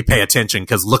really pay attention,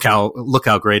 because look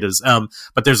how great it is.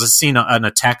 But there's a scene, an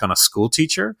attack on a school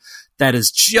teacher that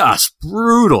is just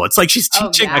brutal. It's like she's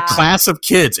teaching a class of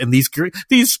kids, and these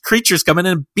creatures come in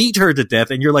and beat her to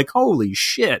death, and you're like, holy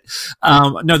shit.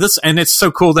 And it's so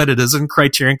cool that it is in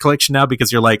Criterion Collection now,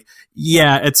 because you're like,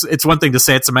 yeah, it's one thing to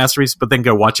say it's a masterpiece, but then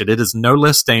go watch it. It is no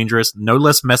less dangerous, no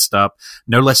less messed up,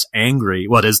 no less angry.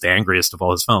 Well, it is the angriest of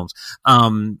all his films.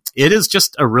 It is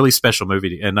just a really special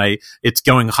movie, and it's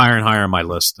going higher and higher on my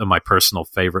list of my personal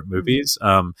favorite movies.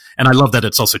 And I love that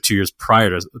it's also 2 years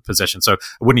prior to Possession, so I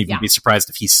wouldn't even be surprised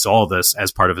if he saw this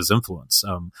as part of his influence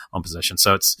on Possession.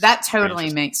 So that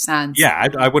totally makes sense. Yeah,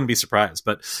 I wouldn't be surprised,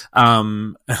 but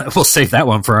we'll save that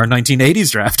one for our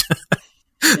 1980s draft.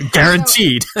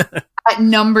 Guaranteed. At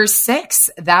number 6,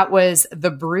 that was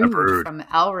The Brood from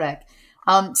Elric.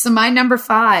 So my number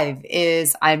 5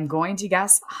 is, I'm going to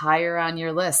guess, higher on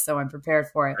your list, so I'm prepared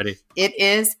for it. Ready? It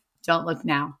is Don't Look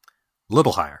Now. A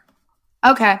little higher.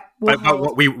 Okay.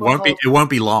 It won't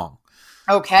be long.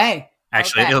 Okay.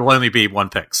 Actually, it'll only be one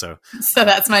pick. So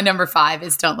that's my number 5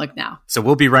 is Don't Look Now. So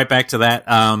we'll be right back to that.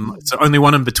 So only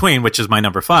one in between, which is my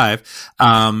number 5.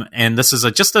 And this is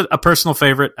just a personal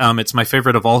favorite. It's my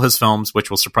favorite of all his films, which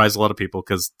will surprise a lot of people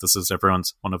because this is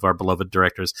one of our beloved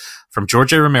directors. From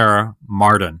George A. Romero,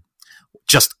 Martin.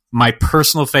 Just my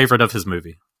personal favorite of his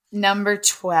movie. Number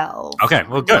 12. Okay,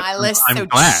 well, good. My list, I'm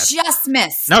glad. Just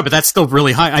missed. No, but that's still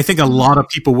really high. I think a lot of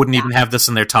people wouldn't even have this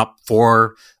in their top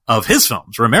 4 of his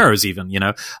films. Romero's even,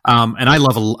 and I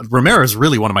love Romero's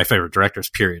really one of my favorite directors,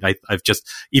 period. I've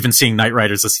just, even seeing Knight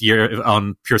Riders this year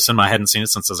on Pure Cinema, I hadn't seen it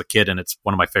since I was a kid, and it's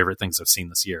one of my favorite things I've seen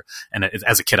this year. And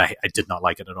as a kid, I did not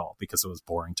like it at all because it was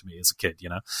boring to me as a kid,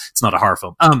 It's not a horror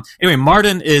film. Anyway,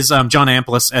 Martin is John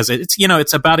Amplas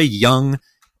it's about a young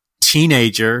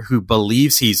teenager who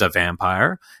believes he's a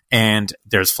vampire, and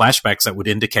there's flashbacks that would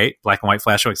indicate, black and white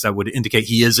flashbacks that would indicate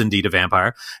he is indeed a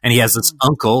vampire, and he has this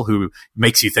uncle who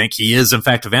makes you think he is in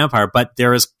fact a vampire, but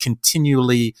there is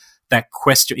continually that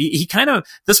question. He kind of,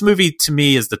 this movie to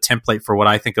me is the template for what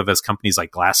I think of as companies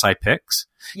like Glass Eye Pix.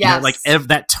 Yes.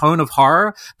 That tone of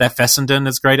horror that Fessenden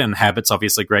is great, and Habit's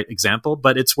obviously a great example,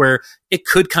 but it's where it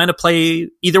could kind of play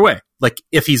either way. Like,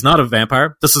 if he's not a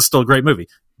vampire, this is still a great movie.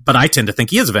 But I tend to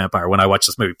think he is a vampire when I watch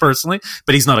this movie personally,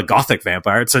 but he's not a gothic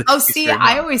vampire.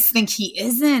 I always think he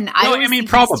isn't.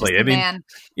 Probably.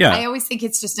 I always think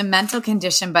it's just a mental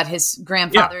condition, but his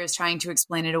grandfather is trying to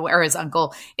explain it away, or his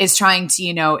uncle is trying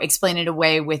to, explain it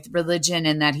away with religion,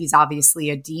 and that he's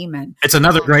obviously a demon. It's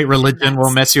another great religion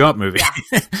will mess you up movie.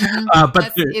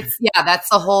 Yeah. That's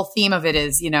the whole theme of it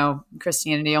is,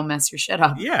 Christianity will mess your shit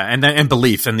up. Yeah. And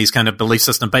belief and these kind of belief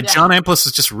system. But John Amplas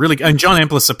is just really, and John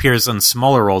Amplas appears in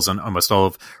smaller roles in almost all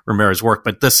of Romero's work,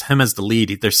 but him as the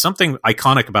lead, there's something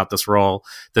iconic about this role,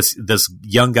 this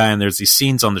young guy, and there's these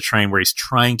scenes on the train where he's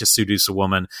trying to seduce a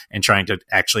woman and trying to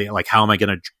actually, how am I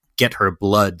going to get her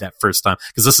blood that first time?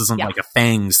 Because this isn't like a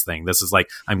fangs thing. This is like,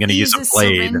 I'm going to use a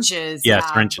blade. Syringes,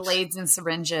 syringes. Blades and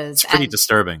syringes. It's pretty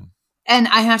disturbing. And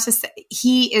I have to say,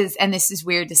 he is, and this is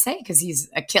weird to say because he's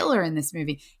a killer in this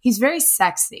movie, he's very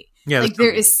sexy. Yeah,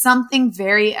 there is something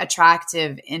very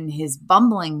attractive in his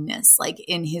bumblingness,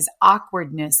 in his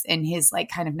awkwardness, in his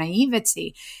kind of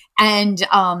naivety. And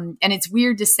it's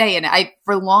weird to say. And I,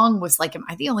 for long, was like, am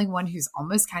I the only one who's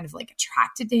almost kind of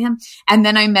attracted to him? And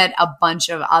then I met a bunch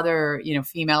of other,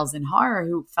 females in horror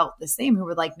who felt the same, who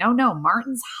were like, no,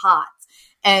 Martin's hot.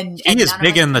 And he is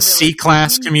big in the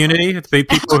C-class community. The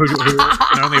people who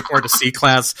can only afford a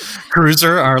C-class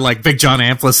cruiser are like big John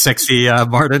Amplas, sexy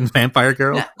Martin vampire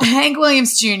girl. No, Hank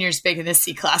Williams Jr. is big in the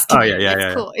C-class community. Oh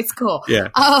yeah, cool. It's cool. Yeah.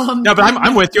 No, but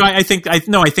I'm with you. I think it's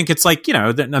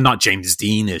not James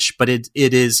Dean-ish, but it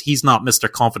is. He's not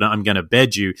Mr. Confident. I'm going to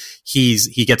bed you.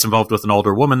 He gets involved with an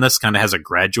older woman. This kind of has a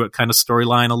Graduate kind of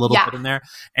storyline a little bit in there,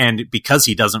 and because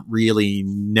he doesn't really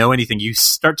know anything, you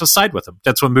start to side with him.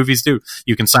 That's what movies do.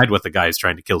 you can side with the guy who's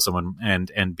trying to kill someone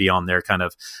and be on their kind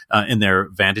of in their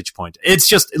vantage point. It's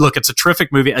just, look, it's a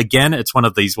terrific movie. Again, it's one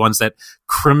of these ones that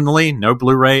criminally, no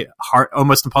Blu-ray,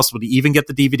 almost impossible to even get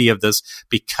the DVD of this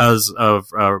because of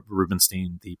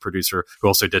Rubenstein, the producer who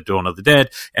also did Dawn of the Dead,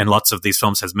 and lots of these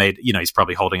films has made, he's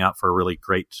probably holding out for a really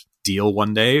great deal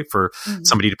one day for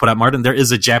somebody to put out. Martin, there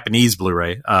is a Japanese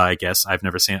Blu-ray, I guess. I've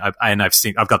never seen it.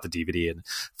 I've got the DVD and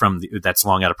that's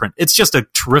long out of print. It's just a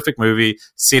terrific movie.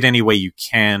 See it any way you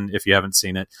can if you haven't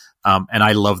seen it. And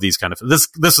I love these kind of,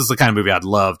 this is the kind of movie I'd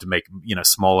love to make,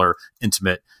 smaller,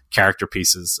 intimate character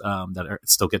pieces, that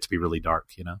still get to be really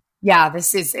dark, Yeah,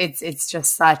 it's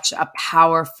just such a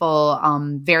powerful,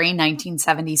 very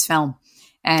 1970s film.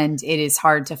 And it is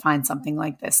hard to find something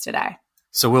like this today.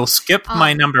 So we'll skip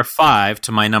my number 5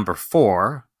 to my number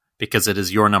 4 because it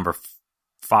is your number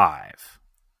 5.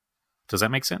 Does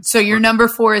that make sense? So your number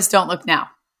 4 is Don't Look Now.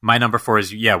 My number 4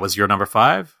 is, was your number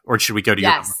 5? Or should we go to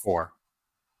your number 4?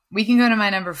 We can go to my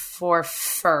number 4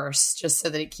 first, just so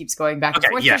that it keeps going back and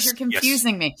forth because you're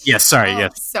confusing me. Yes, sorry,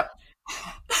 yes. So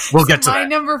we'll get to that.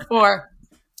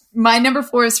 My number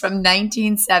 4 is from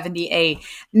 1978.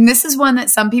 And this is one that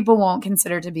some people won't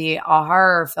consider to be a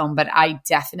horror film, but I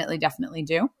definitely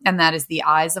do. And that is The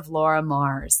Eyes of Laura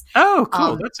Mars. Oh,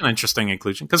 cool. That's an interesting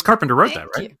inclusion because Carpenter wrote that,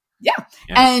 right? Yeah.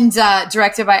 And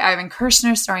directed by Ivan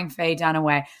Kershner, starring Faye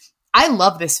Dunaway. I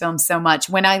love this film so much.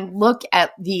 When I look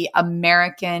at the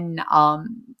American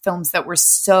films that were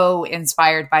so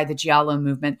inspired by the Giallo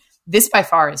movement, this by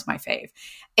far is my fave.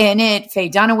 In it, Faye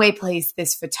Dunaway plays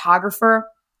this photographer,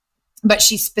 but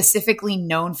she's specifically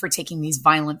known for taking these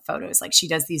violent photos. Like she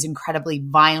does these incredibly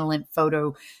violent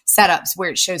photo setups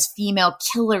where it shows female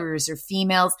killers or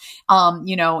females,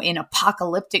 in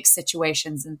apocalyptic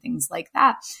situations and things like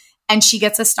that. And she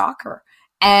gets a stalker.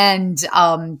 And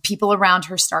people around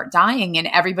her start dying. And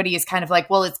everybody is kind of like,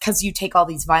 well, it's because you take all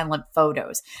these violent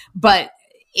photos. But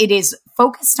it is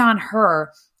focused on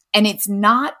her. And it's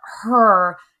not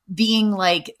her being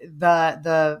like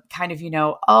the kind of,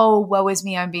 oh, woe is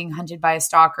me, I'm being hunted by a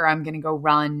stalker. I'm going to go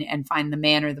run and find the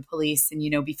man or the police and,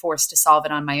 be forced to solve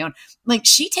it on my own. Like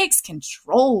she takes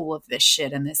control of this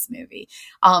shit in this movie.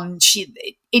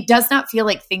 It does not feel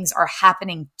like things are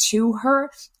happening to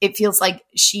her. It feels like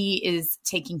she is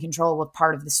taking control of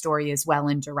part of the story as well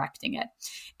and directing it.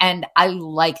 And I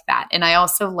like that. And I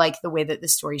also like the way that the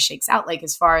story shakes out. Like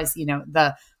as far as,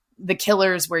 the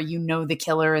killers where the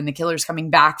killer and the killer's coming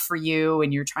back for you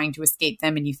and you're trying to escape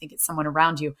them and you think it's someone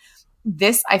around you.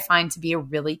 This I find to be a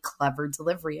really clever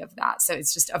delivery of that. So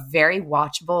it's just a very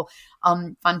watchable,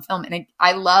 fun film. And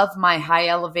I love my high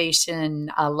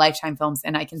elevation Lifetime films,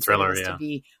 and I consider this to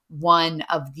be one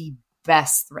of the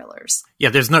best thrillers. Yeah,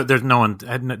 there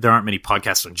aren't many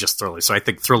podcasts on just thrillers. So I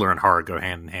think thriller and horror go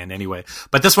hand in hand anyway.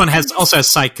 But this one also has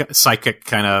psychic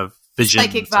kind of visions.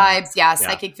 Psychic vibes,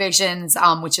 psychic visions,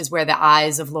 which is where the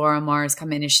eyes of Laura Mars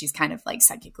come in as she's kind of like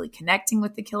psychically connecting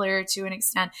with the killer to an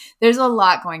extent. There's a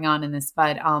lot going on in this,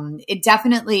 but it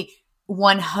definitely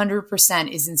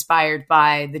 100% is inspired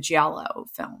by the Giallo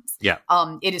films. Yeah.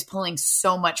 It is pulling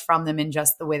so much from them in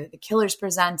just the way that the killer's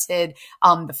presented,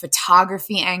 the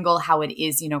photography angle, how it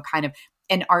is, kind of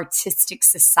an artistic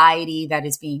society that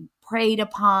is being preyed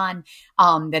upon,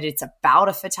 that it's about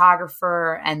a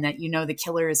photographer and that, the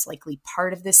killer is likely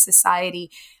part of this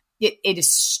society. It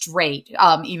is straight,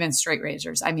 even straight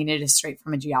razors. I mean, it is straight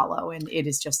from a Giallo, and it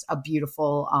is just a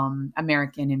beautiful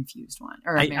American infused one.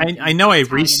 Or I know I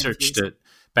researched it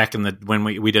back in when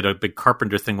we did a big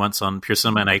Carpenter thing once on Pure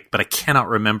Cinema, but I cannot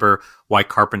remember why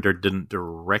Carpenter didn't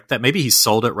direct that. Maybe he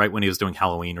sold it right when he was doing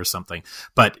Halloween or something.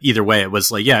 But either way, it was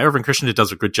like, Irvin Kershner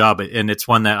does a good job, and it's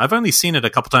one that I've only seen it a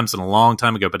couple times and a long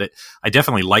time ago, but I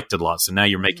definitely liked it a lot. So now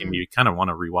you're making me kind of want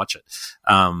to rewatch it.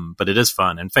 But it is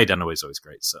fun, and Faye Dunaway is always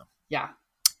great. So yeah.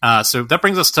 So that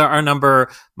brings us to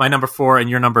my number 4 and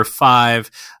your number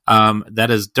 5.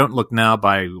 That is Don't Look Now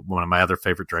by one of my other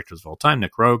favorite directors of all time,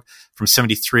 Nick Roeg, from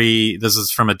 1973. This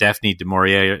is from a Daphne du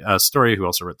Maurier story, who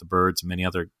also wrote The Birds and many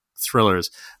other thrillers.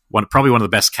 Probably one of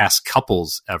the best cast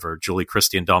couples ever. Julie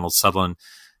Christie and Donald Sutherland,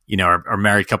 are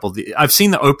married couple. I've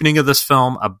seen the opening of this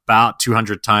film about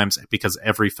 200 times because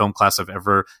every film class I've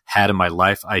ever had in my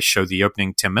life, I show the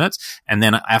opening 10 minutes. And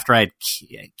then after I had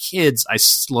kids, I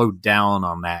slowed down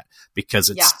on that because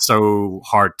it's so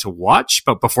hard to watch.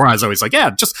 But before I was always like,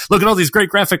 just look at all these great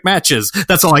graphic matches.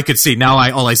 That's all I could see. Now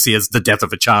all I see is the death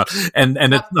of a child. And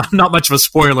it's not much of a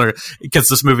spoiler because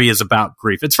this movie is about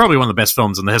grief. It's probably one of the best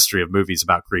films in the history of movies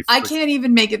about grief. I can't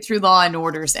even make it through Law and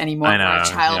Orders anymore where a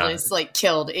child is like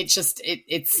killed.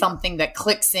 it's something that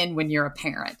clicks in when you're a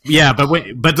parent. Yeah,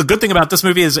 but the good thing about this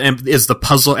movie is the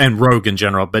puzzle, and Rogue in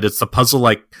general, but it's the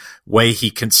puzzle-like way he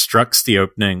constructs the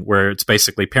opening, where it's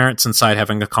basically parents inside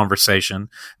having a conversation,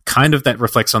 kind of that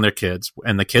reflects on their kids,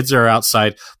 and the kids are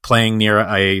outside playing near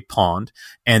a pond,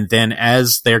 and then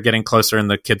as they're getting closer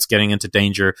and the kids getting into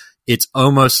danger, it's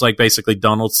almost like basically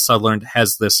Donald Sutherland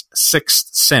has this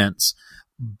sixth sense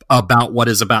about what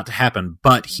is about to happen,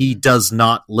 but he does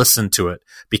not listen to it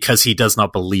because he does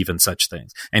not believe in such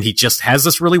things. And he just has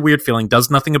this really weird feeling,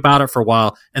 does nothing about it for a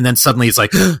while, and then suddenly he's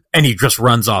like, and he just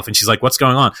runs off, and she's like, what's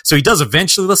going on? So he does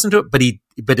eventually listen to it,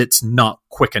 but it's not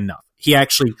quick enough. He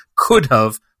actually could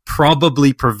have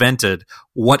probably prevented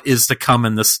what is to come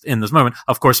in this moment.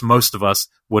 Of course, most of us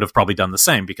would have probably done the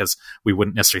same because we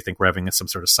wouldn't necessarily think we're having some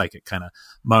sort of psychic kind of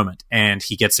moment. And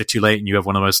he gets there too late, and you have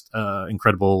one of the most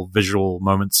incredible visual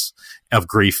moments of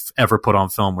grief ever put on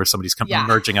film, where somebody's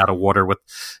emerging out of water with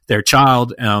their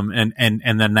child, and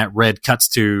then that red cuts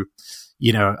to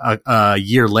a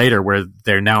year later where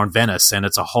they're now in Venice, and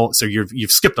it's a whole. So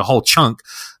you've skipped a whole chunk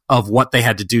of what they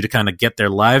had to do to kind of get their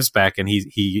lives back. And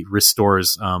he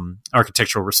restores,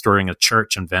 architectural restoring a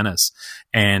church in Venice.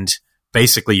 And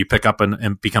basically you pick up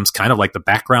and becomes kind of like the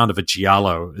background of a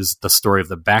giallo is the story of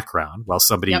the background, while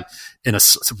somebody in a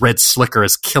red slicker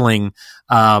is killing,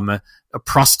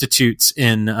 prostitutes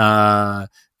in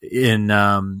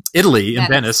Italy, in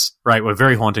Venice, right? Well,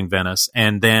 very haunting Venice.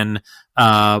 And then,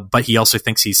 but he also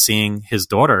thinks he's seeing his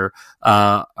daughter,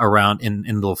 around in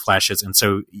little flashes. And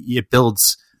so it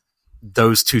builds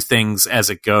those two things as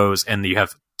it goes, and you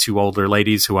have two older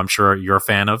ladies who I'm sure you're a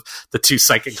fan of, the two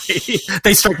psychic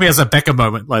they strike me as a Becca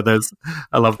moment like those.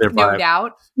 I love their vibe. No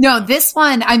doubt. No, this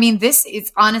one, I mean, this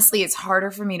is honestly, it's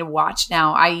harder for me to watch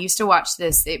now. I used to watch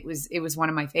this. It was one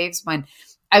of my faves when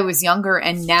I was younger,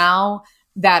 and now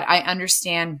that I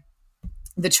understand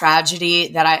the tragedy,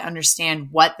 that I understand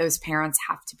what those parents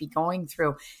have to be going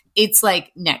through, it's like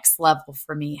next level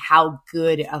for me, how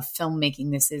good of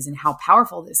filmmaking this is and how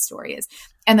powerful this story is.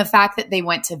 And the fact that they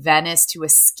went to Venice to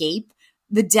escape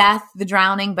the death, the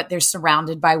drowning, but they're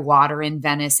surrounded by water in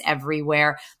Venice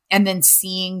everywhere. And then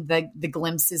seeing the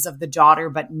glimpses of the daughter,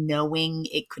 but knowing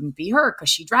it couldn't be her because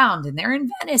she drowned, and they're in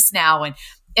Venice now.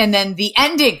 And then the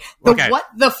ending, what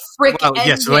the frick ending?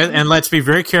 Yes, and let's be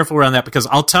very careful around that, because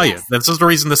I'll tell you, this is the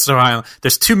reason this is so high.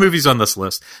 There's two movies on this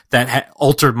list that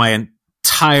altered my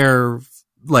entire,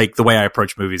 like, the way I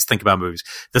approach movies, think about movies.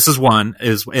 This is one,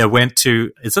 I went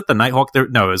to, is it the Nighthawk?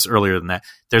 No, it was earlier than that.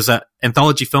 There's a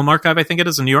Anthology Film Archive, I think it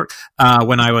is, in New York,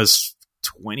 when I was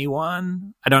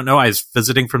 21. I don't know. I was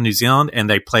visiting from New Zealand, and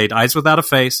they played Eyes Without a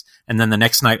Face, and then the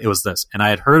next night it was this. And I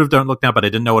had heard of Don't Look Now, but I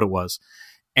didn't know what it was.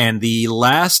 And the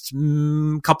last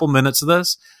couple minutes of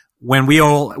this, when we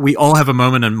all have a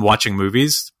moment in watching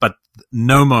movies, but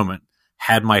no moment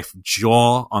had my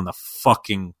jaw on the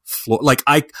fucking floor. Like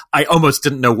I almost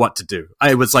didn't know what to do.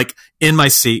 I was like in my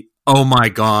seat. Oh my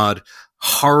God,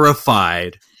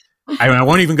 horrified. I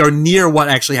won't even go near what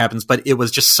actually happens, but it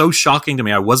was just so shocking to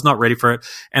me. I was not ready for it.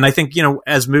 And I think,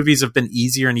 as movies have been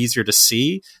easier and easier to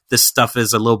see, this stuff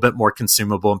is a little bit more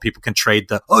consumable, and people can trade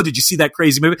did you see that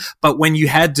crazy movie? But when you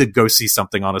had to go see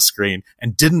something on a screen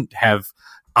and didn't have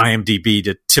IMDb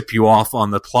to tip you off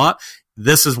on the plot,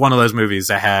 this is one of those movies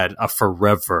that had a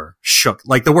forever shook.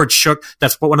 Like the word shook,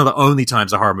 that's one of the only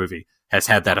times a horror movie has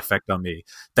had that effect on me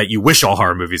that you wish all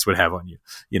horror movies would have on you.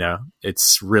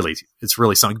 It's really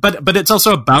something, but it's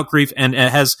also about grief, and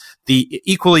it has the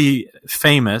equally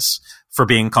famous for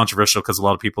being controversial, because a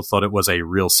lot of people thought it was a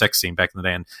real sex scene back in the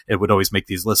day, and it would always make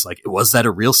these lists like, was that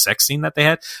a real sex scene that they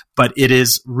had? But it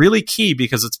is really key,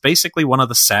 because it's basically one of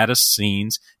the saddest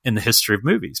scenes in the history of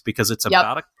movies, because it's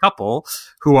about a couple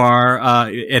who are,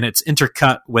 and it's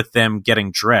intercut with them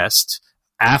getting dressed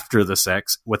after the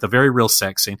sex with a very real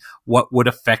sex scene, what would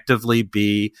effectively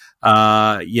be,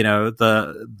 the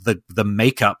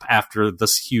makeup after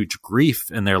this huge grief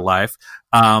in their life.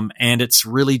 And it's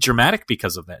really dramatic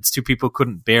because of that. It's two people who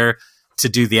couldn't bear to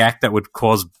do the act that would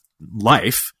cause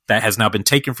life that has now been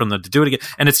taken from them to do it again.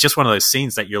 And it's just one of those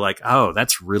scenes that you're like, oh,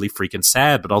 that's really freaking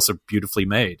sad, but also beautifully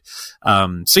made.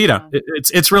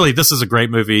 It's really, this is a great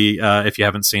movie. If you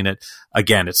haven't seen it,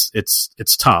 again,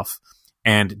 it's tough.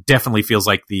 And definitely feels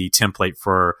like the template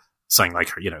for something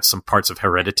like, some parts of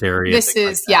Hereditary. This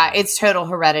is, it's total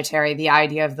Hereditary. The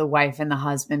idea of the wife and the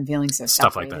husband feeling so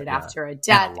stuff separated like that, after a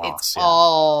death. It's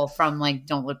all from like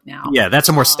Don't Look Now. Yeah, that's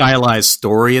a more stylized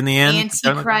story in the end.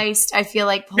 Antichrist, I feel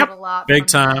like pulled a lot. Big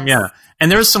time, yeah. And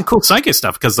there's some cool psychic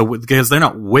stuff because they're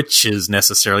not witches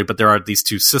necessarily, but there are these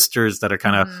two sisters that are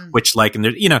kind of witch-like, and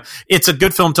it's a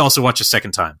good film to also watch a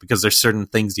second time because there's certain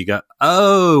things you go,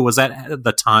 oh, was that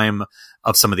the time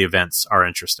of some of the events are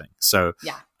interesting. So,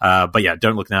 but yeah,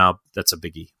 Don't Look Now. That's a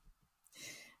biggie.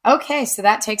 Okay, so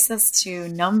that takes us to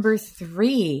number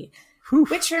 3,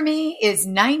 which for me is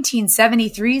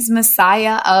 1973's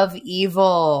Messiah of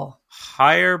Evil.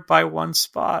 Higher by one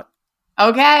spot.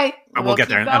 Okay, we'll get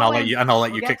there, and I'll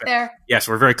let you kick there. Yes,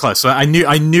 we're very close. So I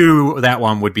knew that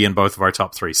one would be in both of our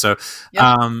top 3. So,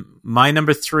 my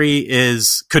number 3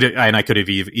 I could have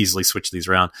easily switched these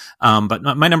around. But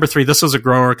my number 3, this was a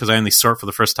grower because I only saw it for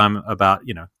the first time about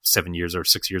 7 years or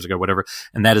 6 years ago, whatever.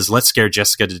 And that is Let's Scare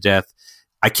Jessica to Death.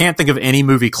 I can't think of any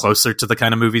movie closer to the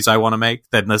kind of movies I want to make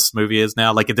than this movie is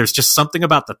now. Like, there's just something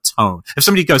about the tone. If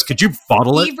somebody goes, could you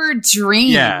bottle it? Fever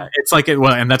Dream. Yeah, it's like,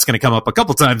 and that's going to come up a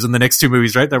couple times in the next 2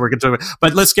 movies, right? That we're going to talk about.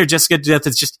 But Let's Scare Jessica to Death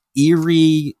is just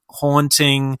eerie,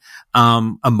 haunting,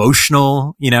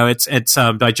 emotional. It's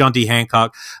by John D.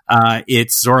 Hancock.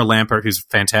 It's Zora Lampert, who's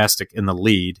fantastic in the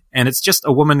lead. And it's just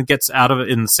a woman gets out of it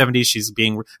in the 70s. She's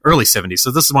being early 70s.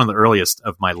 So this is one of the earliest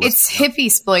of my list. It's hippie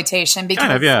exploitation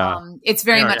because it's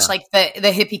very much like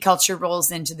the hippie culture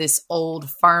rolls into this old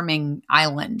farming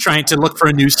island. Trying to look for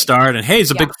a new start. And hey,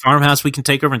 it's a big farmhouse we can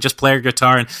take over and just play her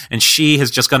guitar. And she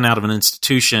has just gotten out of an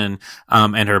institution,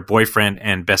 and her boyfriend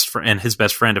and his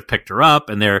best friend have picked her up,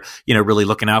 and they're, really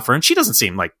looking out for her. And she doesn't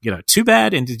seem like, too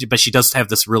bad. But she does have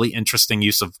this really interesting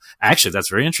use of, actually, that's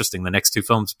very interesting. The next 2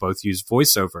 films both use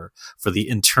voiceover for the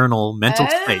internal mental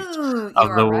state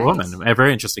of the woman.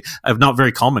 Very interesting. Not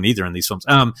very common either in these films.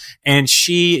 And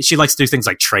she likes to do things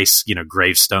like trace,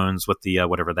 gravestones with the,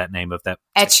 whatever that name of that.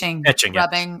 Etching,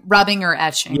 rubbing or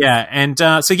etching. Yeah. And,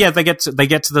 they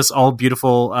get to this all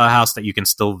beautiful, house that you can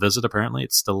still visit. Apparently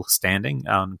it's still standing,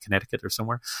 in Connecticut or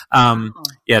somewhere.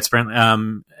 Yeah, it's apparently,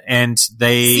 and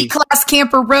they C-class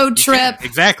camper road trip.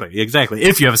 Exactly.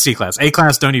 If you have a C-class,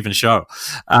 A-class don't even show.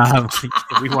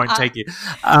 We won't take you.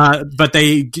 But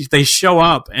they show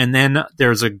up, and then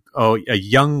there's a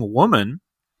young woman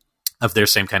of their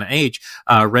same kind of age,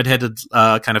 redheaded,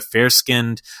 kind of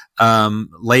fair-skinned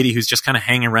lady who's just kind of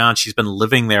hanging around. She's been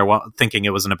living there while thinking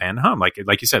it was an abandoned home.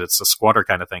 Like you said, it's a squatter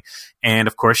kind of thing. And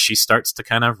of course, she starts to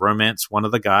kind of romance one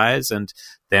of the guys, and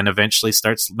then eventually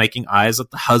starts making eyes at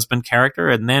the husband character,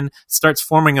 and then starts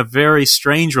forming a very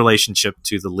strange relationship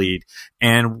to the lead.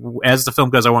 And as the film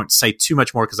goes, I won't say too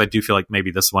much more because I do feel like maybe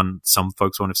this one some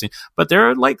folks won't have seen. But there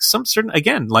are like some certain,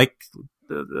 again, like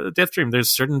the Death Dream, there's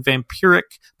certain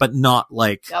vampiric, but not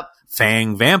like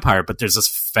fang vampire, but there's this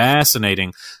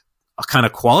fascinating kind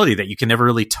of quality that you can never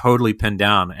really totally pin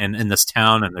down. And in this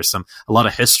town, and there's a lot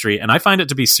of history, and I find it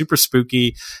to be super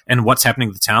spooky, and what's happening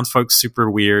to the townsfolk super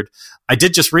weird. I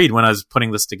did just read when I was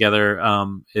putting this together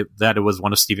that it was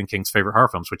one of Stephen King's favorite horror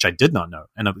films, which I did not know,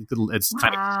 and it's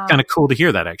kind of cool to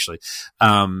hear that actually.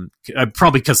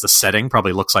 Probably because the setting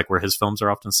probably looks like where his films are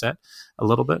often set a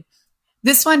little bit.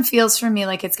 This one feels for me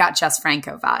like it's got Jess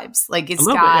Franco vibes. Like it's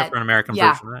got bit, for an American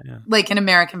version of that, like an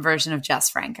American version of Jess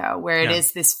Franco, where it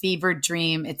is this fevered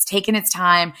dream. It's taken its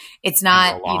time. It's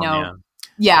not,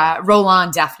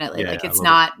 Roland definitely. Like it's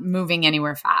not moving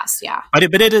anywhere fast. Yeah, but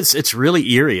it's really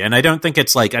eerie, and I don't think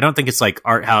it's like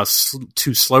art house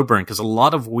too slow burn, because a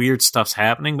lot of weird stuff's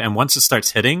happening, and once it starts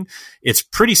hitting, it's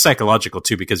pretty psychological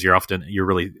too, because you're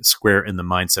really square in the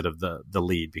mindset of the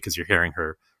lead, because you're hearing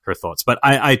her thoughts. But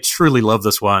I truly love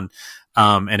this one.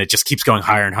 And it just keeps going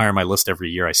higher and higher on my list every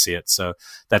year I see it. So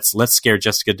that's Let's Scare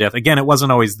Jessica to Death. Again, it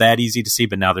wasn't always that easy to see,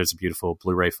 but now there's a beautiful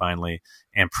Blu-ray finally,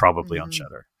 and probably on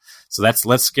Shudder. So that's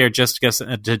Let's Scare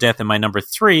Jessica to Death in my number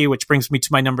 3, which brings me to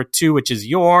my number 2, which is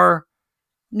your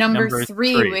number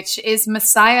 3, which is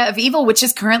Messiah of Evil, which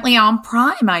is currently on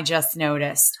Prime, I just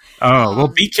noticed. Oh, well,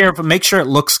 be careful. Make sure it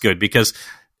looks good, because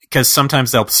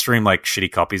sometimes they'll stream like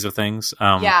shitty copies of things.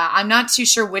 I'm not too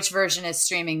sure which version is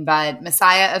streaming, but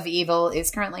Messiah of Evil is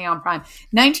currently on Prime.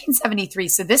 1973.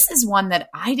 So this is one that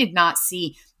I did not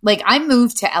see. Like, I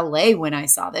moved to LA when I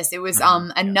saw this. It was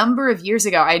a number of years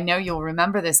ago. I know you'll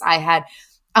remember this. I had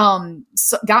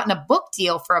gotten a book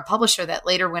deal for a publisher that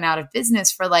later went out of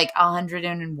business for like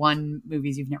 101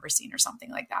 movies you've never seen or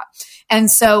something like that. And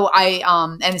so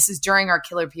and this is during our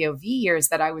Killer POV years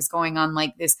that I was going on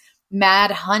like this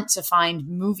mad hunt to find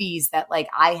movies that like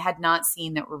I had not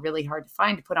seen that were really hard to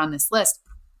find to put on this list.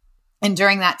 And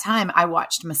during that time, I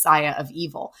watched Messiah of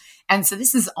Evil. And so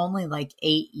this is only like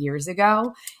 8 years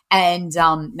ago. And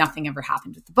nothing ever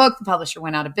happened with the book. The publisher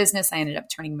went out of business. I ended up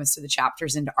turning most of the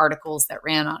chapters into articles that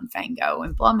ran on Fango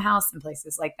and Blumhouse and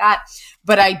places like that.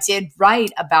 But I did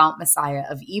write about Messiah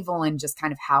of Evil and just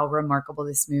kind of how remarkable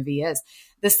this movie is.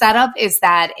 The setup is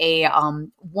that a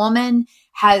woman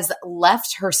has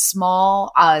left her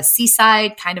small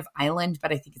seaside kind of island,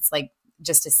 but I think it's like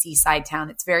just a seaside town.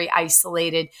 It's very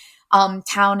isolated.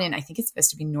 Town in, I think it's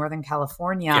supposed to be Northern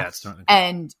California. Yeah, it's not.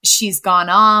 And she's gone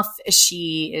off.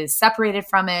 She is separated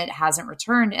from it, hasn't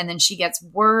returned. And then she gets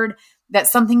word that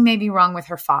something may be wrong with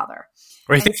her father.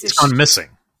 Or I think he's gone missing.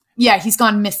 Yeah, he's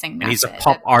gone missing. And he's a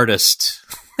pop artist.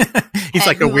 He's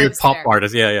like a weird pop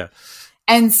artist. Yeah, yeah.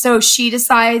 And so she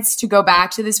decides to go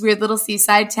back to this weird little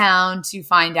seaside town to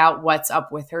find out what's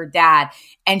up with her dad.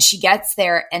 And she gets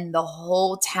there and the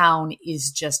whole town is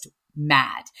just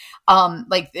mad.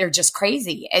 Like they're just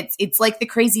crazy. It's like the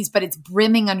Crazies, but it's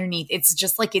brimming underneath. It's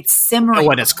just like it's simmering.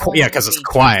 Oh, and it's because it's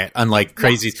quiet. Unlike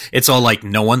Crazies, it's all like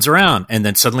no one's around, and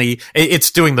then suddenly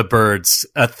it's doing the birds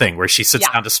thing where she sits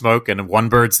down to smoke, and one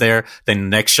bird's there. Then the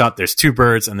next shot, there's two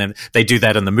birds, and then they do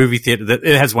that in the movie theater.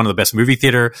 It has one of the best movie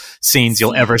theater scenes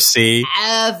you'll ever see.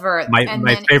 Ever.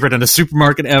 My favorite in a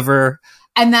supermarket ever.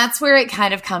 And that's where it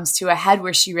kind of comes to a head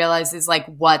where she realizes like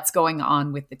what's going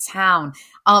on with the town.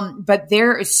 But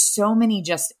there is so many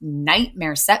just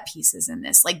nightmare set pieces in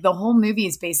this. Like the whole movie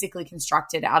is basically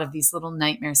constructed out of these little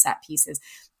nightmare set pieces.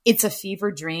 It's a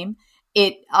fever dream.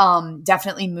 It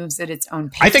definitely moves at its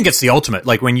own pace. I think it's the ultimate.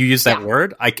 Like when you use that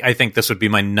word, I think this would be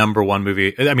my number one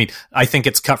movie. I mean, I think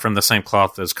it's cut from the same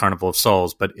cloth as Carnival of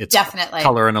Souls, but it's definitely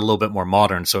color and a little bit more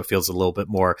modern, so it feels a little bit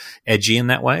more edgy in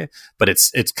that way. But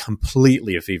it's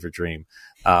completely a fever dream.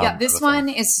 This one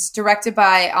is directed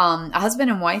by a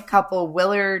husband and wife couple,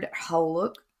 Willard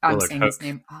Hullock. I'm saying his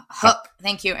name. Hook.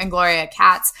 Thank you. And Gloria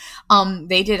Katz.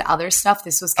 They did other stuff.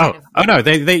 This was kind of. Oh, no.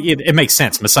 It makes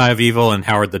sense. Messiah of Evil and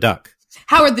Howard the Duck.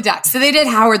 Howard the Duck. So they did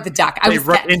Howard the Duck. They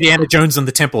wrote Indiana Jones and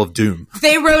the Temple of Doom.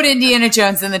 They wrote Indiana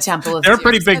Jones and the Temple of Doom. They're a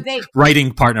pretty big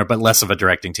writing partner, but less of a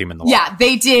directing team in the world. Yeah,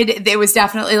 they did. There was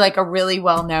definitely like a really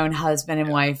well-known husband and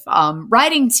wife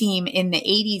writing team in the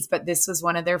 80s, but this was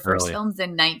one of their first films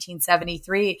in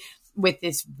 1973. With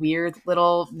this weird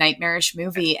little nightmarish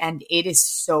movie, and it is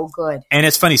so good. And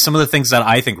it's funny, some of the things that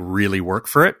I think really work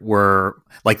for it were,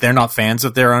 like, they're not fans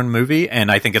of their own movie, and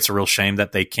I think it's a real shame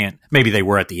that they can't, maybe they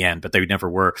were at the end, but they never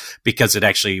were, because it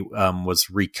actually was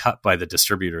recut by the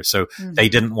distributor. So they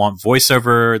didn't want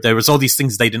voiceover, there was all these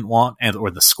things they didn't want, or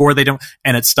the score they don't,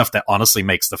 and it's stuff that honestly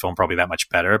makes the film probably that much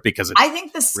better, because I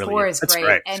think the score is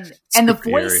great. And the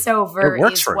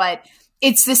voiceover is what...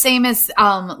 It's the same as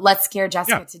Let's Scare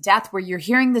Jessica to Death, where you're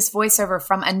hearing this voiceover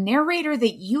from a narrator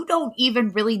that you don't even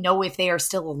really know if they are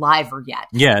still alive or yet.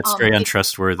 Yeah, it's very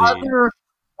untrustworthy.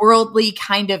 Otherworldly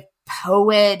kind of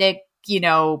poetic,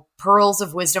 pearls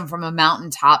of wisdom from a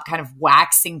mountaintop, kind of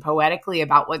waxing poetically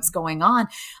about what's going on.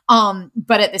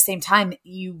 But at the same time,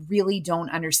 you really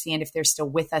don't understand if they're still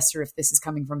with us or if this is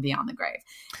coming from beyond the grave.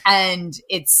 And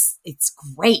it's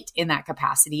great in that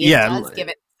capacity. It does give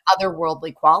it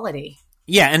otherworldly quality.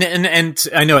 Yeah, and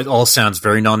I know it all sounds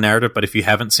very non-narrative, but if you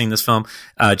haven't seen this film,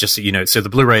 just so you know, so the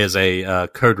Blu-ray is a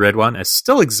Code Red one. It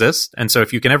still exists, and so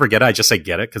if you can ever get it, I just say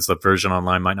get it, because the version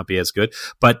online might not be as good.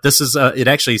 But this is, it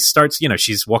actually starts,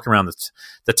 she's walking around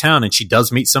the town, and she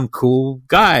does meet some cool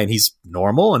guy, and he's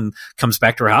normal, and comes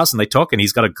back to her house, and they talk, and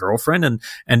he's got a girlfriend,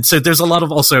 and so there's a lot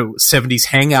of also 70s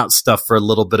hangout stuff for a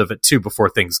little bit of it too, before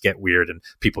things get weird and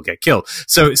people get killed.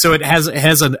 So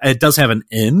it does have an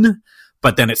in,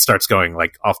 but then it starts going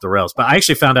like off the rails. But I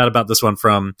actually found out about this one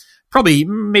from probably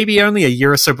maybe only a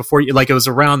year or so before, like it was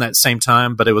around that same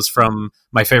time, but it was from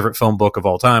my favorite film book of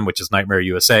all time, which is Nightmare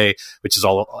USA, which is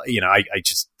all,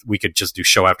 we could just do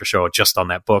show after show just on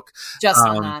that book. Just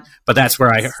on that. But that's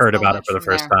where I heard about it for the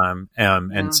first time.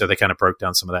 So they kind of broke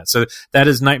down some of that. So that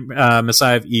is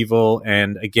Messiah of Evil.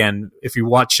 And again, if you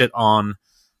watch it on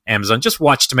Amazon, just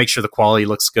watch to make sure the quality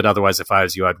looks good. Otherwise, if I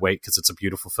was you, I'd wait, because it's a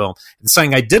beautiful film. And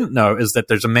something I didn't know is that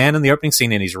there's a man in the opening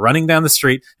scene, and he's running down the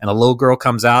street, and a little girl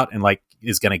comes out and like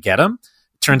is going to get him.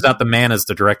 Turns out the man is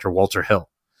the director Walter Hill,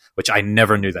 which I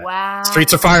never knew that. Wow.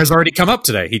 Streets of Fire has already come up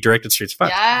today. He directed Streets of Fire.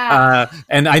 Yeah.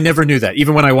 And I never knew that.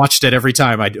 Even when I watched it every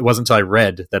time, it wasn't until I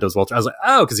read that it was Walter. I was like,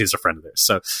 oh, because he's a friend of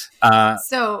theirs.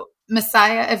 So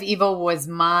Messiah of Evil was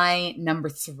my number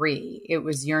 3. It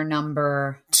was your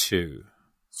number 2.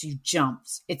 So you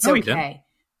jumped. It's okay.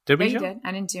 Did we jump? You did.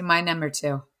 I didn't do my number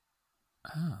 2.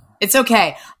 Oh. It's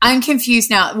okay. I'm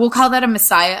confused now. We'll call that a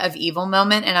Messiah of Evil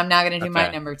moment, and I'm now going to do my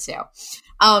number 2.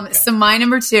 So my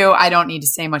number 2, I don't need to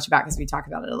say much about because we talk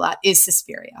about it a lot, is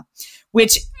Suspiria,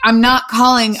 which I'm not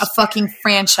calling a fucking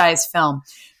franchise film.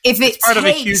 If it's part of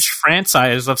a huge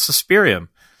franchise of Suspiria.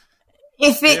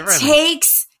 If it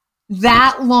takes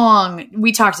that long,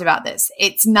 we talked about this.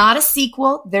 It's not a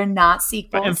sequel. They're not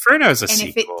sequels. But Inferno is a And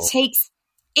sequel.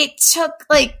 if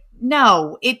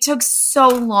it took so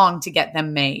long to get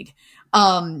them made.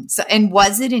 And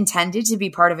was it intended to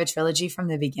be part of a trilogy from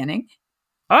the beginning?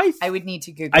 I would need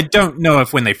to Google. I don't know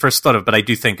if when they first thought of it, but I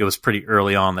do think it was pretty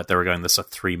early on that they were going this a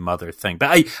 3-mother thing.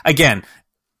 But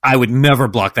I would never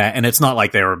block that, and it's not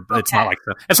like they were. Okay.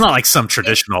 It's not like some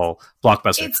traditional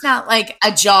blockbuster. It's not like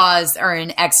a Jaws or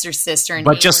an Exorcist or an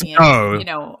but Alien, just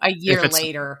know, a year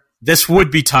later. This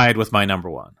would be tied with my number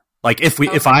 1. Like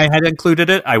if I had included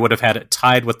it, I would have had it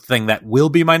tied with the thing that will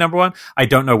be my number 1. I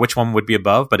don't know which one would be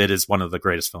above, but it is one of the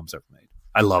greatest films ever made.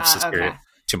 I love Suspiria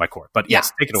to my core. But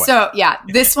yes, take it away. So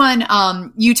this one,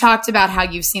 you talked about how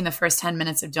you've seen the first 10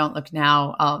 minutes of Don't Look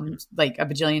Now, like a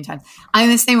bajillion times. I'm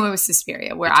the same way with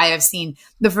Suspiria, where I have seen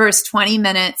the first 20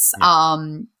 minutes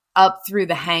up through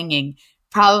the hanging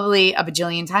probably a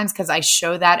bajillion times because I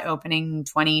show that opening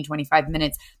 20, 25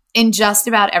 minutes in just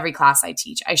about every class I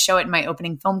teach. I show it in my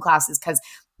opening film classes because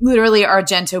literally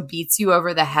Argento beats you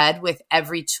over the head with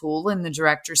every tool in the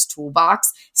director's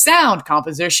toolbox. Sound,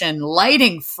 composition,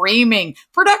 lighting, framing,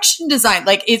 production design.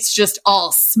 Like it's just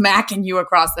all smacking you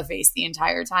across the face the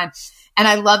entire time. And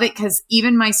I love it because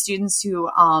even my students who,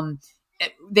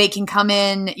 they can come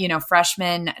in,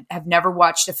 freshmen, have never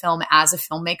watched a film as a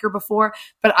filmmaker before,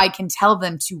 but I can tell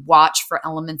them to watch for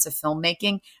elements of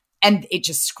filmmaking and it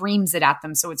just screams it at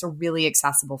them. So it's a really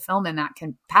accessible film in that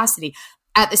capacity.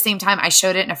 At the same time, I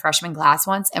showed it in a freshman class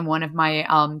once, and one of my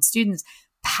students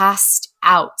passed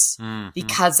out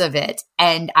because of it.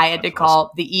 And I had to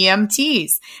call the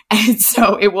EMTs. And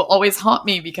so it will always haunt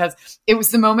me because it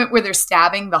was the moment where they're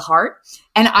stabbing the heart.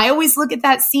 And I always look at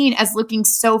that scene as looking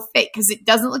so fake because it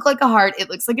doesn't look like a heart.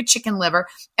 It looks like a chicken liver.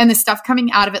 And the stuff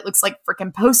coming out of it looks like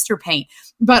freaking poster paint.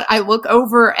 But I look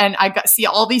over and see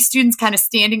all these students kind of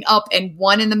standing up and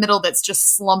one in the middle that's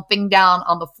just slumping down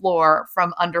on the floor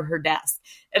from under her desk.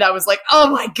 And I was like, oh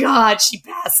my God, she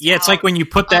passed out. It's like when you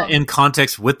put that in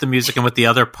context with the music and with the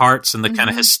other parts and the kind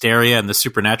of hysteria and the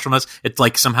supernaturalness, it's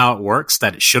like somehow it works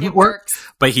that it shouldn't work.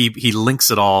 But he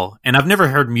links it all. And I've never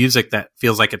heard music that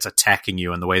feels like it's attacking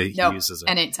you in the way that he uses it.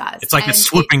 And it does. It's like it's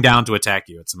swooping down to attack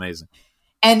you. It's amazing.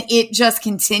 And it just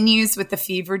continues with the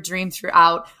fever dream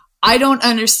throughout. I don't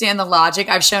understand the logic.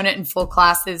 I've shown it in full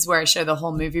classes where I show the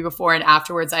whole movie before, and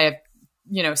afterwards I have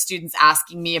students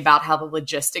asking me about how the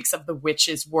logistics of the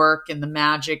witches work and the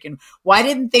magic and why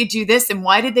didn't they do this and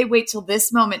why did they wait till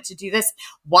this moment to do this?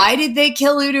 Why did they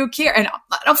kill Udo Kier? And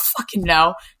I don't fucking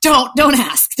know. Don't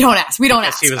ask. We don't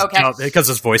ask. Okay. Because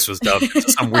his voice was dubbed into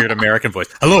some weird American voice.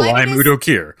 Hello, I'm Udo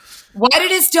Kier. Why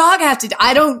did his dog have to die?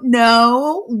 I don't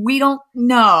know. We don't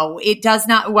know. It does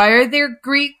not. Why are there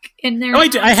Greek in there?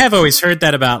 I have always heard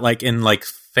that about in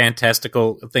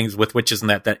fantastical things with witches and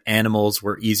that animals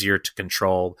were easier to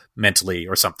control mentally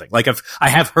or something. I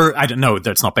have heard, I don't know,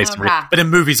 that's not based on real, but in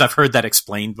movies I've heard that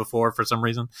explained before for some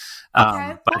reason.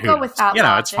 Okay, but we'll go with that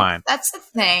logic. It's fine. That's the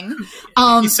thing.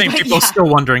 These same people are still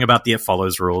wondering about the It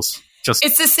Follows rules.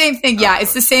 It's the same thing. Yeah,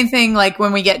 it's the same thing like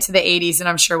when we get to the 80s, and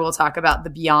I'm sure we'll talk about the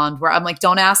Beyond, where I'm like,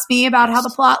 don't ask me about how the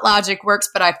plot logic works,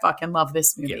 but I fucking love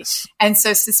this movie. Yes. And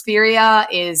so Suspiria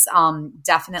is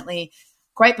definitely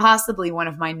quite possibly one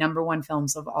of my number 1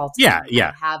 films of all time.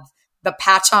 Yeah. I have the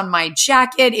patch on my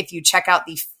jacket. If you check out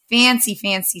the fancy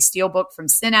steelbook from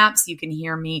Synapse, you can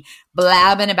hear me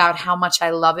blabbing about how much I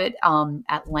love it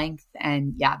at length.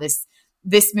 And yeah,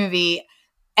 this movie,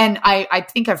 and I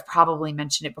think I've probably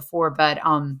mentioned it before, but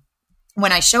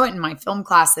when I show it in my film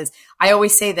classes, I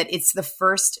always say that it's the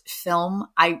first film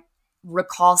I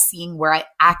recall seeing where I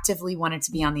actively wanted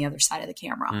to be on the other side of the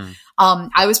camera.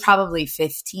 I was probably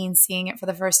 15 seeing it for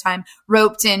the first time,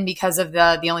 roped in because of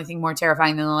the only thing more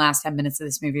terrifying than the last 10 minutes of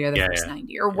this movie or the first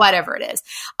 90 or whatever it is.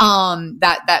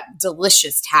 That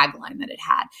delicious tagline that it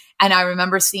had. And I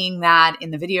remember seeing that in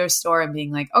the video store and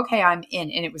being like, okay, I'm in.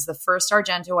 And it was the first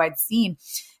Argento I'd seen.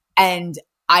 And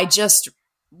I just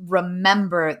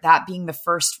remember that being the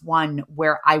first one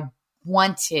where I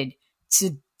wanted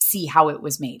to see how it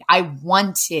was made. I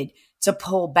wanted to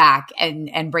pull back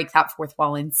and break that fourth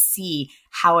wall and see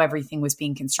how everything was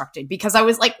being constructed, because I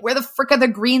was like, where the frick are the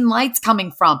green lights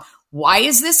coming from? why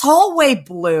is this hallway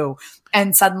blue?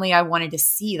 And suddenly I wanted to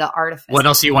see the artifice. What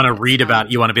else do you want to read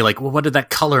about? You want to be like, well, what did that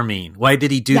color mean? Why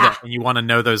did he do that? And you want to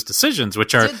know those decisions,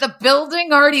 which are... Did the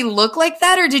building already look like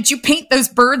that? Or did you paint those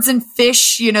birds and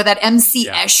fish, that MC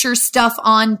Escher stuff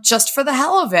on just for the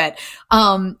hell of it?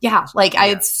 I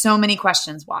had so many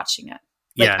questions watching it.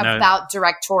 About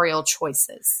directorial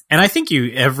choices. And I think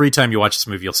every time you watch this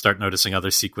movie, you'll start noticing other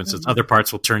sequences. Other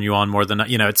parts will turn you on more than,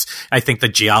 I think the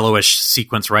Giallo-ish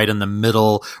sequence right in the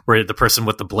middle where the person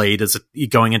with the blade is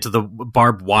going into the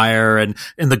barbed wire and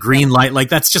in the green light, like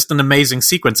that's just an amazing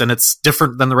sequence. And it's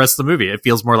different than the rest of the movie. It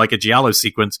feels more like a Giallo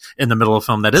sequence in the middle of a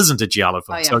film that isn't a Giallo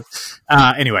film. So,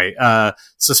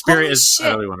 Suspiria is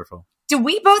really wonderful. Do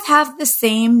we both have the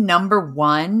same number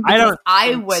one? Because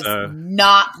I was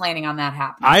not planning on that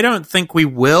happening. I don't think we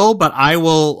will, but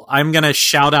I'm going to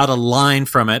shout out a line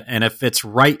from it. And if it's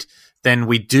right, then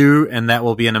we do. And that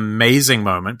will be an amazing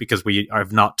moment because we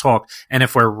have not talked. And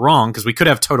if we're wrong, because we could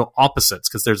have total opposites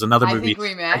because there's another movie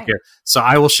right here. So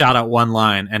I will shout out one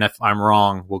line. And if I'm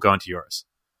wrong, we'll go into yours.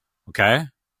 Okay?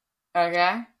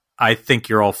 Okay. I think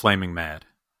you're all flaming mad.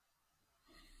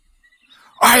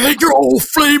 I think you're all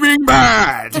flaming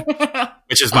mad,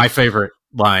 which is my favorite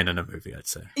line in a movie, I'd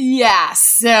say. Yeah.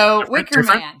 So Wicker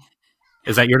Man.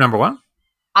 Is that your number one?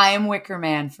 I am Wicker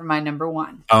Man for my number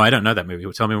one. Oh, I don't know that movie.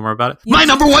 Tell me more about it. My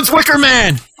number one's Wicker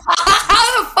Man.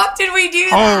 How the fuck did we do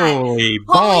that? Holy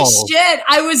balls. Holy shit.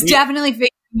 I was definitely thinking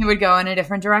you would go in a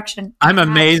different direction. I'm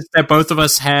amazed that both of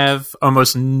us have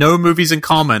almost no movies in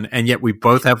common, and yet we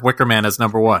both have Wicker Man as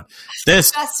number one.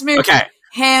 Best movie. Okay.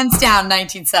 Hands down,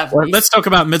 1970s. Well, let's talk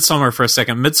about Midsommar for a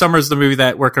second. Midsommar is the movie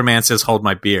that Wicker Man says, "Hold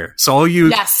my beer." So all you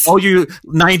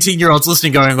 19-year-olds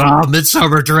listening, going, "Oh,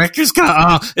 Midsommar director's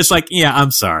cut." It's like, yeah,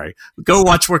 I'm sorry. Go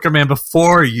watch Wicker Man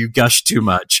before you gush too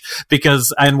much,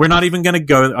 and we're not even going to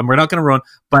go. We're not going to ruin.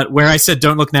 But where I said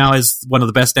 "Don't Look Now" is one of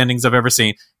the best endings I've ever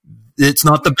seen. It's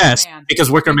not the best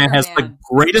because Wicker Man has the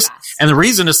greatest, and the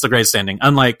reason it's the greatest ending,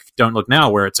 unlike "Don't Look Now,"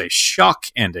 where it's a shock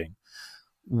ending.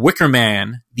 Wicker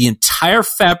Man, the entire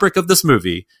fabric of this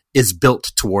movie is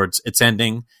built towards its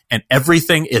ending, and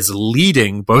everything is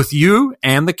leading both you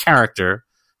and the character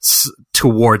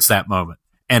towards that moment.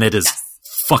 And it is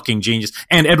fucking genius.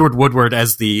 And Edward Woodward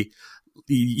as the,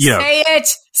 Say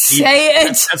it!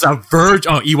 As a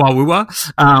virgin. Oh, Iwawuwa.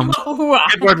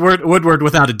 Edward Woodward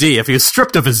without a D. If he was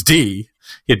stripped of his D,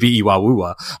 he'd be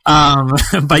Iwawuwa.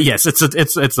 But yes,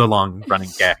 it's a long running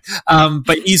gag.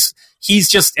 But he's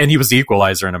just, and he was the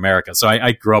Equalizer in America. So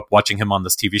I grew up watching him on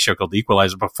this TV show called The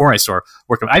Equalizer before I saw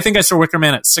Wicker Man. I think I saw Wicker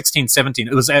Man at 16, 17.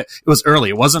 It was early.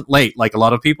 It wasn't late like a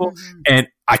lot of people. Mm-hmm. And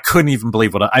I couldn't even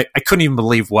believe I couldn't even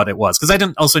believe what it was. Cause I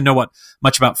didn't also know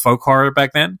much about folk horror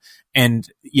back then. And,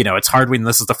 it's hard when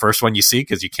this is the first one you see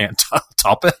because you can't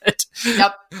top it.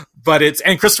 Yep. But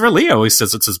and Christopher Lee always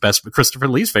says it's his best, but Christopher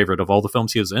Lee's favorite of all the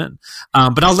films he was in.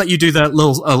 But I'll let you do that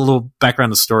little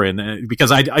background of the story. And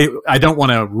because I don't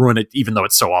want to ruin it, even though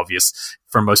it's so obvious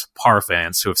for most horror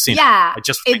fans who have seen it. I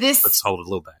just think let's hold it a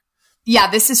little back.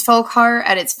 Yeah, this is folk horror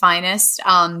at its finest.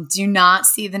 Do not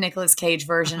see the Nicolas Cage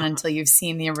version until you've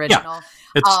seen the original. Yeah.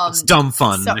 It's dumb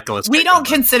fun. So Nicolas Cage. We don't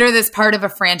consider this part of a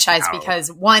franchise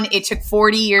because one, it took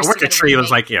 40 years. Wicker Tree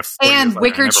was like, and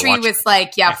Wicker Tree was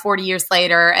like, 40 years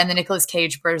later, and the Nicolas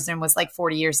Cage version was like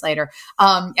 40 years later.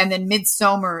 And then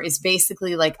Midsommar is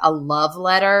basically like a love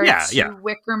letter to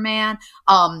Wicker Man,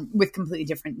 with completely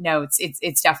different notes.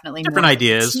 It's definitely different more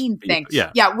ideas. Teen thing.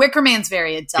 Yeah, Wicker Man's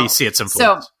very adult. You see its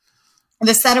influence. So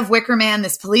the set of Wicker Man,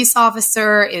 this police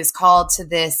officer is called to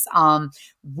this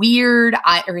weird,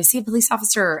 or is he a police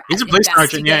officer? He's a police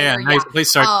sergeant. Yeah. He's a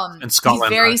police sergeant in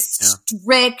Scotland. He's very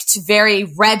strict, very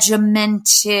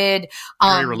regimented.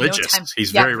 Very religious.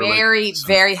 He's very religious.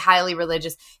 Very highly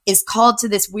religious. Is called to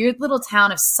this weird little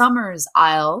town of Somers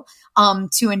Isle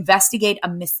to investigate a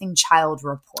missing child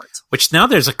report. Which now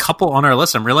there's a couple on our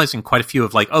list. I'm realizing quite a few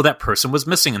of like, oh, that person was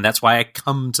missing, and that's why I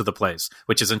come to the place,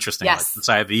 which is interesting. Yes. Like the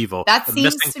side of evil. That the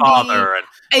seems missing to father.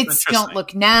 be. It's Don't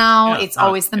Look Now. Yeah, it's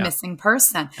always the missing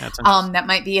person. Yeah, that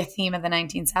might be a theme of the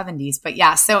 1970s. But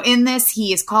yeah, so in this,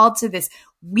 he is called to this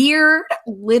weird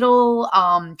little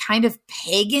kind of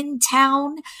pagan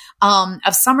town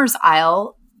of Somers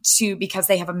Isle because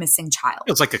they have a missing child.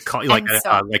 It's like a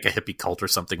hippie cult or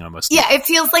something almost. Yeah, it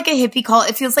feels like a hippie cult.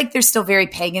 It feels like they're still very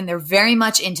pagan. They're very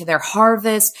much into their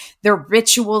harvest, their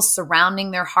rituals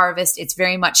surrounding their harvest. It's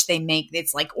very much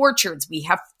it's like orchards. We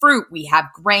have fruit, we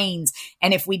have grains.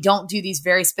 And if we don't do these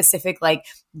very specific like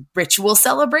ritual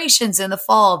celebrations in the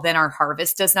fall, then our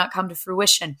harvest does not come to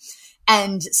fruition.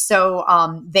 And so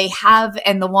and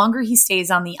the longer he stays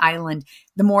on the island,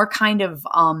 the more kind of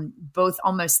both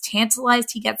almost tantalized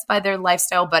he gets by their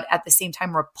lifestyle, but at the same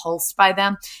time repulsed by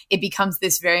them. It becomes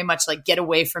this very much like, get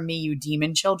away from me, you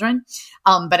demon children.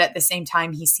 But at the same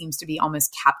time, he seems to be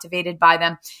almost captivated by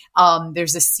them.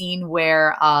 There's a scene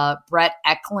where Brett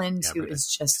Eklund, who is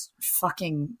just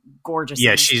fucking gorgeous.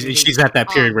 Yeah, she's at that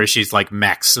period where she's like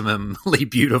maximally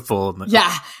beautiful.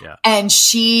 Yeah. And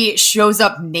she shows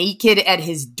up naked at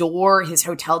his door, his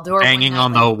hotel door. Banging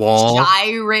on the wall.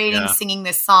 Gyrating, singing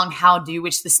this song, How Do,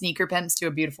 which the Sneaker Pimps do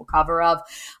a beautiful cover of.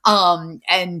 And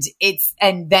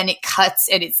then it cuts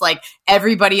and it's like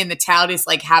everybody in the town is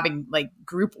like having like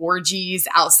group orgies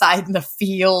outside in the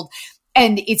field.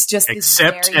 And it's just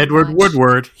except Edward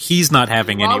Woodward. He's not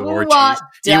having any orgies.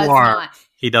 You are. Not.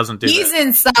 He doesn't do He's that.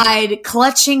 inside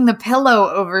clutching the pillow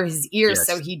over his ears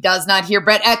so he does not hear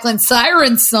Brett Eklund's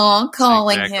siren song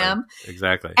calling him.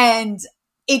 Exactly. And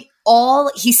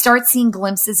he starts seeing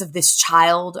glimpses of this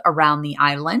child around the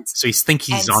island. So he thinks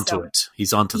he's onto it.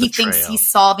 He's onto the trail. He thinks he's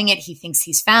solving it. He thinks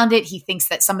he's found it. He thinks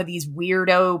that some of these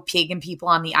weirdo pagan people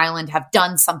on the island have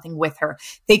done something with her.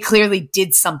 They clearly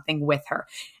did something with her.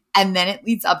 And then it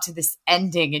leads up to this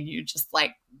ending and you're just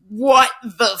like, what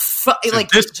the fuck? So like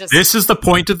this is the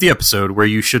point of the episode where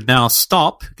you should now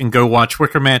stop and go watch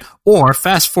Wicker Man or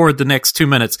fast forward the next 2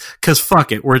 minutes because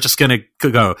fuck it, we're just gonna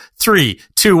go 3,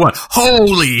 2, 1.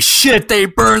 Holy shit! They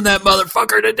burned that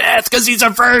motherfucker to death because he's a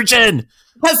virgin.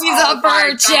 Because he's a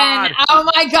virgin. Oh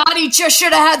my god, he just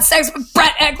should have had sex with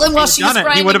Brett Eklund while she's running.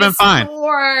 He would have been fine.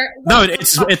 No,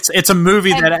 it's a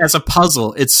movie that as a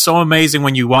puzzle, it's so amazing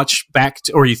when you watch back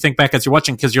or you think back as you're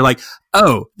watching because you're like,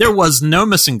 oh, there was no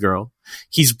missing girl.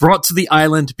 He's brought to the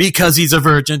island because he's a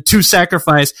virgin to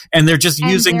sacrifice, and they're just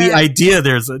using the idea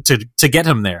there to get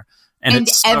him there. And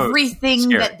it's everything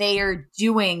that they are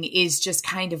doing is just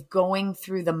kind of going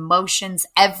through the motions.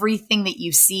 Everything that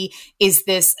you see is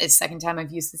this, a second time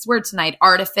I've used this word tonight,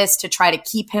 artifice to try to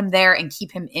keep him there and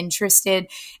keep him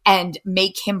interested and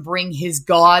make him bring his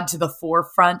God to the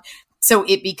forefront. So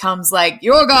it becomes like,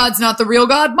 your God's not the real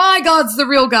God, my God's the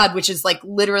real God, which is like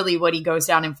literally what he goes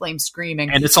down in flames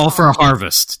screaming. And it's all for a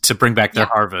harvest, to bring back their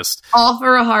harvest. All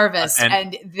for a harvest.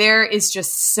 And there is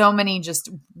just so many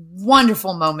just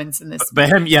wonderful moments in this. But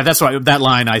him, that's why that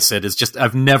line I said is just,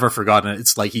 I've never forgotten it.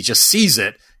 It's like he just sees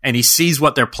it and he sees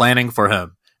what they're planning for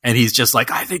him. And he's just like,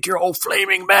 I think you're all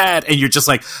flaming mad. And you're just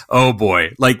like, oh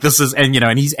boy, like this is, and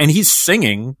he's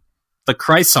singing the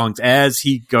Christ songs as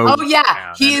he goes. Oh yeah,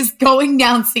 down. He is going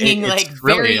down singing like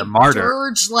really very a martyr,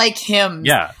 dirge-like hymns.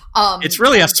 Yeah, it's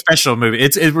really a special movie.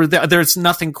 There's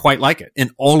nothing quite like it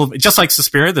in all of it. Just like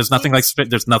Suspiria, there's nothing like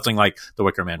The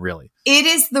Wicker Man. Really, it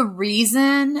is the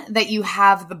reason that you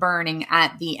have the burning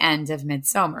at the end of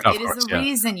Midsommar. It is the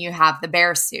reason you have the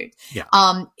bear suit. Yeah.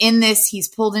 In this, he's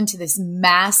pulled into this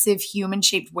massive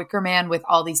human-shaped wicker man with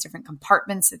all these different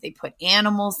compartments that they put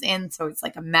animals in. So it's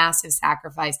like a massive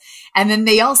sacrifice. And then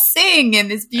they all sing in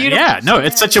this beautiful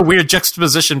it's such a weird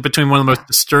juxtaposition between one of the most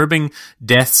disturbing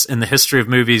deaths in the history of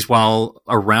movies while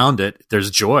around it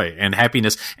there's joy and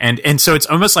happiness. And so it's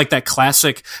almost like that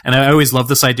classic, and I always love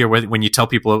this idea when you tell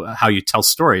people how you tell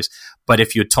stories, but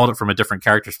if you had told it from a different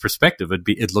character's perspective,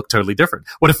 it'd look totally different.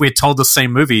 What if we had told the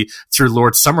same movie through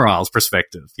Lord Summerisle's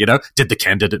perspective? Did the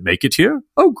candidate make it here?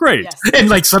 Oh, great. Yes. And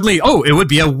like suddenly, it would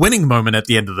be a winning moment at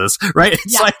the end of this, right?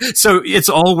 It's so it's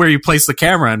all where you place the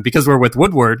camera, and because we're with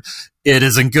Woodward, it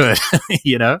isn't good.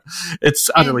 It's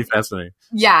utterly fascinating.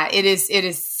 Yeah, it is. It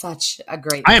is such a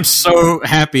great. I am so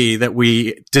happy that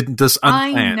we didn't this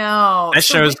unplanned. I know. That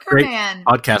shows great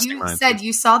podcasting. You said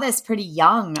you saw this pretty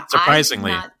young.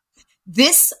 Surprisingly.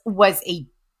 This was a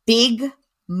big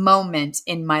moment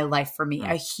in my life for me,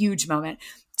 a huge moment.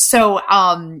 So,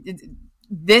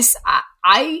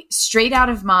 I straight out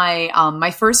of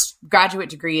my first graduate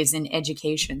degree is in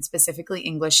education, specifically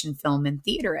English and film and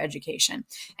theater education.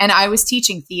 And I was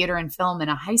teaching theater and film in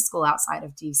a high school outside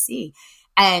of DC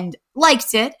and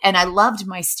liked it. And I loved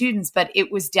my students, but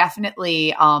it was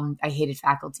definitely, I hated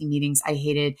faculty meetings. I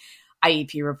hated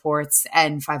IEP reports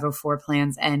and 504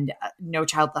 plans and No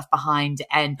Child Left Behind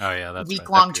and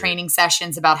week-long training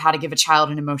sessions about how to give a child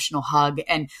an emotional hug.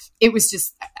 And it was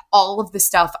just all of the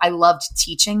stuff. I loved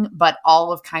teaching, but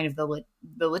all of kind of the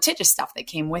litigious stuff that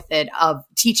came with it of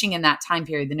teaching in that time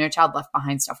period, the No Child Left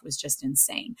Behind stuff was just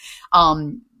insane.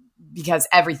 Because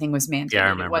everything was mandated. Yeah, I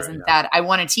remember, it wasn't that I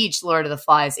want to teach Lord of the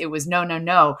Flies. It was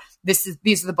no.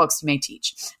 These are the books you may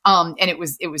teach. And it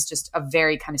was just a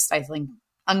very kind of stifling,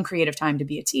 uncreative time to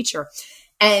be a teacher.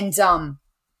 And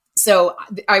So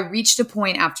I reached a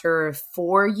point after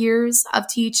 4 years of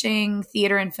teaching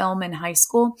theater and film in high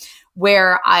school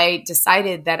where I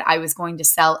decided that I was going to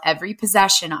sell every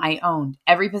possession I owned,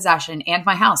 every possession, and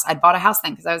my house. I'd bought a house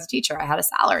then because I was a teacher. I had a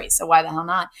salary. So why the hell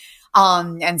not?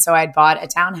 And so I'd bought a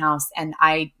townhouse, and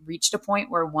I reached a point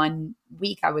where one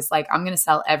week I was like, I'm going to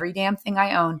sell every damn thing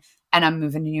I own, and I'm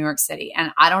moving to New York City.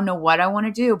 And I don't know what I want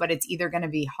to do, but it's either going to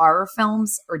be horror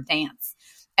films or dance.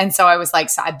 And so I was like,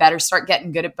 so I better start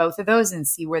getting good at both of those and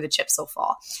see where the chips will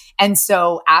fall. And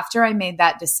so after I made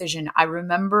that decision, I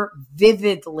remember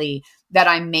vividly that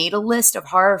I made a list of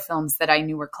horror films that I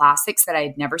knew were classics that I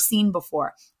had never seen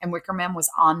before. And Wicker Man was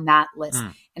on that list.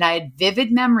 And I had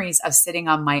vivid memories of sitting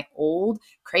on my old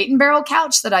Crate and Barrel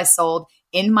couch that I sold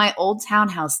in my old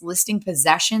townhouse, listing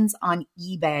possessions on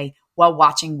eBay while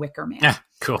watching Wicker Man. Yeah,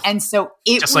 cool. And so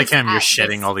it just was like him, you're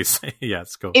shedding all these things. Yeah,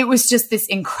 it's cool. It was just this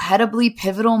incredibly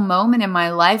pivotal moment in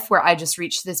my life where I just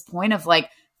reached this point of like,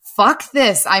 fuck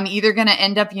this. I'm either going to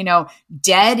end up,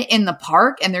 dead in the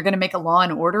park and they're going to make a Law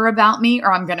and Order about me,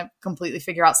 or I'm going to completely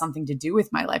figure out something to do with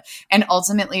my life. And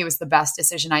ultimately it was the best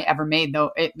decision I ever made,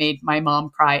 though it made my mom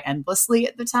cry endlessly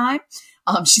at the time.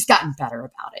 She's gotten better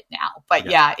about it now, but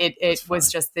it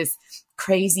was just this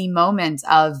crazy moment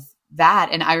of that.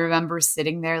 And I remember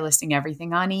sitting there listing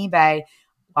everything on eBay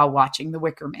while watching The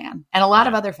Wicker Man and a lot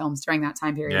of other films during that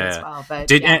time period as well. But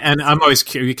and I'm always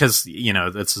curious because,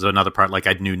 this is another part. Like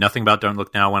I knew nothing about Don't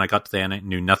Look Now when I got to the end. I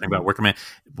knew nothing about Wicker Man.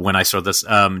 When I saw this,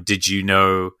 did you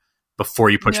know before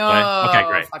you pushed play?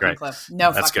 Okay, great. Clue.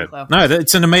 No, that's good. Clue. No,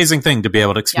 it's an amazing thing to be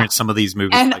able to experience some of these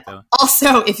movies and like that.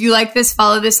 Also, if you like this,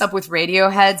 follow this up with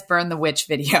Radiohead's Burn the Witch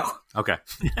video. Okay.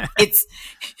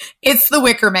 it's The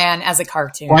Wicker Man as a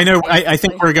cartoon. Well, I know. I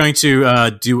think we're going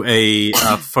to do a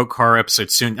folk horror episode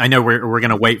soon. I know we're going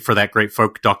to wait for that great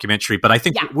folk documentary, but I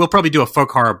think we'll probably do a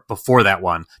folk horror before that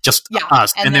one, just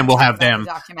us, and then we'll have them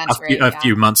a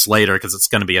few months later because it's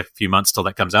going to be a few months till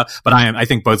that comes out. But I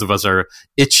think both of us are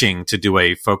itching to do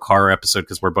a folk horror episode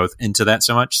because we're both into that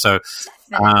so much. So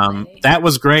that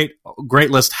was great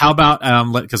list. How about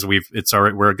because it's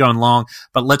already we're going long,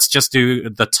 but let's just do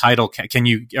the title.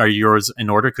 Are yours in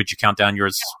order? Could you count down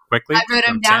yours quickly? I wrote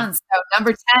them down. So number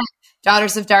 10,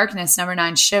 Daughters of Darkness. Number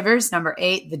 9, Shivers. Number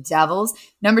 8, The Devils.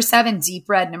 Number 7, Deep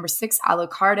Red. Number 6,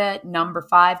 Alucarda. Number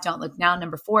 5, Don't Look Now.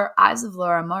 Number 4, Eyes of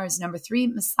Laura Mars. Number 3,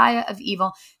 Messiah of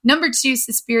Evil. Number 2,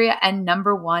 Suspiria. And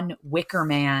number 1, Wicker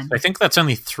Man. I think that's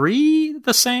only 3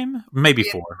 the same, maybe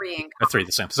 4. 3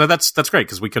 the same. So that's great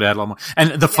because we could add a lot more.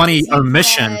 And the funny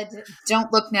omission, Red,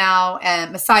 Don't Look Now,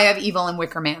 and Messiah of Evil, and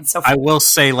Wicker Man. So I will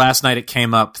say, last night it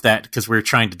came up that because we were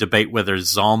trying to debate whether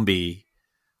zombie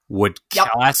would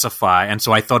classify, and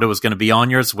so I thought it was going to be on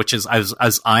yours, which is I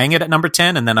was eyeing it at number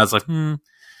 10, and then I was like,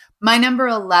 My number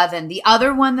 11. The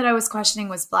other one that I was questioning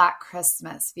was Black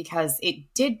Christmas because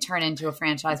it did turn into a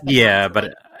franchise. But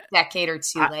a decade or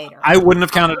two later. I wouldn't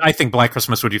have counted. I think Black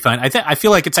Christmas would be fine. I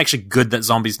feel like it's actually good that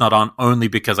Zombie's not on, only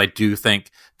because I do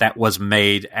think that was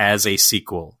made as a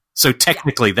sequel. So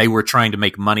technically, they were trying to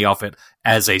make money off it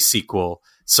as a sequel.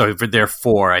 So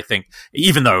therefore, I think,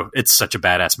 even though it's such a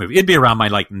badass movie, it'd be around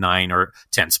my 9 or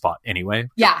 10 spot anyway.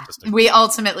 Yeah, we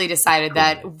ultimately decided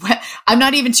that. I'm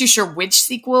not even too sure which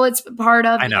sequel it's part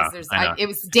of. I know. It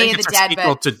was Day of the Dead,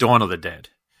 sequel to Dawn of the Dead.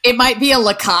 It might be a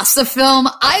La Casa film.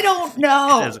 I don't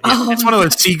know. It's one of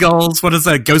those seagulls. What is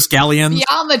that? Ghost Galleons?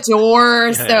 Beyond the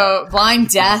Door. So Blind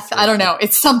Death. I don't know.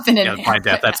 It's something in there. Blind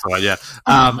Death. That's the one. Yeah.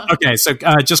 Okay. So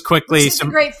just quickly. It's a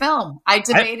great film. I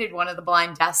debated one of the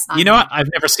Blind Deaths. You know what? I've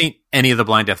never seen any of the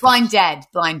Blind Death. Blind Dead.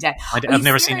 I've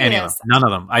never seen any of them. None of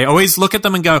them. I always look at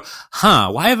them and go,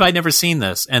 why have I never seen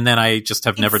this? And then I just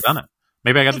have never done it.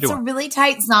 Maybe I got to do one. It's a really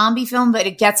tight zombie film, but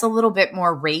it gets a little bit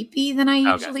more rapey than I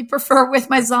usually prefer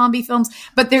with my zombie films.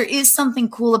 But there is something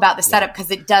cool about the setup because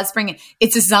it does bring it.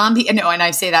 It's a zombie. And I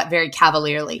say that very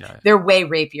cavalierly. Yeah. They're way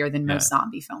rapier than most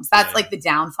zombie films. That's like the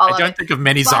downfall of it. I don't think of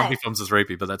many zombie films as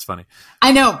rapey, but that's funny.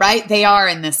 I know, right? They are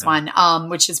in this one,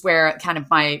 which is where kind of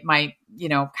my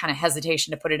kind of hesitation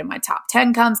to put it in my top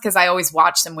 10 comes because I always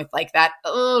watch them with like that.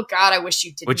 Oh God, I wish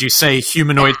you did. Would you say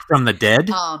Humanoid from the Dead,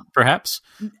 perhaps?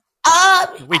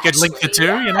 We could link the two.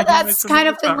 That's kind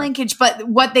of the linkage. But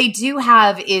what they do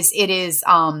have is it is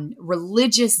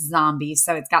religious zombies.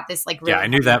 So it's got this like really I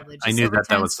knew that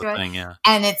was the thing. Yeah,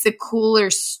 and it's a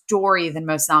cooler story than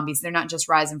most zombies. They're not just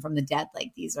rising from the dead.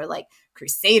 Like these are like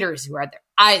crusaders who had their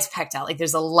eyes pecked out. Like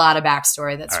there's a lot of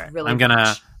backstory that's really.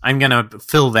 I'm gonna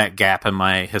fill that gap in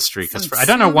my history because I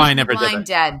don't know why I never did that.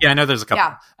 Dead. Yeah, I know there's a couple.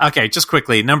 Yeah. Okay, just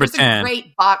quickly, number 10. A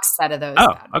great box set of those.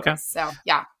 Oh, okay. So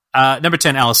yeah. Number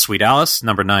 10, Alice, Sweet Alice.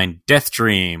 Number 9, Death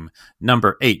Dream.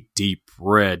 Number 8, Deep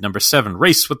Red. Number 7,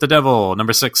 Race with the Devil.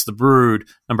 Number 6, The Brood.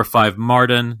 Number 5,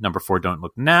 Martin. Number 4, Don't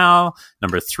Look Now.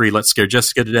 Number 3, Let's Scare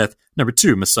Jessica to Death. Number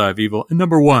 2, Messiah of Evil. And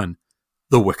number 1,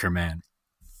 The Wicker Man.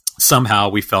 Somehow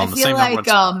we fell in the same number one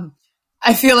spot.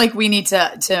 I feel like we need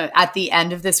to at the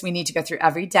end of this, we need to go through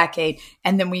every decade,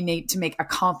 and then we need to make a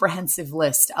comprehensive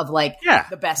list of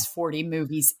the best 40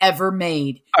 movies ever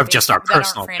made of just our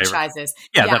personal franchises.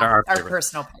 That are our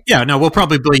personal favorite. Yeah, no, we'll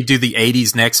probably do the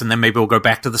 80s next, and then maybe we'll go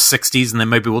back to the 60s, and then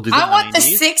maybe we'll do the 90s. I want the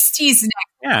 60s next.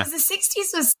 Yeah. The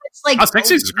 60s was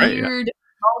such a weird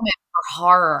moment for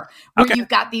horror, where you've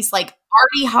got these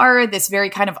arty horror, this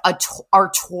very kind of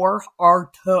auteur,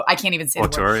 I can't even say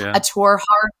the word. Yeah. Auteur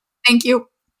horror. Thank you.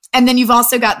 And then you've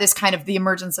also got this kind of the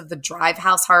emergence of the drive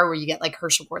house horror, where you get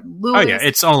Herschel Gordon Lewis. Oh yeah,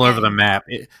 it's all over the map.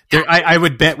 I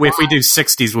would bet if we do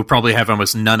 60s, we'll probably have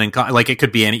almost none in it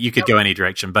could be you could go any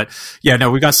direction. But yeah, no,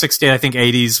 we got 60. I think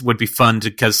 80s would be fun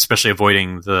because especially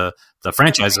avoiding the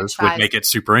franchises would make it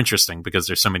super interesting because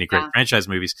there's so many great franchise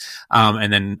movies.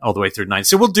 And then all the way through 90s.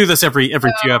 So we'll do this every 2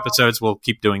 episodes. We'll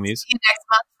keep doing these. Next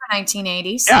month.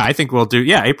 1980s. Yeah, I think we'll do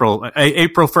April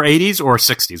for 80s or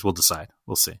 60s. We'll decide.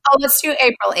 We'll see. Oh, let's do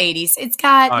April 80s. It's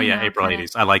got April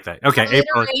 80s. I like that. Okay,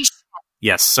 April.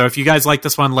 Yes. So if you guys like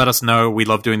this one, let us know. We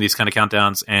love doing these kind of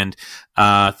countdowns. And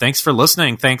thanks for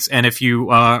listening. Thanks. And if you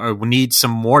need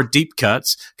some more deep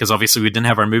cuts, because obviously we didn't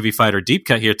have our Movie Fighter deep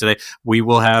cut here today, we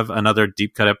will have another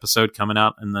deep cut episode coming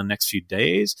out in the next few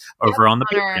days over on the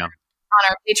Patreon. On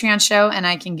our Patreon show, and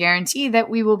I can guarantee that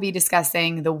we will be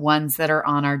discussing the ones that are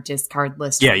on our discard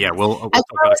list. Yeah, we'll talk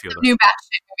about a few of those. New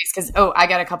batshit movies, because I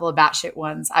got a couple of batshit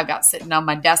ones I've got sitting on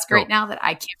my desk right now that I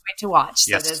can't wait to watch.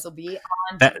 Yes. So this will be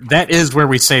on. That is where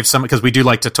we save some, because we do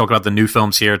like to talk about the new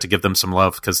films here to give them some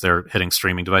love because they're hitting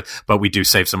streaming device, but we do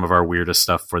save some of our weirdest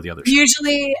stuff for the others.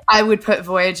 Usually I would put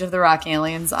Voyage of the Rock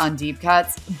Aliens on deep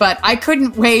cuts, but I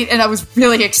couldn't wait and I was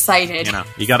really excited.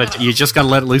 You just gotta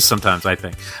let it loose sometimes, I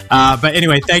think. But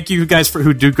anyway, thank you guys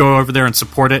who do go over there and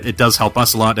support it. It does help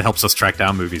us a lot. It helps us track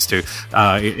down movies too,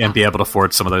 and be able to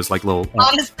afford some of those little.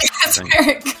 Honestly,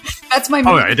 that's my.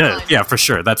 Oh, yeah, it is. Yeah, for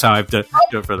sure. That's how I do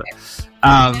it for that.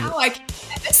 Now I can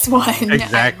get this one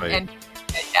exactly.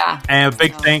 And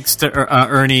big thanks to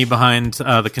Ernie behind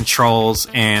the controls,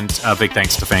 and big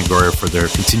thanks to Fangoria for their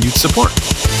continued support.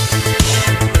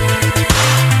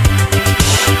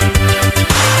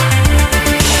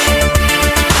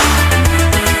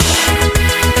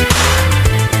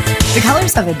 The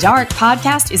Colors of the Dark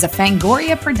podcast is a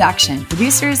Fangoria production.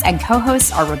 Producers and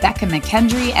co-hosts are Rebecca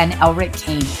McKendry and Elric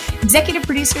Kane. Executive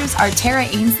producers are Tara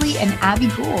Ainsley and Abby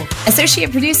Gould.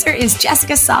 Associate producer is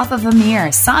Jessica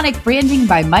Soth-Amir. Sonic branding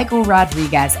by Michael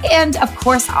Rodriguez. And, of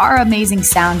course, our amazing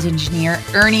sound engineer,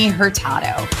 Ernie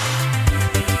Hurtado.